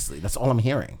 Obviously, that's all I'm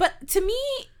hearing. But to me,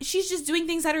 she's just doing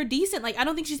things that are decent. Like I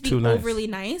don't think she's being Too nice. overly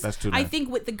nice. That's too I nice. think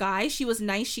with the guy, she was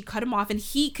nice. She cut him off, and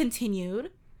he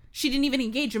continued. She didn't even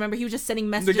engage. Remember, he was just sending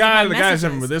messages. The guy's upon different.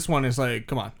 messages. But this one is like,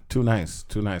 come on. Too nice.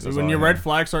 Too nice. That's When all your I red hear.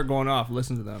 flags start going off,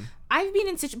 listen to them. I've been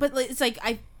in but like, it's like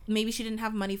maybe she didn't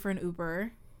have money for an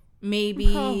Uber.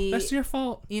 Maybe Oh, that's your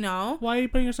fault. you know. Why are you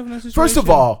putting yourself in that situation? First of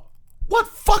all, what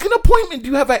fucking appointment do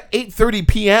you have at 8:30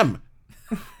 p.m.?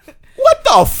 What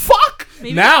the fuck?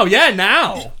 Maybe, now,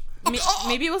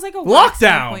 maybe it was like a Lockdown. waxing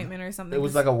appointment or something. It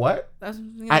was like a what? That's,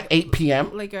 At 8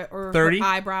 p.m.? like a or 30?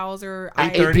 eyebrows or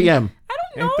 8 p.m. I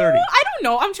don't know. 8:30. I don't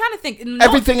know. I'm trying to think. No,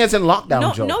 Everything is in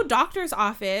lockdown, Joe. no doctor's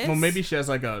office. Well, maybe she has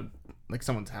like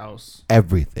someone's house.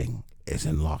 Everything is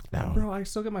in lockdown. Bro, I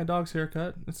still get my dog's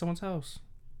haircut at someone's house.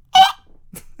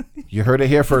 You heard it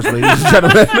here first, ladies and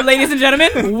gentlemen. Ladies and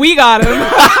gentlemen, we got him.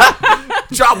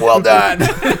 Job well done.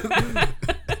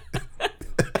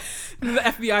 The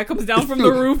FBI comes down from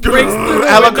the roof, breaks through the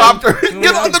Helicopter.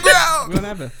 Get on the We ground. don't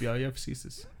have FBI. You have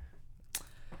CSIS.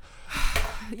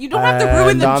 You don't have to ruin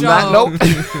And the on joke.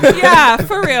 that note, Yeah,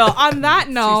 for real. On that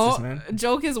note, man.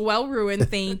 joke is well ruined.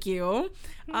 Thank you.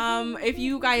 If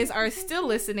you guys are still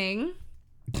listening,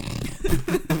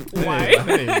 why? I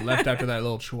think they left after that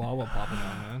little chihuahua popping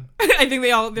on, man. I think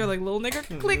they're like little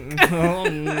nigger. Click.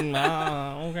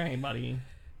 Okay, buddy.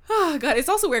 Oh god, it's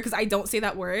also weird because I don't say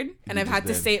that word, and I've had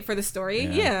to did. say it for the story.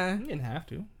 Yeah. You didn't have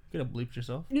to. You could have bleeped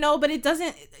yourself. No, but it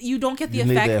doesn't. You don't get the You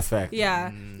effect. need the effect.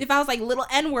 Yeah. If I was like little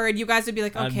N word, you guys would be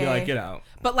like, okay. I'd be like, get out.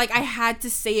 But like I had to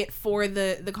say it for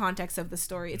the context of the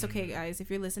story. It's okay, guys. If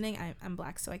you're listening, I'm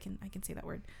black, so I can say that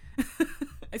word.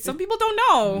 Some people don't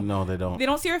know. No, they don't. They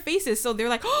don't see our faces, so they're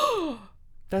like, oh,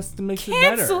 That's the makes it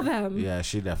better. cancel them. Yeah,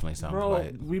 she definitely sounds Bro,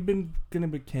 white. we've been gonna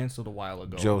be canceled a while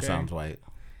ago. Joe okay? sounds white.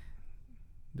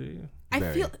 Do you? I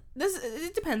Very. feel this.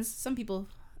 It depends. Some people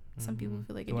feel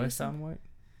like it. Do I is. sound white?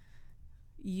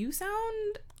 You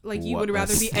sound like you What? would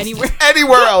rather be anywhere.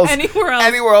 Anywhere else. Anywhere else.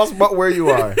 Anywhere else but where you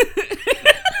are.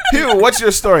 Hugh, what's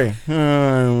your story?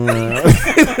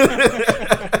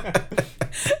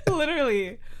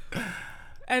 Literally.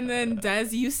 And then Des,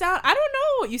 you sound, I don't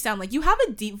know what you sound like. You have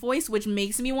a deep voice, which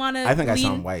makes me want to I think I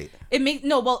sound white.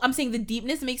 I'm saying the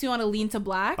deepness makes me want to lean to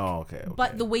black. Oh, okay.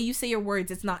 But the way you say your words,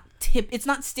 it's not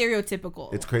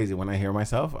stereotypical. It's crazy. When I hear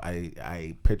myself,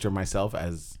 I picture myself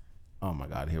as, oh my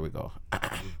God, here we go.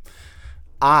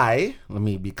 Let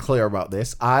me be clear about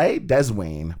this. Des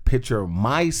Wayne, picture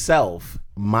myself,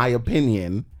 my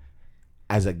opinion,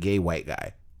 as a gay white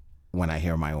guy when I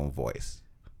hear my own voice.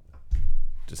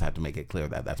 Just had to make it clear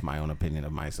that that's my own opinion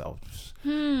of myself,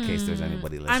 in case there's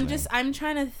anybody listening. I'm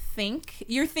trying to think.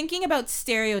 You're thinking about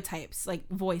stereotypes, like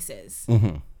voices.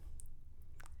 Mm-hmm.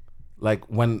 Like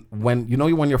when when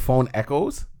your phone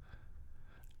echoes,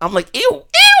 I'm like, ew,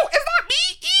 it's not me,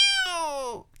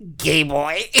 ew, gay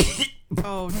boy.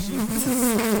 Oh,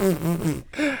 Jesus.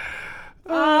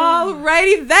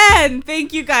 Alrighty then.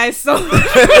 Thank you guys so much.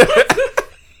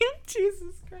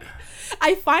 Jesus Christ.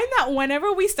 I find that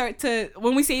whenever when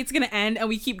we say it's going to end and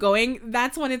we keep going,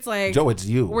 that's when it's like, Joe, it's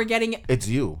you. We're getting It's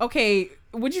you. Okay,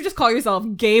 would you just call yourself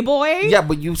gay boy? Yeah,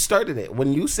 but you started it.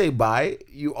 When you say bye,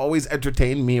 you always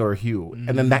entertain me or Hugh.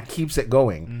 And then that keeps it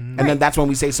going. And then that's when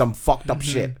we say some fucked up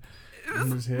shit.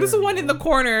 This one in the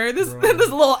corner, this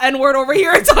little N-word over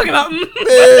here talking about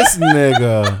This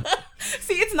nigga.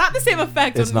 See, it's not the same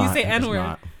effect It's when not. you say It's N-word.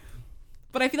 not.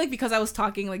 But I feel like because I was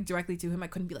talking like directly to him, I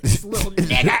couldn't be like this little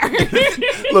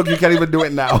nigger. Look, you can't even do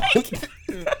it now.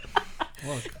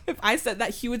 If I said that,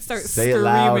 he would start Say screaming. it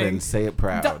loud and say it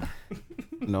proud.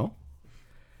 No?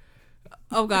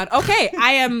 Oh God. Okay,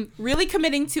 I am really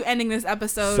committing to ending this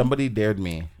episode. Somebody dared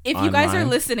me. If you guys are online.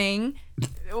 listening,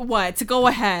 to go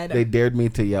ahead. They dared me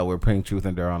to yell, we're putting truth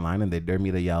and dare online, and they dared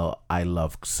me to yell, I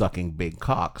love sucking big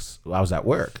cocks. I was at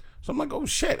work. So I'm like, oh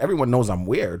shit, everyone knows I'm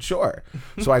weird, sure.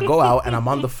 So I go out and I'm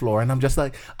on the floor and I'm just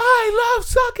like, I love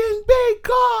sucking big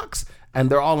cocks.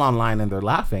 And they're all online and they're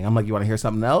laughing. I'm like, you want to hear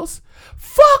something else?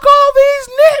 Fuck all these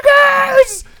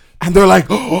niggers. And they're like,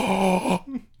 oh.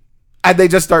 And they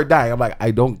just start dying. I'm like, I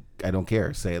don't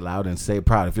care. Say it loud and say it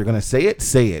proud. If you're going to say it,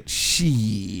 say it.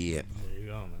 Shit. There you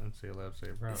go, man. Say it loud, say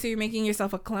it proud. So you're making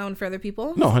yourself a clown for other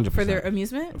people? No, 100%. For their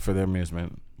amusement? For their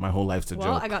amusement. My whole life's a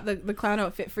Well, joke. I got the clown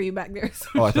outfit for you back there. So.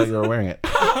 Oh, I thought you were wearing it.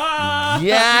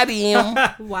 Got him.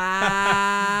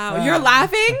 Wow. You're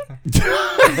laughing?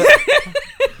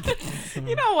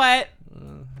 You know what?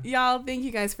 Y'all, thank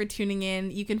you guys for tuning in.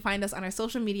 You can find us on our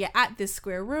social media at This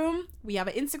Square Room. We have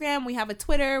an Instagram, we have a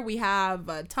Twitter, we have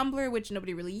a Tumblr, which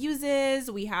nobody really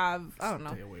uses. We have, I don't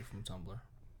know. Stay away from Tumblr.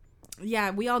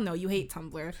 Yeah, we all know you hate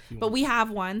Tumblr, but we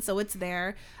have one, so it's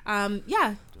there.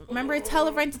 Yeah, remember, tell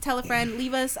a friend to tell a friend.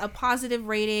 Leave us a positive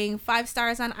rating, 5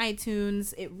 stars on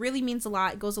iTunes. It really means a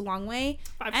lot. It goes a long way.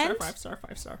 5 star.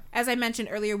 As I mentioned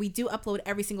earlier, we do upload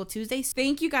every single Tuesday.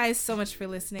 Thank you guys so much for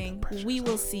listening. We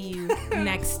will see you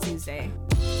next Tuesday.